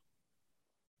of now?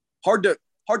 Hard to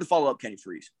follow up Kenny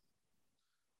Freese.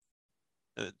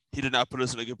 He did not put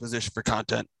us in a good position for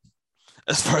content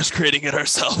as far as creating it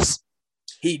ourselves.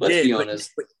 Let's be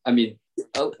honest. I mean,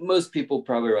 most people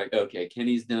probably are like, okay,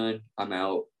 Kenny's done. I'm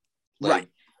out. Like, right.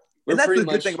 And that's the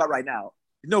good thing about right now.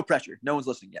 No pressure. No one's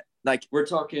listening yet. Like, we're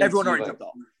talking. Everyone already jumped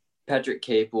off. Patrick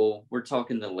Capel. We're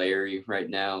talking to Larry right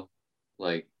now,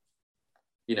 like,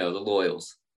 the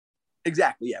loyals.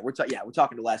 Exactly. Yeah, we're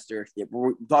talking to Lester. Yeah,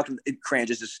 we're talking.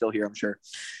 Cranges is still here, I'm sure.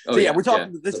 Oh, So yeah, we're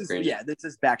talking. yeah. This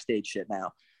is backstage shit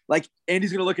now. Like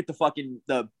Andy's gonna look at the fucking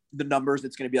the numbers.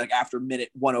 It's gonna be like after minute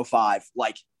 105,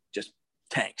 like just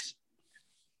tanks.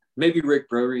 Maybe Rick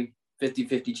Brody,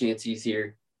 50-50 chance he's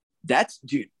here.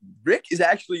 Dude, Rick is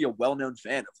actually a well-known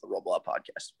fan of the Roll Up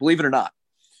podcast. Believe it or not.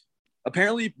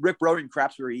 Apparently, Rick Brody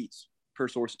craps where he eats, per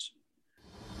sources.